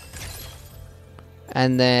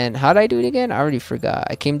 And then, how did I do it again? I already forgot.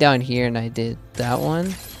 I came down here and I did that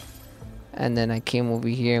one. And then I came over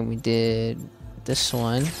here and we did this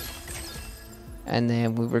one. And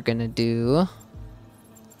then we were gonna do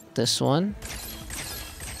this one.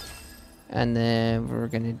 And then we're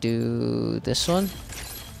gonna do this one.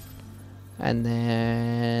 And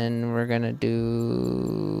then we're gonna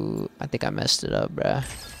do... I think I messed it up, bruh.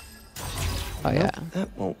 Oh, Nope, yeah.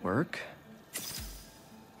 that won't work.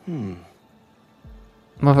 Motherfucker,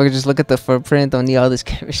 just look at the footprint. Don't need all this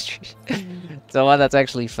chemistry. So what? That's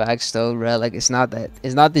actually facts, though, bruh. Like, it's not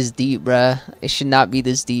this deep, bruh. It should not be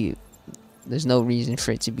this deep. There's no reason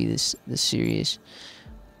for it to be this serious.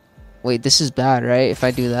 Wait, this is bad, right? If I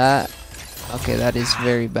do that, okay, that is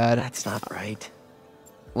very bad. That's not right.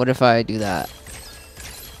 What if I do that?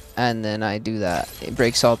 And then I do that. It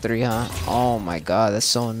breaks all three, huh? Oh my god, that's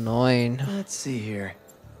so annoying. Let's see here.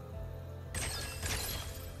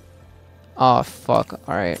 Oh fuck.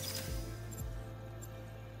 Alright.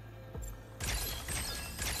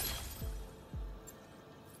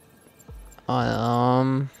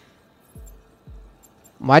 Why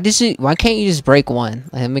can't you just break one?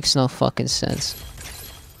 Like, it makes no fucking sense.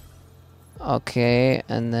 Okay,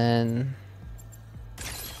 and then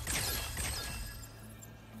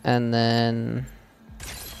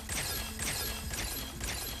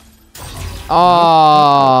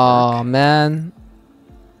oh man,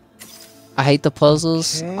 I hate the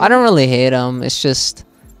puzzles. I don't really hate them. It's just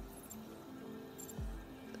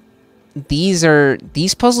these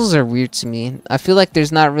puzzles are weird to me. I feel like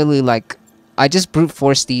there's not really like, I just brute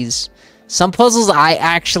force these. Some puzzles I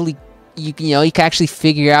actually you can actually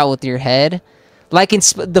figure out with your head. Like in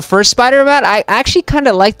the first Spider-Man, I actually kind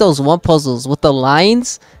of like those one puzzles with the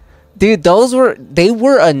lines. Dude, they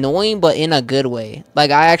were annoying, but in a good way.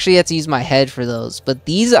 Like, I actually had to use my head for those. But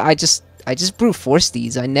these, I just brute force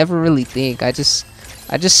these. I never really think. I just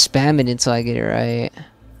spam it until I get it right.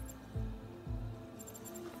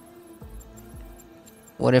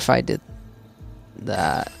 What if I did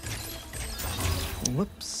that?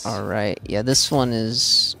 Whoops. All right. Yeah, this one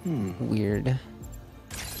is weird.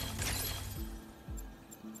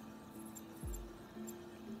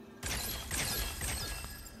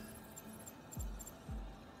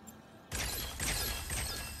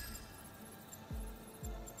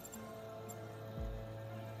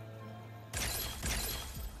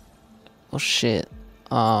 Oh shit.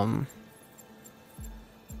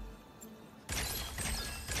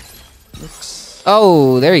 Looks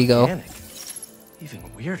oh, there you go. organic.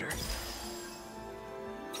 Even weirder.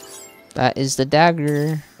 That is the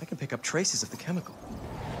dagger. I can pick up traces of the chemical.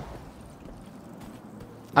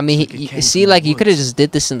 I mean, Looks like it you came see, from the like, you could have woods. just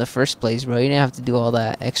did this in the first place, bro. You didn't have to do all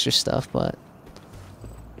that extra stuff, but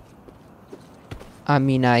I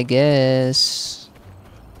mean, I guess.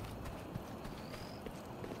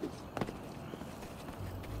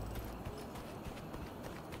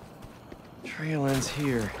 Trail ends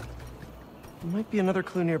here. Might be another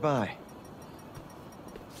clue nearby.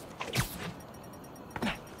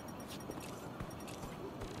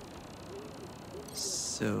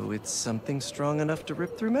 So it's something strong enough to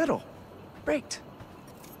rip through metal. Great.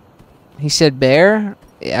 He said bear?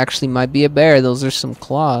 It actually might be a bear. Those are some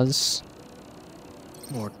claws.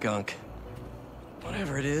 More gunk.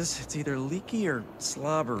 Whatever it is, it's either leaky or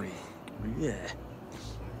slobbery. Yeah.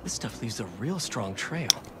 This stuff leaves a real strong trail.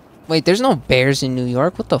 Wait, there's no bears in New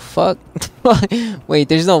York? What the fuck? Wait,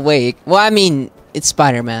 there's no way. Well, I mean, it's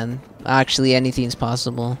Spider-Man. Actually, anything's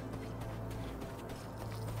possible.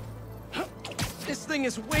 This thing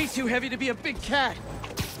is way too heavy to be a big cat,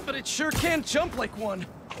 but it sure can jump like one.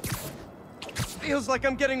 Feels like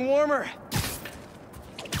I'm getting warmer.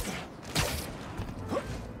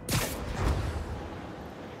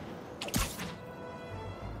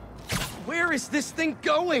 Where is this thing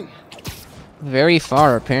going? Very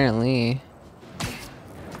far, apparently.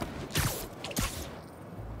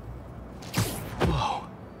 Whoa.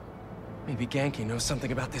 Maybe Genki knows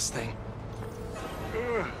something about this thing.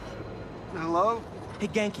 Hello? Hey,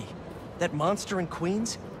 Genki. That monster in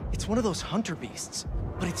Queens? It's one of those hunter beasts,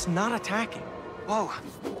 but it's not attacking. Whoa,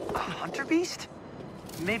 a hunter beast?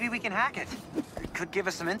 Maybe we can hack it. It could give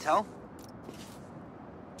us some intel.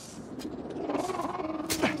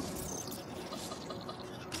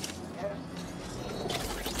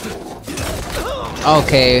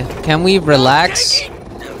 Okay, can we relax?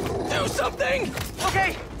 Do something!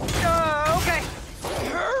 Okay, okay.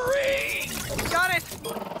 Hurry! Got it!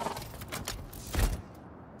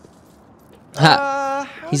 Ha.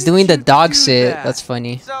 He's doing the dog sit. that? That's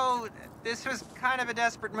funny. So, this was kind of a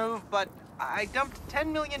desperate move, but I dumped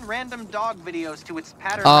 10 million random dog videos to its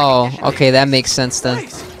pattern Oh, recognition okay, that database. makes sense then.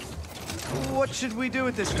 Nice. What should we do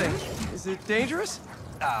with this thing? Is it dangerous?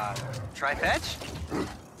 Try fetch?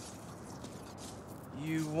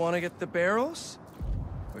 You want to get the barrels?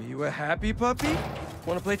 Are you a happy puppy?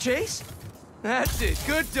 Want to play chase? That's it.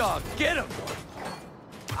 Good dog. Get him.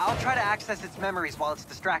 I'll try to access its memories while it's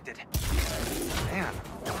distracted. Man,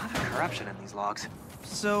 a lot of corruption in these logs.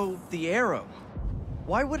 So, the arrow.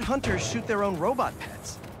 Why would hunters shoot their own robot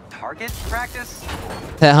pets? Target practice?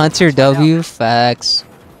 That Hunter W, facts.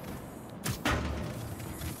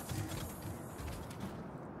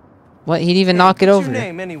 What? He'd even knock it What's over. your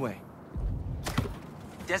name, anyway?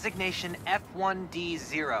 Designation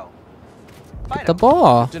F1D0. The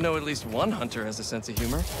ball. Good to know at least one hunter has a sense of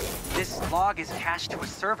humor. This log is cached to a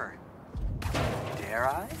server. Dare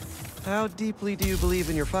I? How deeply do you believe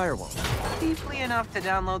in your firewall? Deeply enough to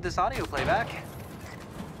download this audio playback.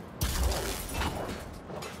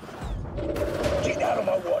 Get out of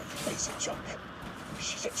my way, you piece of junk.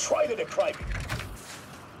 She's a traitor to Kraven.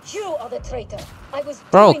 You are the traitor. I was.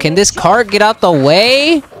 Bro, can this cart get out the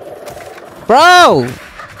way? Bro!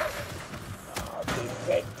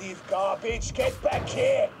 Defective garbage, get back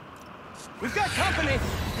here. We've got company.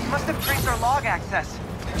 They must have traced our log access.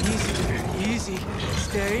 Easy, easy.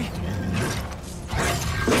 Stay.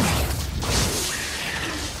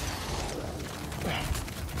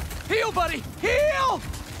 Heal, buddy! Heal!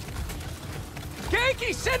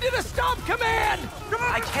 Genki, send in a stop command!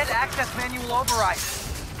 I can't access manual override.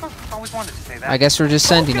 Always wanted to say that. I guess we're just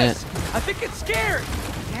sending it. I think it's scared.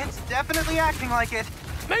 It's definitely acting like it.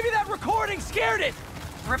 Maybe that recording scared it.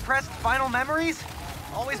 Repressed final memories?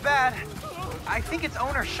 Always bad. I think its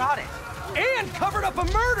owner shot it. And covered up a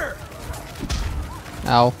murder.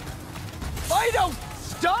 Ow. Fido,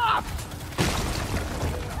 stop!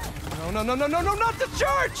 No, not the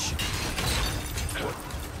church!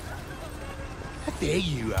 There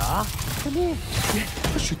you are. Come here.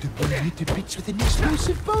 I should have blown you to bits with an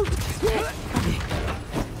explosive bolt.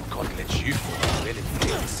 God lets you fall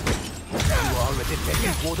anything else. You are a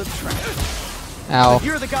defective ward of trap. Ow.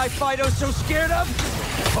 You're the guy Fido's so scared of?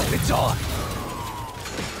 Oh, it's on.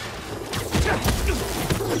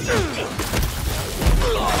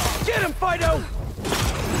 Get him, Fido!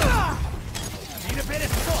 Need a bit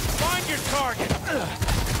of stuff. Find your target.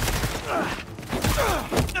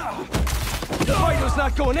 Fido's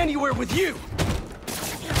not going anywhere with you!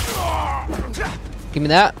 Give me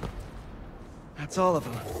that. That's all of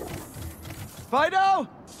them. Fido!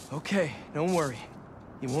 Okay, don't worry.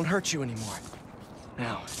 He won't hurt you anymore.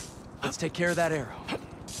 Now, let's take care of that arrow.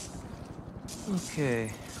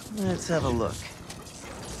 Okay, let's have a look.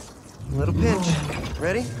 A little pinch.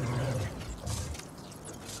 Ready?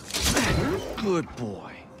 Good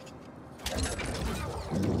boy.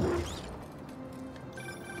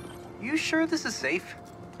 You sure this is safe?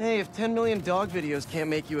 Hey, if 10 million dog videos can't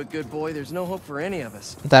make you a good boy, there's no hope for any of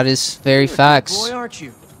us. That is very You're a facts. good boy, aren't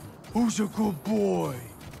you? Who's a good boy?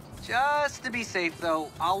 Just to be safe, though,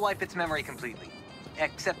 I'll wipe its memory completely.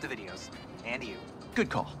 Except the videos. And you. Good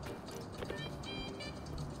call.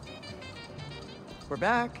 We're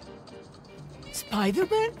back.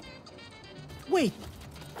 Spider-Man? Wait,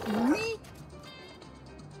 we?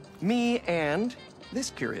 Me and this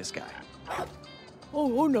curious guy.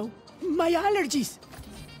 Oh no, my allergies.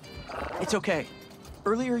 It's okay.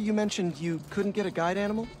 Earlier you mentioned you couldn't get a guide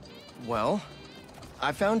animal? Well,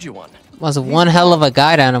 I found you one. Was one hell of a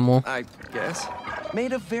guide animal. I guess.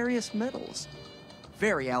 Made of various metals.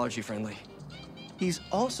 Very allergy friendly. He's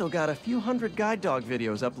also got a few hundred guide dog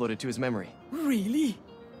videos uploaded to his memory. Really?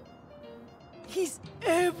 He's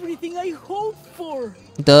everything I hoped for.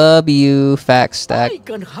 W fact stack. I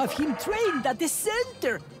can have him trained at the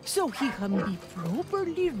center, so he can be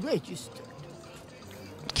properly registered.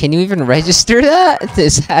 Can you even register that?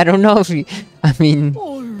 I don't know if you. I mean,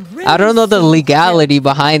 I don't know the legality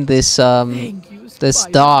behind this this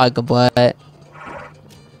dog, but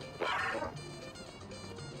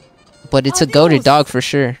it's a goated dog for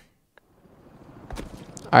sure.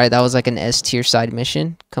 All right, that was like an S tier side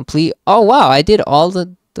mission complete. Oh wow, I did all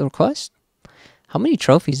the requests. How many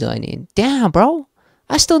trophies do I need? Damn, bro,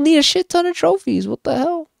 I still need a shit ton of trophies. What the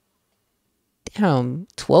hell? Damn,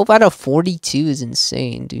 12 out of 42 is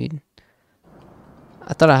insane, dude.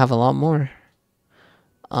 I thought I'd have a lot more.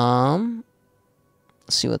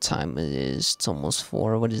 Let's see what time it is. It's almost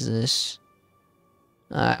 4. What is this?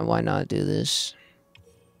 Why not do this?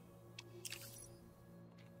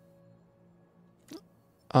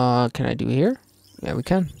 Can I do here? Yeah, we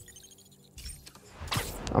can.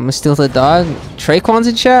 I'm gonna steal the dog. Traquan's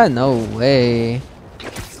in chat? No way.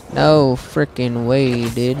 No freaking way,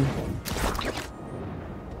 dude.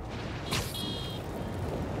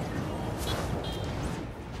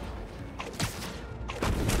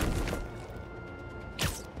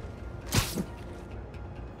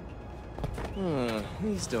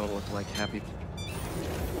 These don't look like happy.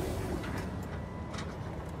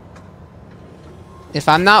 If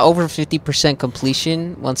I'm not over 50%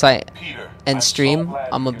 completion once I end stream,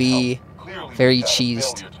 I'm gonna be very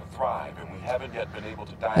cheesed. haven't yet been able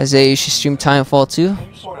to dive. Isaiah, you should stream Timefall 2. Can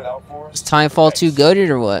you sort it out for us? Is Timefall 2 goated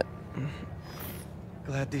or what?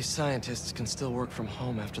 Glad these scientists can still work from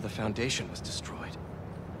home after the Foundation was destroyed.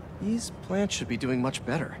 These plants should be doing much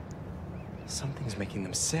better. Something's making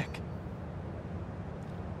them sick.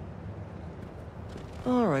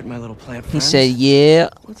 All right, my little plant friends. He said, yeah.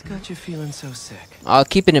 What's got you feeling so sick? I'll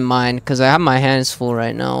keep it in mind because I have my hands full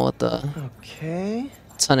right now with a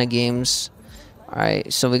ton of games.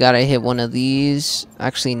 Alright, so we gotta hit one of these.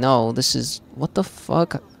 Actually, no, this is... What the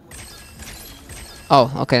fuck?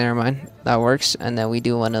 Oh, okay, never mind. That works. And then we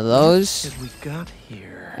do one of those. What have we got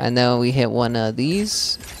here? And then we hit one of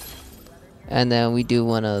these. And then we do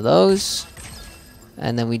one of those.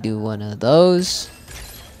 And then we do one of those.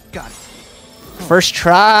 Got it. First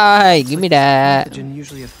try! Give me that. Pathogen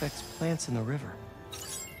usually affects plants in the river.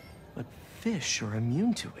 But fish are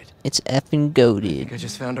immune to it. It's effing goated. I think I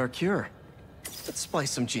just found our cure. Let's splice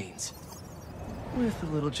some genes. With a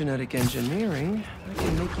little genetic engineering, I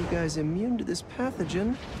can make you guys immune to this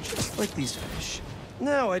pathogen, just like these fish.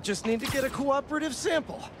 Now I just need to get a cooperative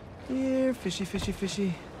sample. Here, fishy, fishy,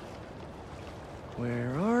 fishy.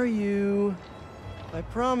 Where are you? I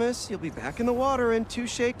promise you'll be back in the water in 2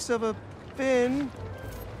 shakes of a fin.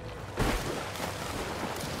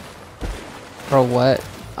 Bro, what?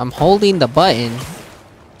 I'm holding the button.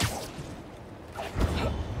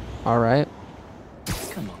 Alright.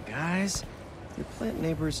 Come on, guys. Your plant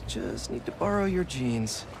neighbors just need to borrow your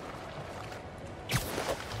genes.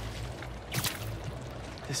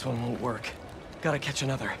 This one won't work. Gotta catch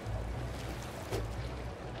another.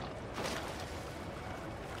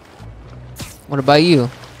 What about you?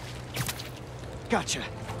 Gotcha.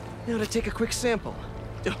 Now to take a quick sample.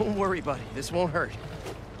 Don't worry, buddy. This won't hurt.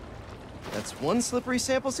 That's 1 slippery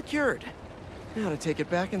sample secured. Now to take it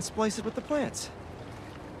back and splice it with the plants.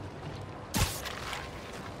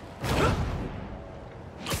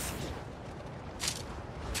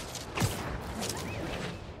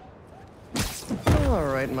 All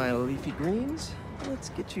right, my leafy greens. Let's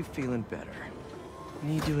get you feeling better.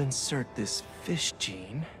 Need to insert this fish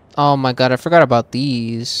gene. Oh my god, I forgot about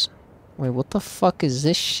these. Wait, what the fuck is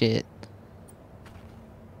this shit?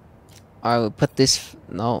 I would put this...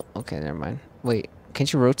 No, okay, never mind. Wait,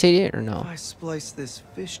 can't you rotate it or no? If I splice this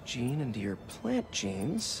fish gene into your plant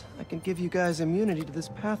genes, I can give you guys immunity to this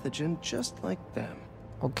pathogen just like them.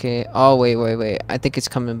 Okay, oh wait. I think it's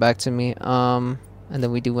coming back to me. And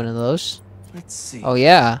then we do one of those. Let's see. Oh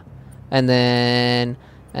yeah. And then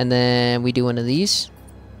we do one of these.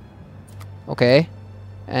 Okay.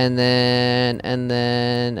 And then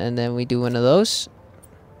we do one of those.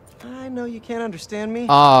 I know you can't understand me.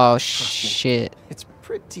 Oh shit. It's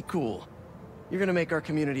pretty cool. You're gonna make our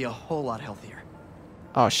community a whole lot healthier.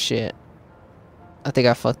 Oh shit. I think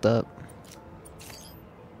I fucked up.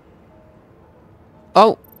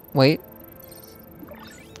 Oh, wait.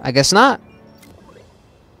 I guess not.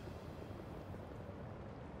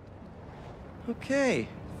 Okay,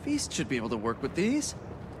 Feast should be able to work with these.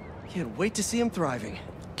 Can't wait to see him thriving.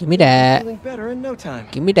 Give me that. Feeling better in no time.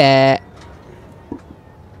 Give me that.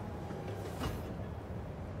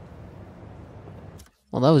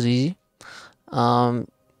 Well, that was easy. Another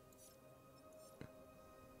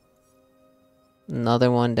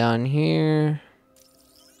one down here.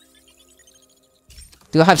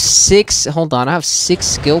 Do I have 6? Hold on, I have 6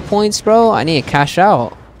 skill points, bro. I need to cash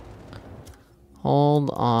out. Hold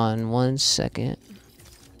on 1 second.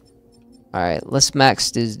 Alright, let's max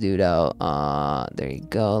this dude out. There you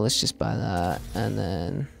go. Let's just buy that. And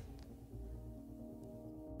then...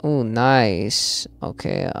 Oh, nice.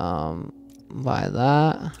 Okay, buy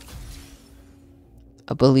that.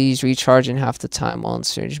 Abilities recharge in half the time while in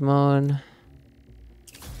surge mode.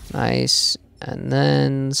 Nice. And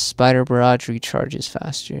then Spider Barrage recharges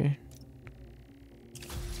faster.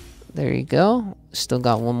 There you go. Still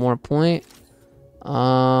got 1 more point.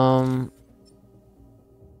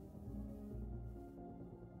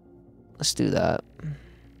 Let's do that.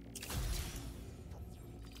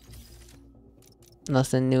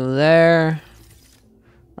 Nothing new there.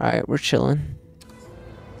 Alright, we're chilling.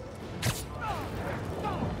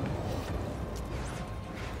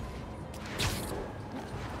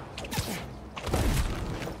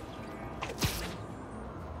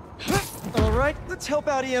 Alright, let's help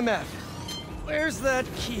out EMF. Where's that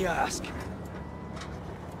kiosk?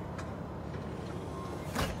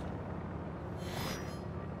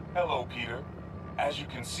 Hello, Peter. As you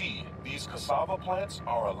can see, these cassava plants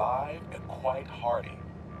are alive and quite hardy,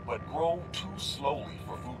 but grow too slowly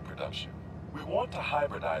for food production. We want to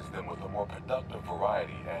hybridize them with a more productive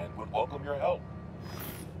variety and would welcome your help.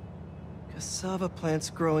 Cassava plants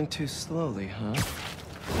growing too slowly, huh?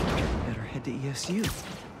 Better head head to ESU.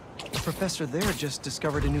 The professor there just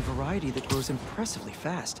discovered a new variety that grows impressively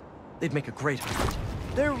fast. They'd make a great hybrid.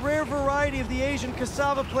 Their rare variety of the Asian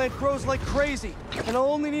cassava plant grows like crazy, and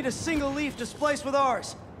I'll only need a single leaf to splice with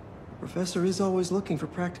ours. The professor is always looking for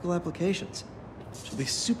practical applications. She'll be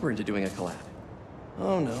super into doing a collab.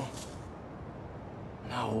 Oh no.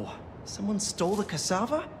 No. Someone stole the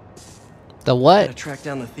cassava? The what? Gotta track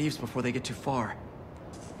down the thieves before they get too far.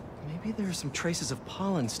 Maybe there are some traces of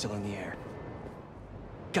pollen still in the air.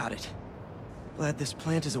 Got it. Glad this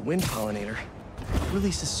plant is a wind pollinator. It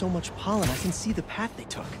releases so much pollen, I can see the path they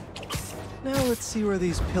took. Now let's see where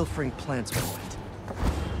these pilfering plants went.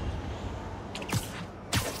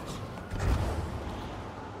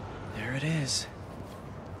 There it is.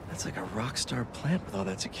 That's like a rock star plant with all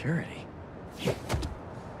that security.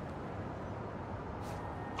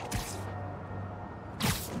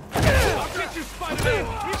 I'll get you, Spider-Man!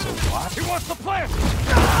 He wants the plant!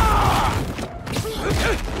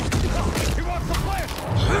 He wants the plant!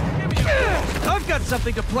 I've got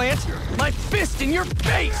something to plant! My fist in your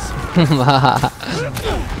face!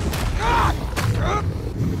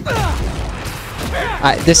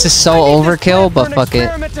 This is so overkill, but fuck it.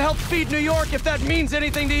 Experiment to help feed New York, if that means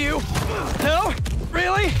anything to you. No?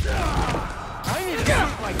 Really? I need to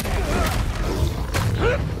get like that.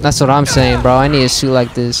 That's what I'm saying, bro. I need a suit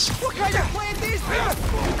like this. What kind of plant is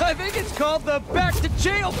this? I think it's called the back to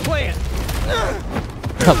jail plant.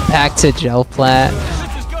 The back to jail plant.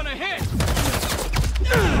 This is gonna hit.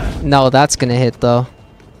 No, that's gonna hit though.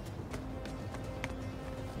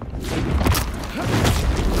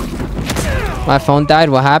 My phone died.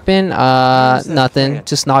 What happened? Nothing.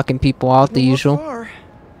 Just knocking people out, the usual.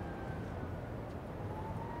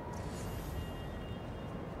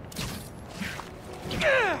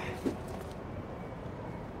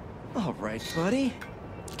 All right, buddy.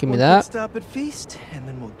 Give me One that. quick stop at Feast, and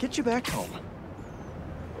then we'll get you back home.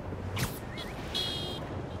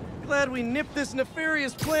 Glad we nipped this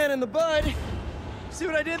nefarious plan in the bud. See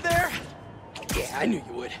what I did there? Yeah, I knew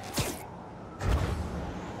you would.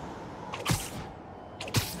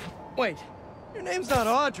 Wait, your name's not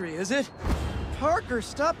Audrey, is it? Parker,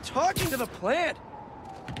 stop talking to the plant.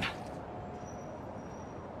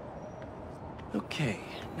 Okay,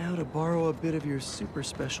 now to borrow a bit of your super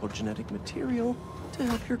special genetic material to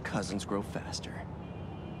help your cousins grow faster.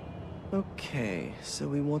 Okay, so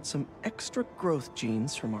we want some extra growth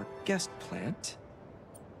genes from our guest plant.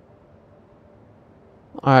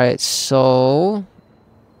 Alright, so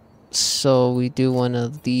we do one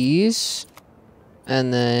of these.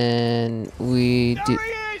 And then we do...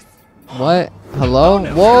 What? Hello?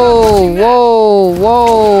 Whoa, whoa,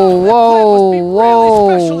 whoa, whoa,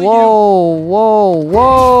 whoa, whoa, whoa,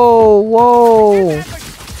 whoa, whoa.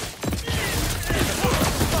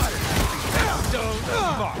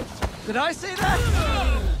 Did I say that?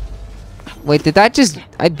 Wait, did that just...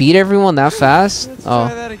 I beat everyone that fast? Let's Oh,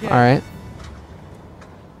 try that again. alright.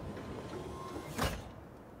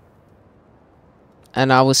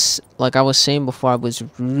 And I was, like I was saying before, I was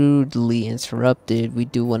rudely interrupted. We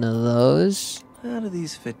do one of those. How do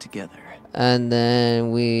these fit together? And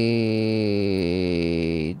then we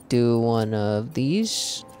do one of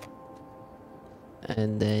these.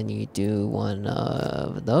 And then you do one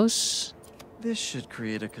of those. This should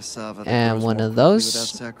create a cassava that And grows one more of quickly those. without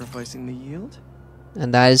sacrificing the yield.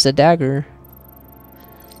 And that is the dagger.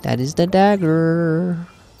 That is the dagger.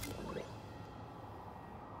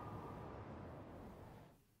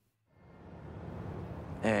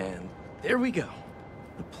 And there we go.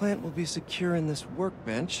 The plant will be secure in this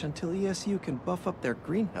workbench until ESU can buff up their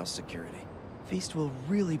greenhouse security. Feast will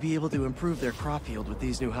really be able to improve their crop yield with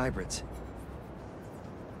these new hybrids.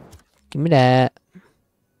 Give me that.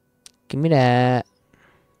 Give me that.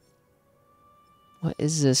 What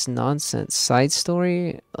is this nonsense? Side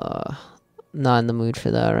story? Not in the mood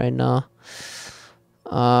for that right now.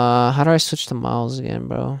 How do I switch to Miles again,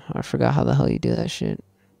 bro? I forgot how the hell you do that shit.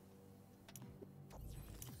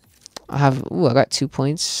 I have... Ooh, I got 2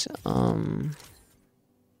 points.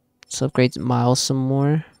 Let's upgrade Miles some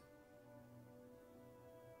more.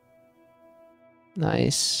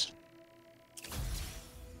 Nice.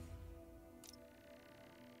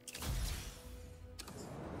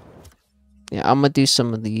 Yeah, I'm gonna do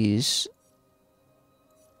some of these.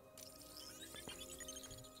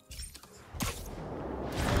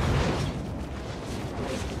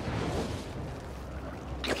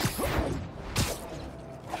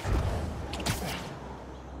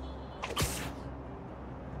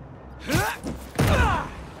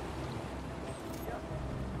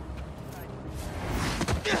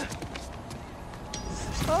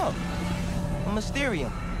 Oh, a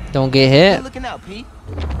Mysterium. Don't get hit. Good looking out, Pete.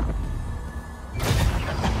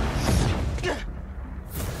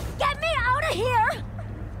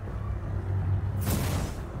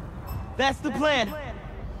 That's the plan.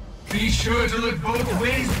 Be sure to look both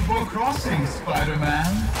ways before crossing,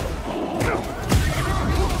 Spider-Man.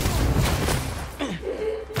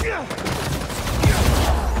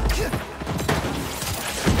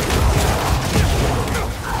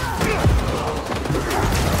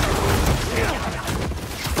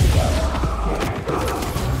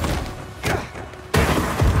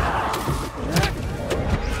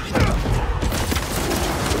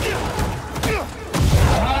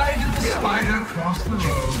 Why did the spider cross the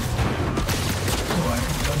road? So I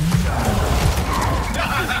can run you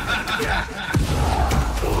down.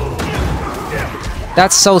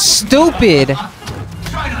 That's so stupid.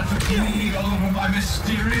 Try not to bleed all over my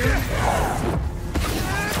Mysterio.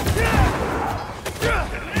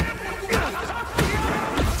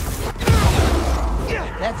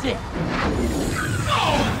 That's it.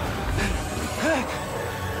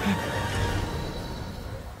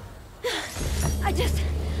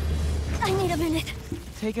 I need a minute.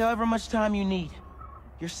 Take however much time you need.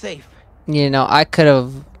 You're safe. You know, I could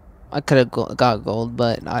have got gold,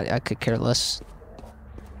 but I could care less.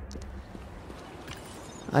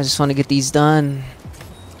 I just want to get these done.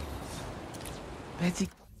 Betsy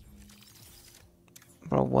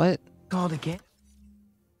Bro, what? called again.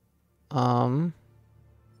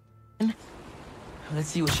 Let's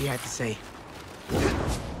see what she had to say.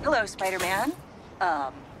 Hello, Spider-Man.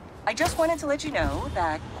 I just wanted to let you know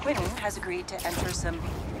that Quentin has agreed to enter some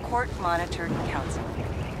court-monitored counseling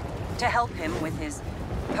to help him with his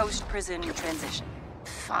post-prison transition.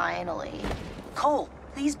 Finally. Cole,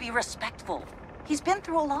 please be respectful. He's been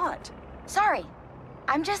through a lot. Sorry.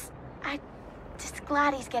 I'm just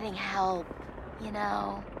glad he's getting help, you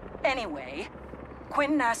know. Anyway,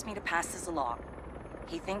 Quentin asked me to pass this along.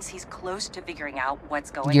 He thinks he's close to figuring out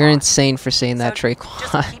what's going You're on. insane for saying that, So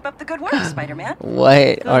Traquan. just keep up the good work, Spider-Man.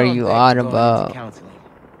 What are you on Going into about? counseling.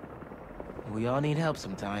 We all need help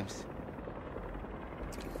sometimes.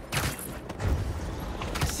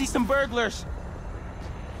 See some burglars.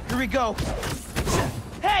 Here we go.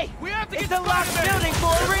 Hey! We have to get a locked building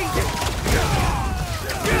for a reason!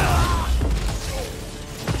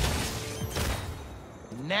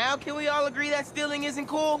 Now can we all agree that stealing isn't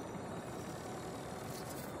cool?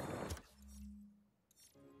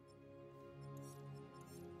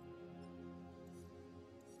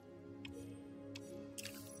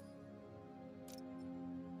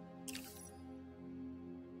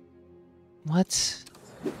 What?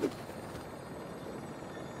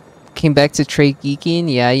 Came back to trade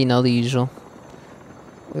geeking? Yeah, you know the usual.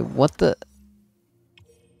 Wait, what the?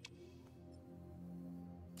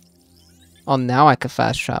 Oh, now I could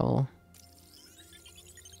fast travel.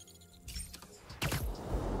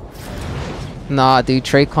 Nah, dude,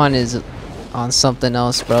 Traquan is on something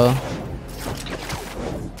else, bro.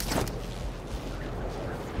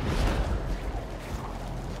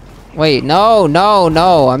 Wait, no, no,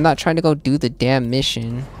 no. I'm not trying to go do the damn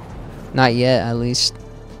mission. Not yet, at least.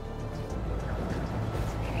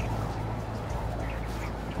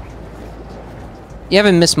 You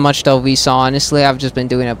haven't missed much though, Visa, honestly. I've just been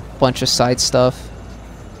doing a bunch of side stuff.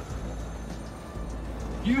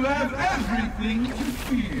 You have everything to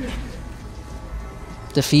fear.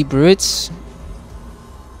 Defeat brutes?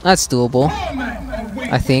 That's doable.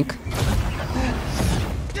 I think.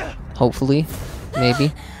 Hopefully.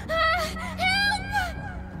 Maybe.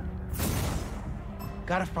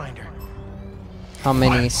 Gotta find her. How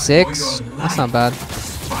many? 6? That's not bad.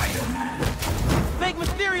 Fake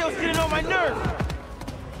Mysterio's getting on my nerves!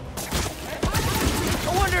 I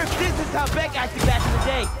wonder if this is how Beck acted back in the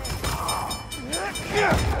day.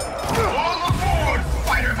 All aboard,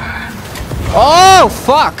 Spider-Man! Oh,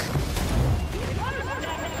 fuck!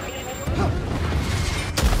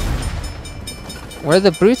 Where are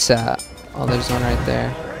the brutes at? Oh, there's one right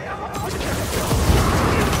there.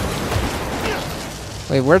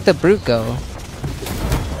 Wait, where'd the brute go?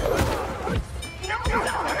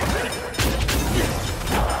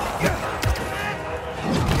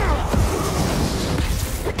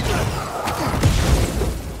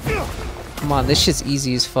 Come on, this shit's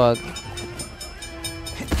easy as fuck.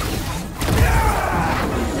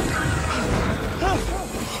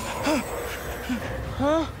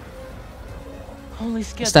 Huh? Only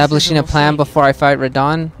Establishing a plan before I fight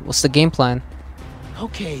Radon? What's the game plan?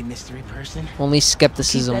 Okay, mystery person. Only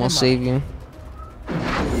skepticism will save you.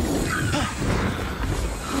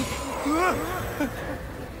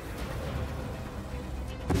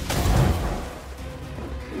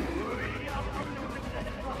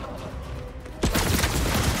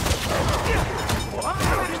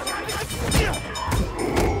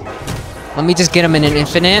 Let me just get him in an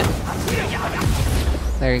infinite.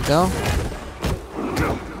 There you go.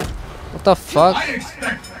 What the fuck? I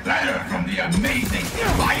expect better from the amazing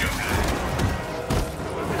Spider-Man.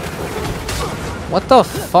 What the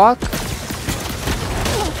fuck?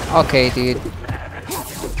 Okay, dude.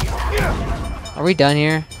 Are we done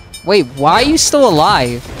here? Wait, why are you still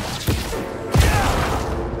alive?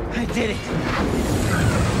 I did it.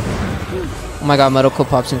 Oh my god, medical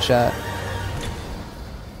pops in chat.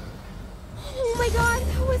 Oh my god,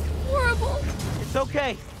 that was horrible. It's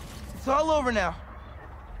okay. It's all over now.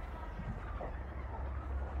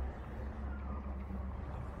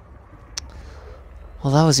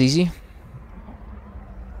 Well, that was easy.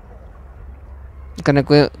 Gonna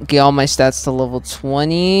get all my stats to level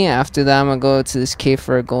 20. After that, I'm gonna go to this cave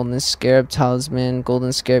for a golden scarab talisman.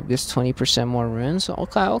 Golden scarab gives 20% more runes.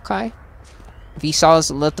 Okay, okay.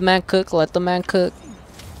 Vsauce, let the man cook. Let the man cook.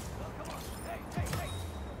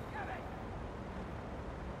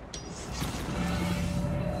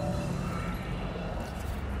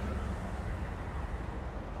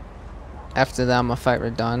 After that, I'm gonna fight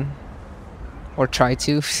Radon. Or try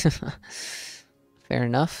to. Fair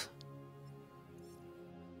enough.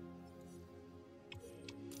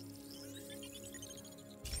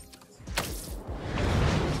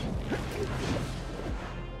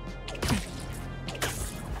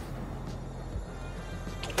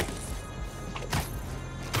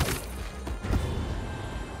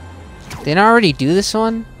 Didn't I already do this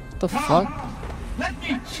one? What the fuck? Let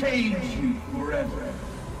me change you forever.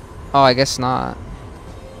 Oh, I guess not.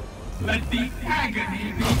 Let the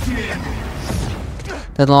agony begin.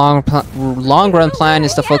 The long run plan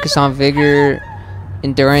is to focus on vigor,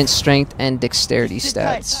 endurance, strength, and dexterity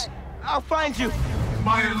stats. I'll find you.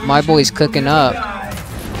 My boy's cooking up.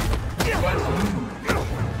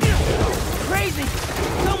 Crazy!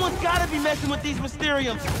 Someone's gotta be messing with these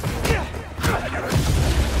Mysteriums.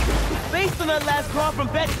 Based on that last call from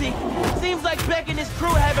Betsy, seems like Beck and his crew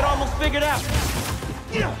have it almost figured out.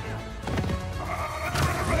 You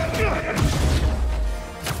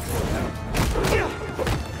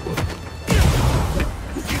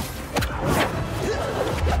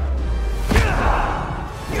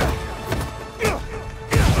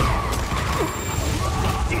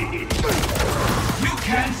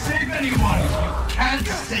can't save anyone. You can't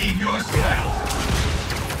save yourself.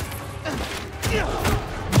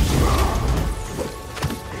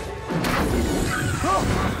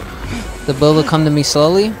 The build will come to me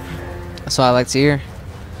slowly. That's what I like to hear.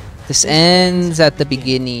 This ends at the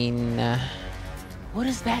beginning. What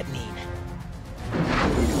does that mean?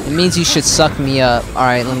 It means you should suck me up.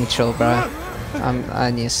 Alright, let me chill, bro.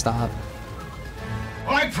 I need to stop.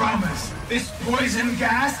 I promise, this poison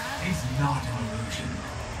gas is not an illusion.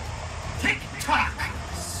 Tick-tock,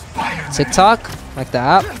 Spider-Man. TikTok? Like the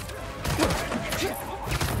app?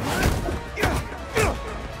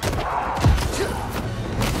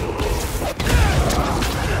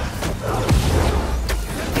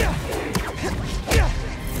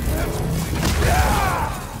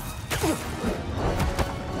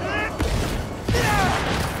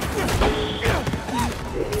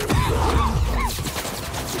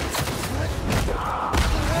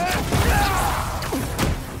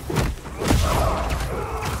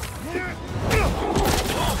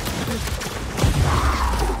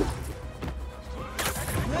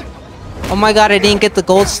 Oh my god, I didn't get the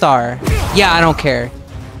gold star. Yeah, I don't care.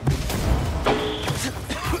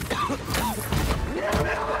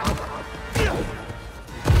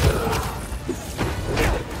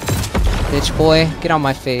 Bitch boy, get on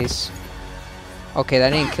my face. Okay, that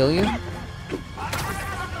didn't kill you?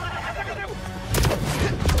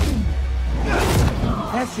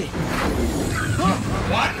 That's it.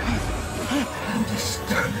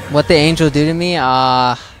 What the angel do to me?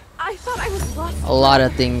 I thought I was lost. A lot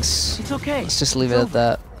of things. It's okay. Let's just leave it at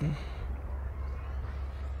that.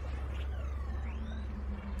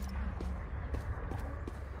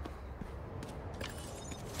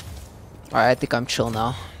 Alright, I think I'm chill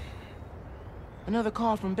now. Another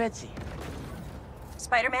call from Betsy.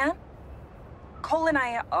 Spider-Man? Cole and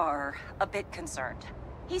I are a bit concerned.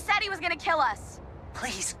 He said he was gonna kill us.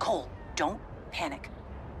 Please, Cole, don't panic.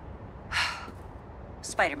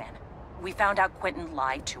 Spider-Man, we found out Quentin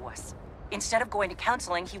lied to us. Instead of going to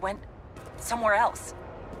counseling, he went somewhere else.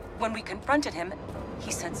 When we confronted him, he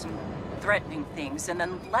said some threatening things and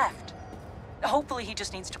then left. Hopefully he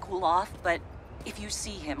just needs to cool off, but if you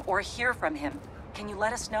see him or hear from him, can you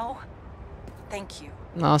let us know? Thank you.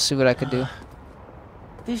 I'll see what I could do.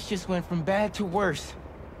 This just went from bad to worse.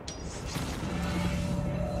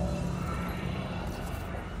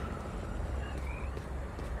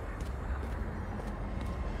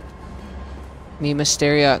 Meet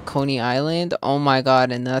Mysterio at Coney Island. Oh my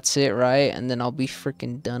god, and that's it, right? And then I'll be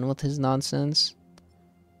freaking done with his nonsense.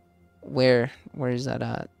 Where is that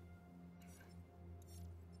at?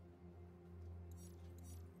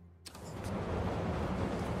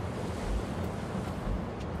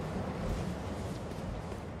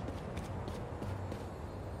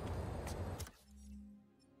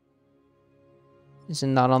 Is it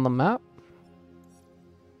not on the map?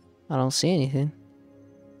 I don't see anything.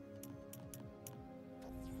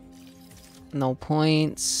 No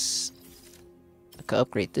points. I could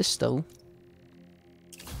upgrade this though.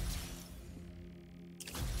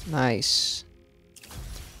 Nice.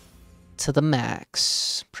 To the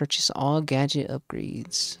max. Purchase all gadget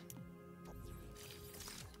upgrades.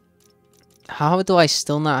 How do I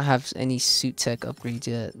still not have any suit tech upgrades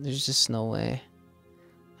yet? There's just no way.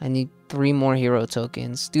 I need 3 more hero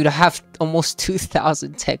tokens. Dude, I have almost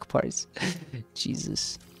 2,000 tech parts.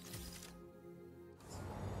 Jesus.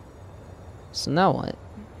 So now what?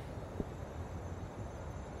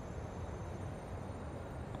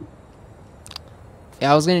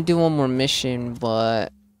 Yeah, I was gonna do one more mission,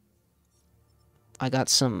 but I got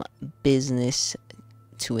some business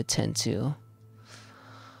to attend to.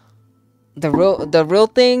 The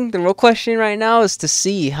real question right now is to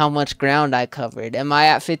see how much ground I covered. Am I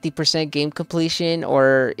at 50% game completion,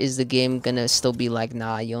 or is the game gonna still be like,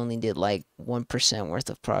 nah, you only did like 1% worth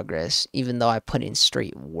of progress, even though I put in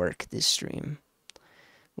straight work this stream?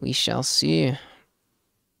 We shall see.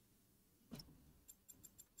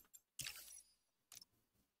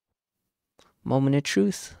 Moment of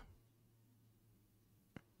truth.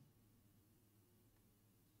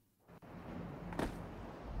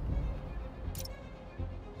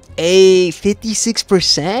 Hey,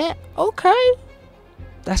 56%? Okay.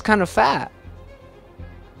 That's kind of fat.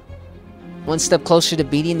 One step closer to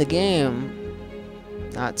beating the game.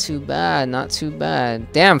 Not too bad, not too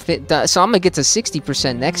bad. Damn, so I'm gonna get to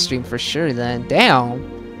 60% next stream for sure then.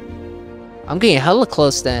 Damn. I'm getting hella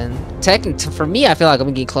close then. Technically, for me, I feel like I'm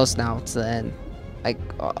getting close now to the end. Like,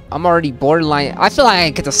 I'm already borderline. I feel like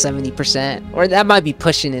I can get to 70%. Or that might be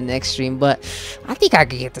pushing it next stream, but I think I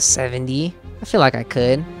could get to 70. I feel like I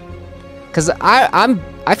could. Cause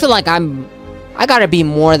I feel like I gotta be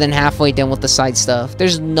more than halfway done with the side stuff.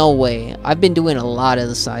 There's no way. I've been doing a lot of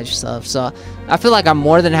the side stuff, so I feel like I'm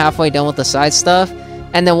more than halfway done with the side stuff.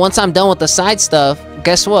 And then once I'm done with the side stuff,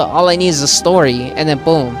 guess what? All I need is a story, and then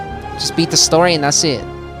boom, just beat the story, and that's it.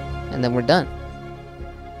 And then we're done.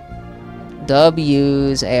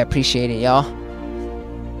 W's. Hey, I appreciate it, y'all.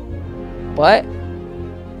 But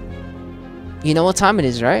you know what time it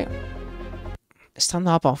is, right? It's time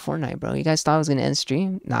to hop off Fortnite, bro. You guys thought I was gonna end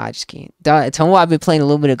stream? Nah, I just can't. Tell me why I've been playing a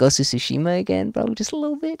little bit of Ghost of Tsushima again, bro. Just a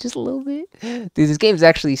little bit, just a little bit. Dude, this game's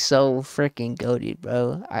actually so freaking goated,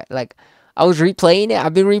 bro. I was replaying it.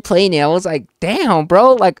 I've been replaying it. I was like, damn,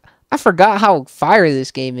 bro. Like, I forgot how fire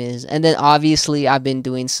this game is. And then obviously I've been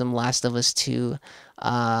doing some Last of Us 2.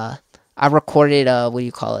 I recorded what do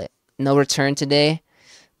you call it? No Return today.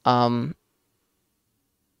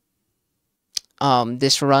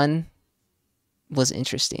 This run was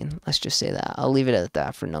interesting. Let's just say that. I'll leave it at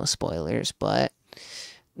that for no spoilers. But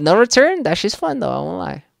No Return, that shit's fun though, I won't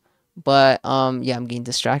lie. But yeah, I'm getting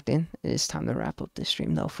distracted. It is time to wrap up this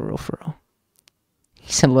stream though, for real, for real.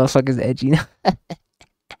 He said motherfucker's edgy now.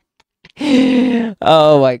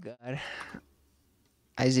 Oh my god.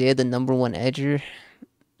 Isaiah, the #1 edger.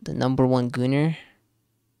 The #1 gooner.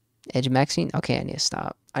 Edge Maxine? Okay, I need to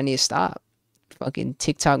stop. I need to stop. Fucking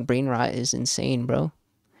TikTok brain rot is insane, bro.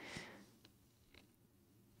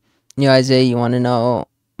 Yo, Isaiah, you want to know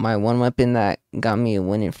my one weapon that got me a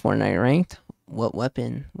win in Fortnite ranked? What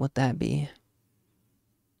weapon would that be?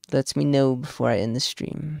 Let me know before I end the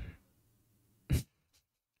stream.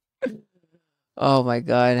 Oh my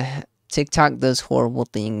god. TikTok does horrible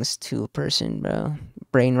things to a person, bro.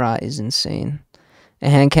 Brain rot is insane. A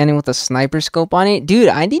hand cannon with a sniper scope on it? Dude,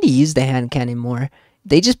 I need to use the hand cannon more.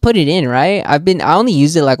 They just put it in, right? I only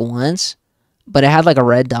used it like once, but it had like a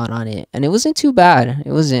red dot on it, and it wasn't too bad.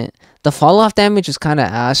 It wasn't. The fall off damage was kind of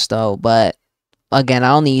ass though, but again,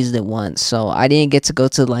 I only used it once, so I didn't get to go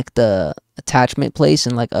to like the attachment place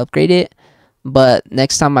and like upgrade it. But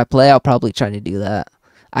next time I play, I'll probably try to do that.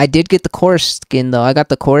 I did get the core skin though. I got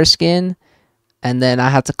the core skin, and then I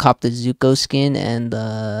had to cop the Zuko skin and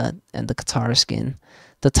the Katara skin.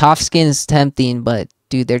 The top skin is tempting, but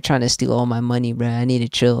dude, they're trying to steal all my money, bruh. I need to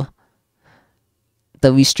chill.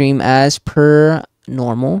 We stream as per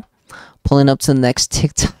normal. Pulling up to the next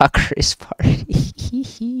TikTokers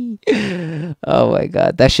party. Oh my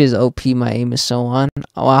god, that shit's OP. My aim is so on.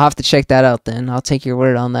 Oh, I'll have to check that out then. I'll take your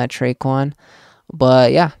word on that, Traquan.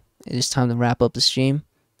 But yeah, it is time to wrap up the stream.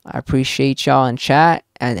 I appreciate y'all in chat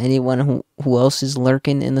and anyone who else is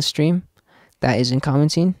lurking in the stream that isn't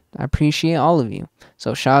commenting. I appreciate all of you.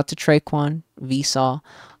 So shout out to Traquan, Vsauce,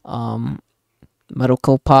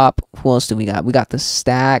 Medical Pop. Who else do we got? We got the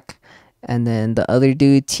Stack, and then the other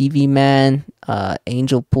dude, TV Man.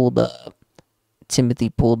 Angel pulled up, Timothy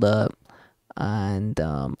pulled up, and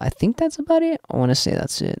I think that's about it. I want to say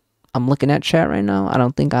that's it. I'm looking at chat right now. I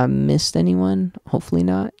don't think I missed anyone. Hopefully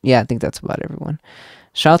not. Yeah, I think that's about everyone.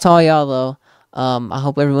 Shout out to all y'all though. I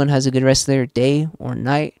hope everyone has a good rest of their day or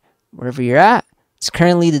night, wherever you're at. It's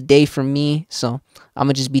currently the day for me, so I'm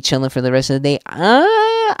gonna just be chilling for the rest of the day.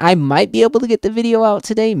 I might be able to get the video out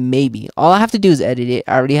today, maybe. All I have to do is edit it.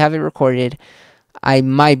 I already have it recorded. I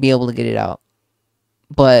might be able to get it out,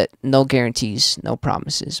 but no guarantees, no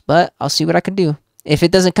promises. But I'll see what I can do. If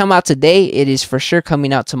it doesn't come out today, it is for sure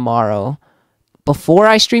coming out tomorrow. Before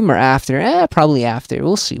I stream or after? Probably after.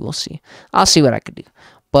 We'll see. We'll see. I'll see what I could do.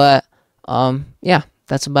 But yeah,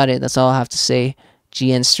 that's about it. That's all I have to say.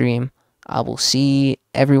 GN stream. I will see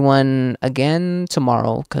everyone again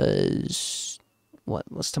tomorrow. Cause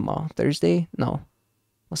what's tomorrow? Thursday? No.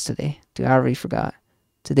 What's today? Dude, I already forgot.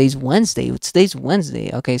 Today's Wednesday. Today's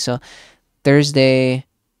Wednesday. Okay, so Thursday,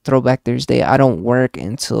 Throwback Thursday. I don't work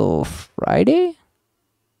until Friday.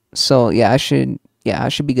 So yeah, I should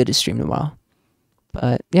be good to stream tomorrow.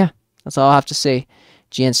 But yeah, that's all I have to say.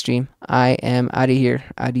 GN stream. I am out of here.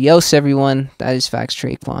 Adios, everyone. That is Facts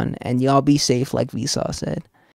Traquan. And y'all be safe, like Vsauce said.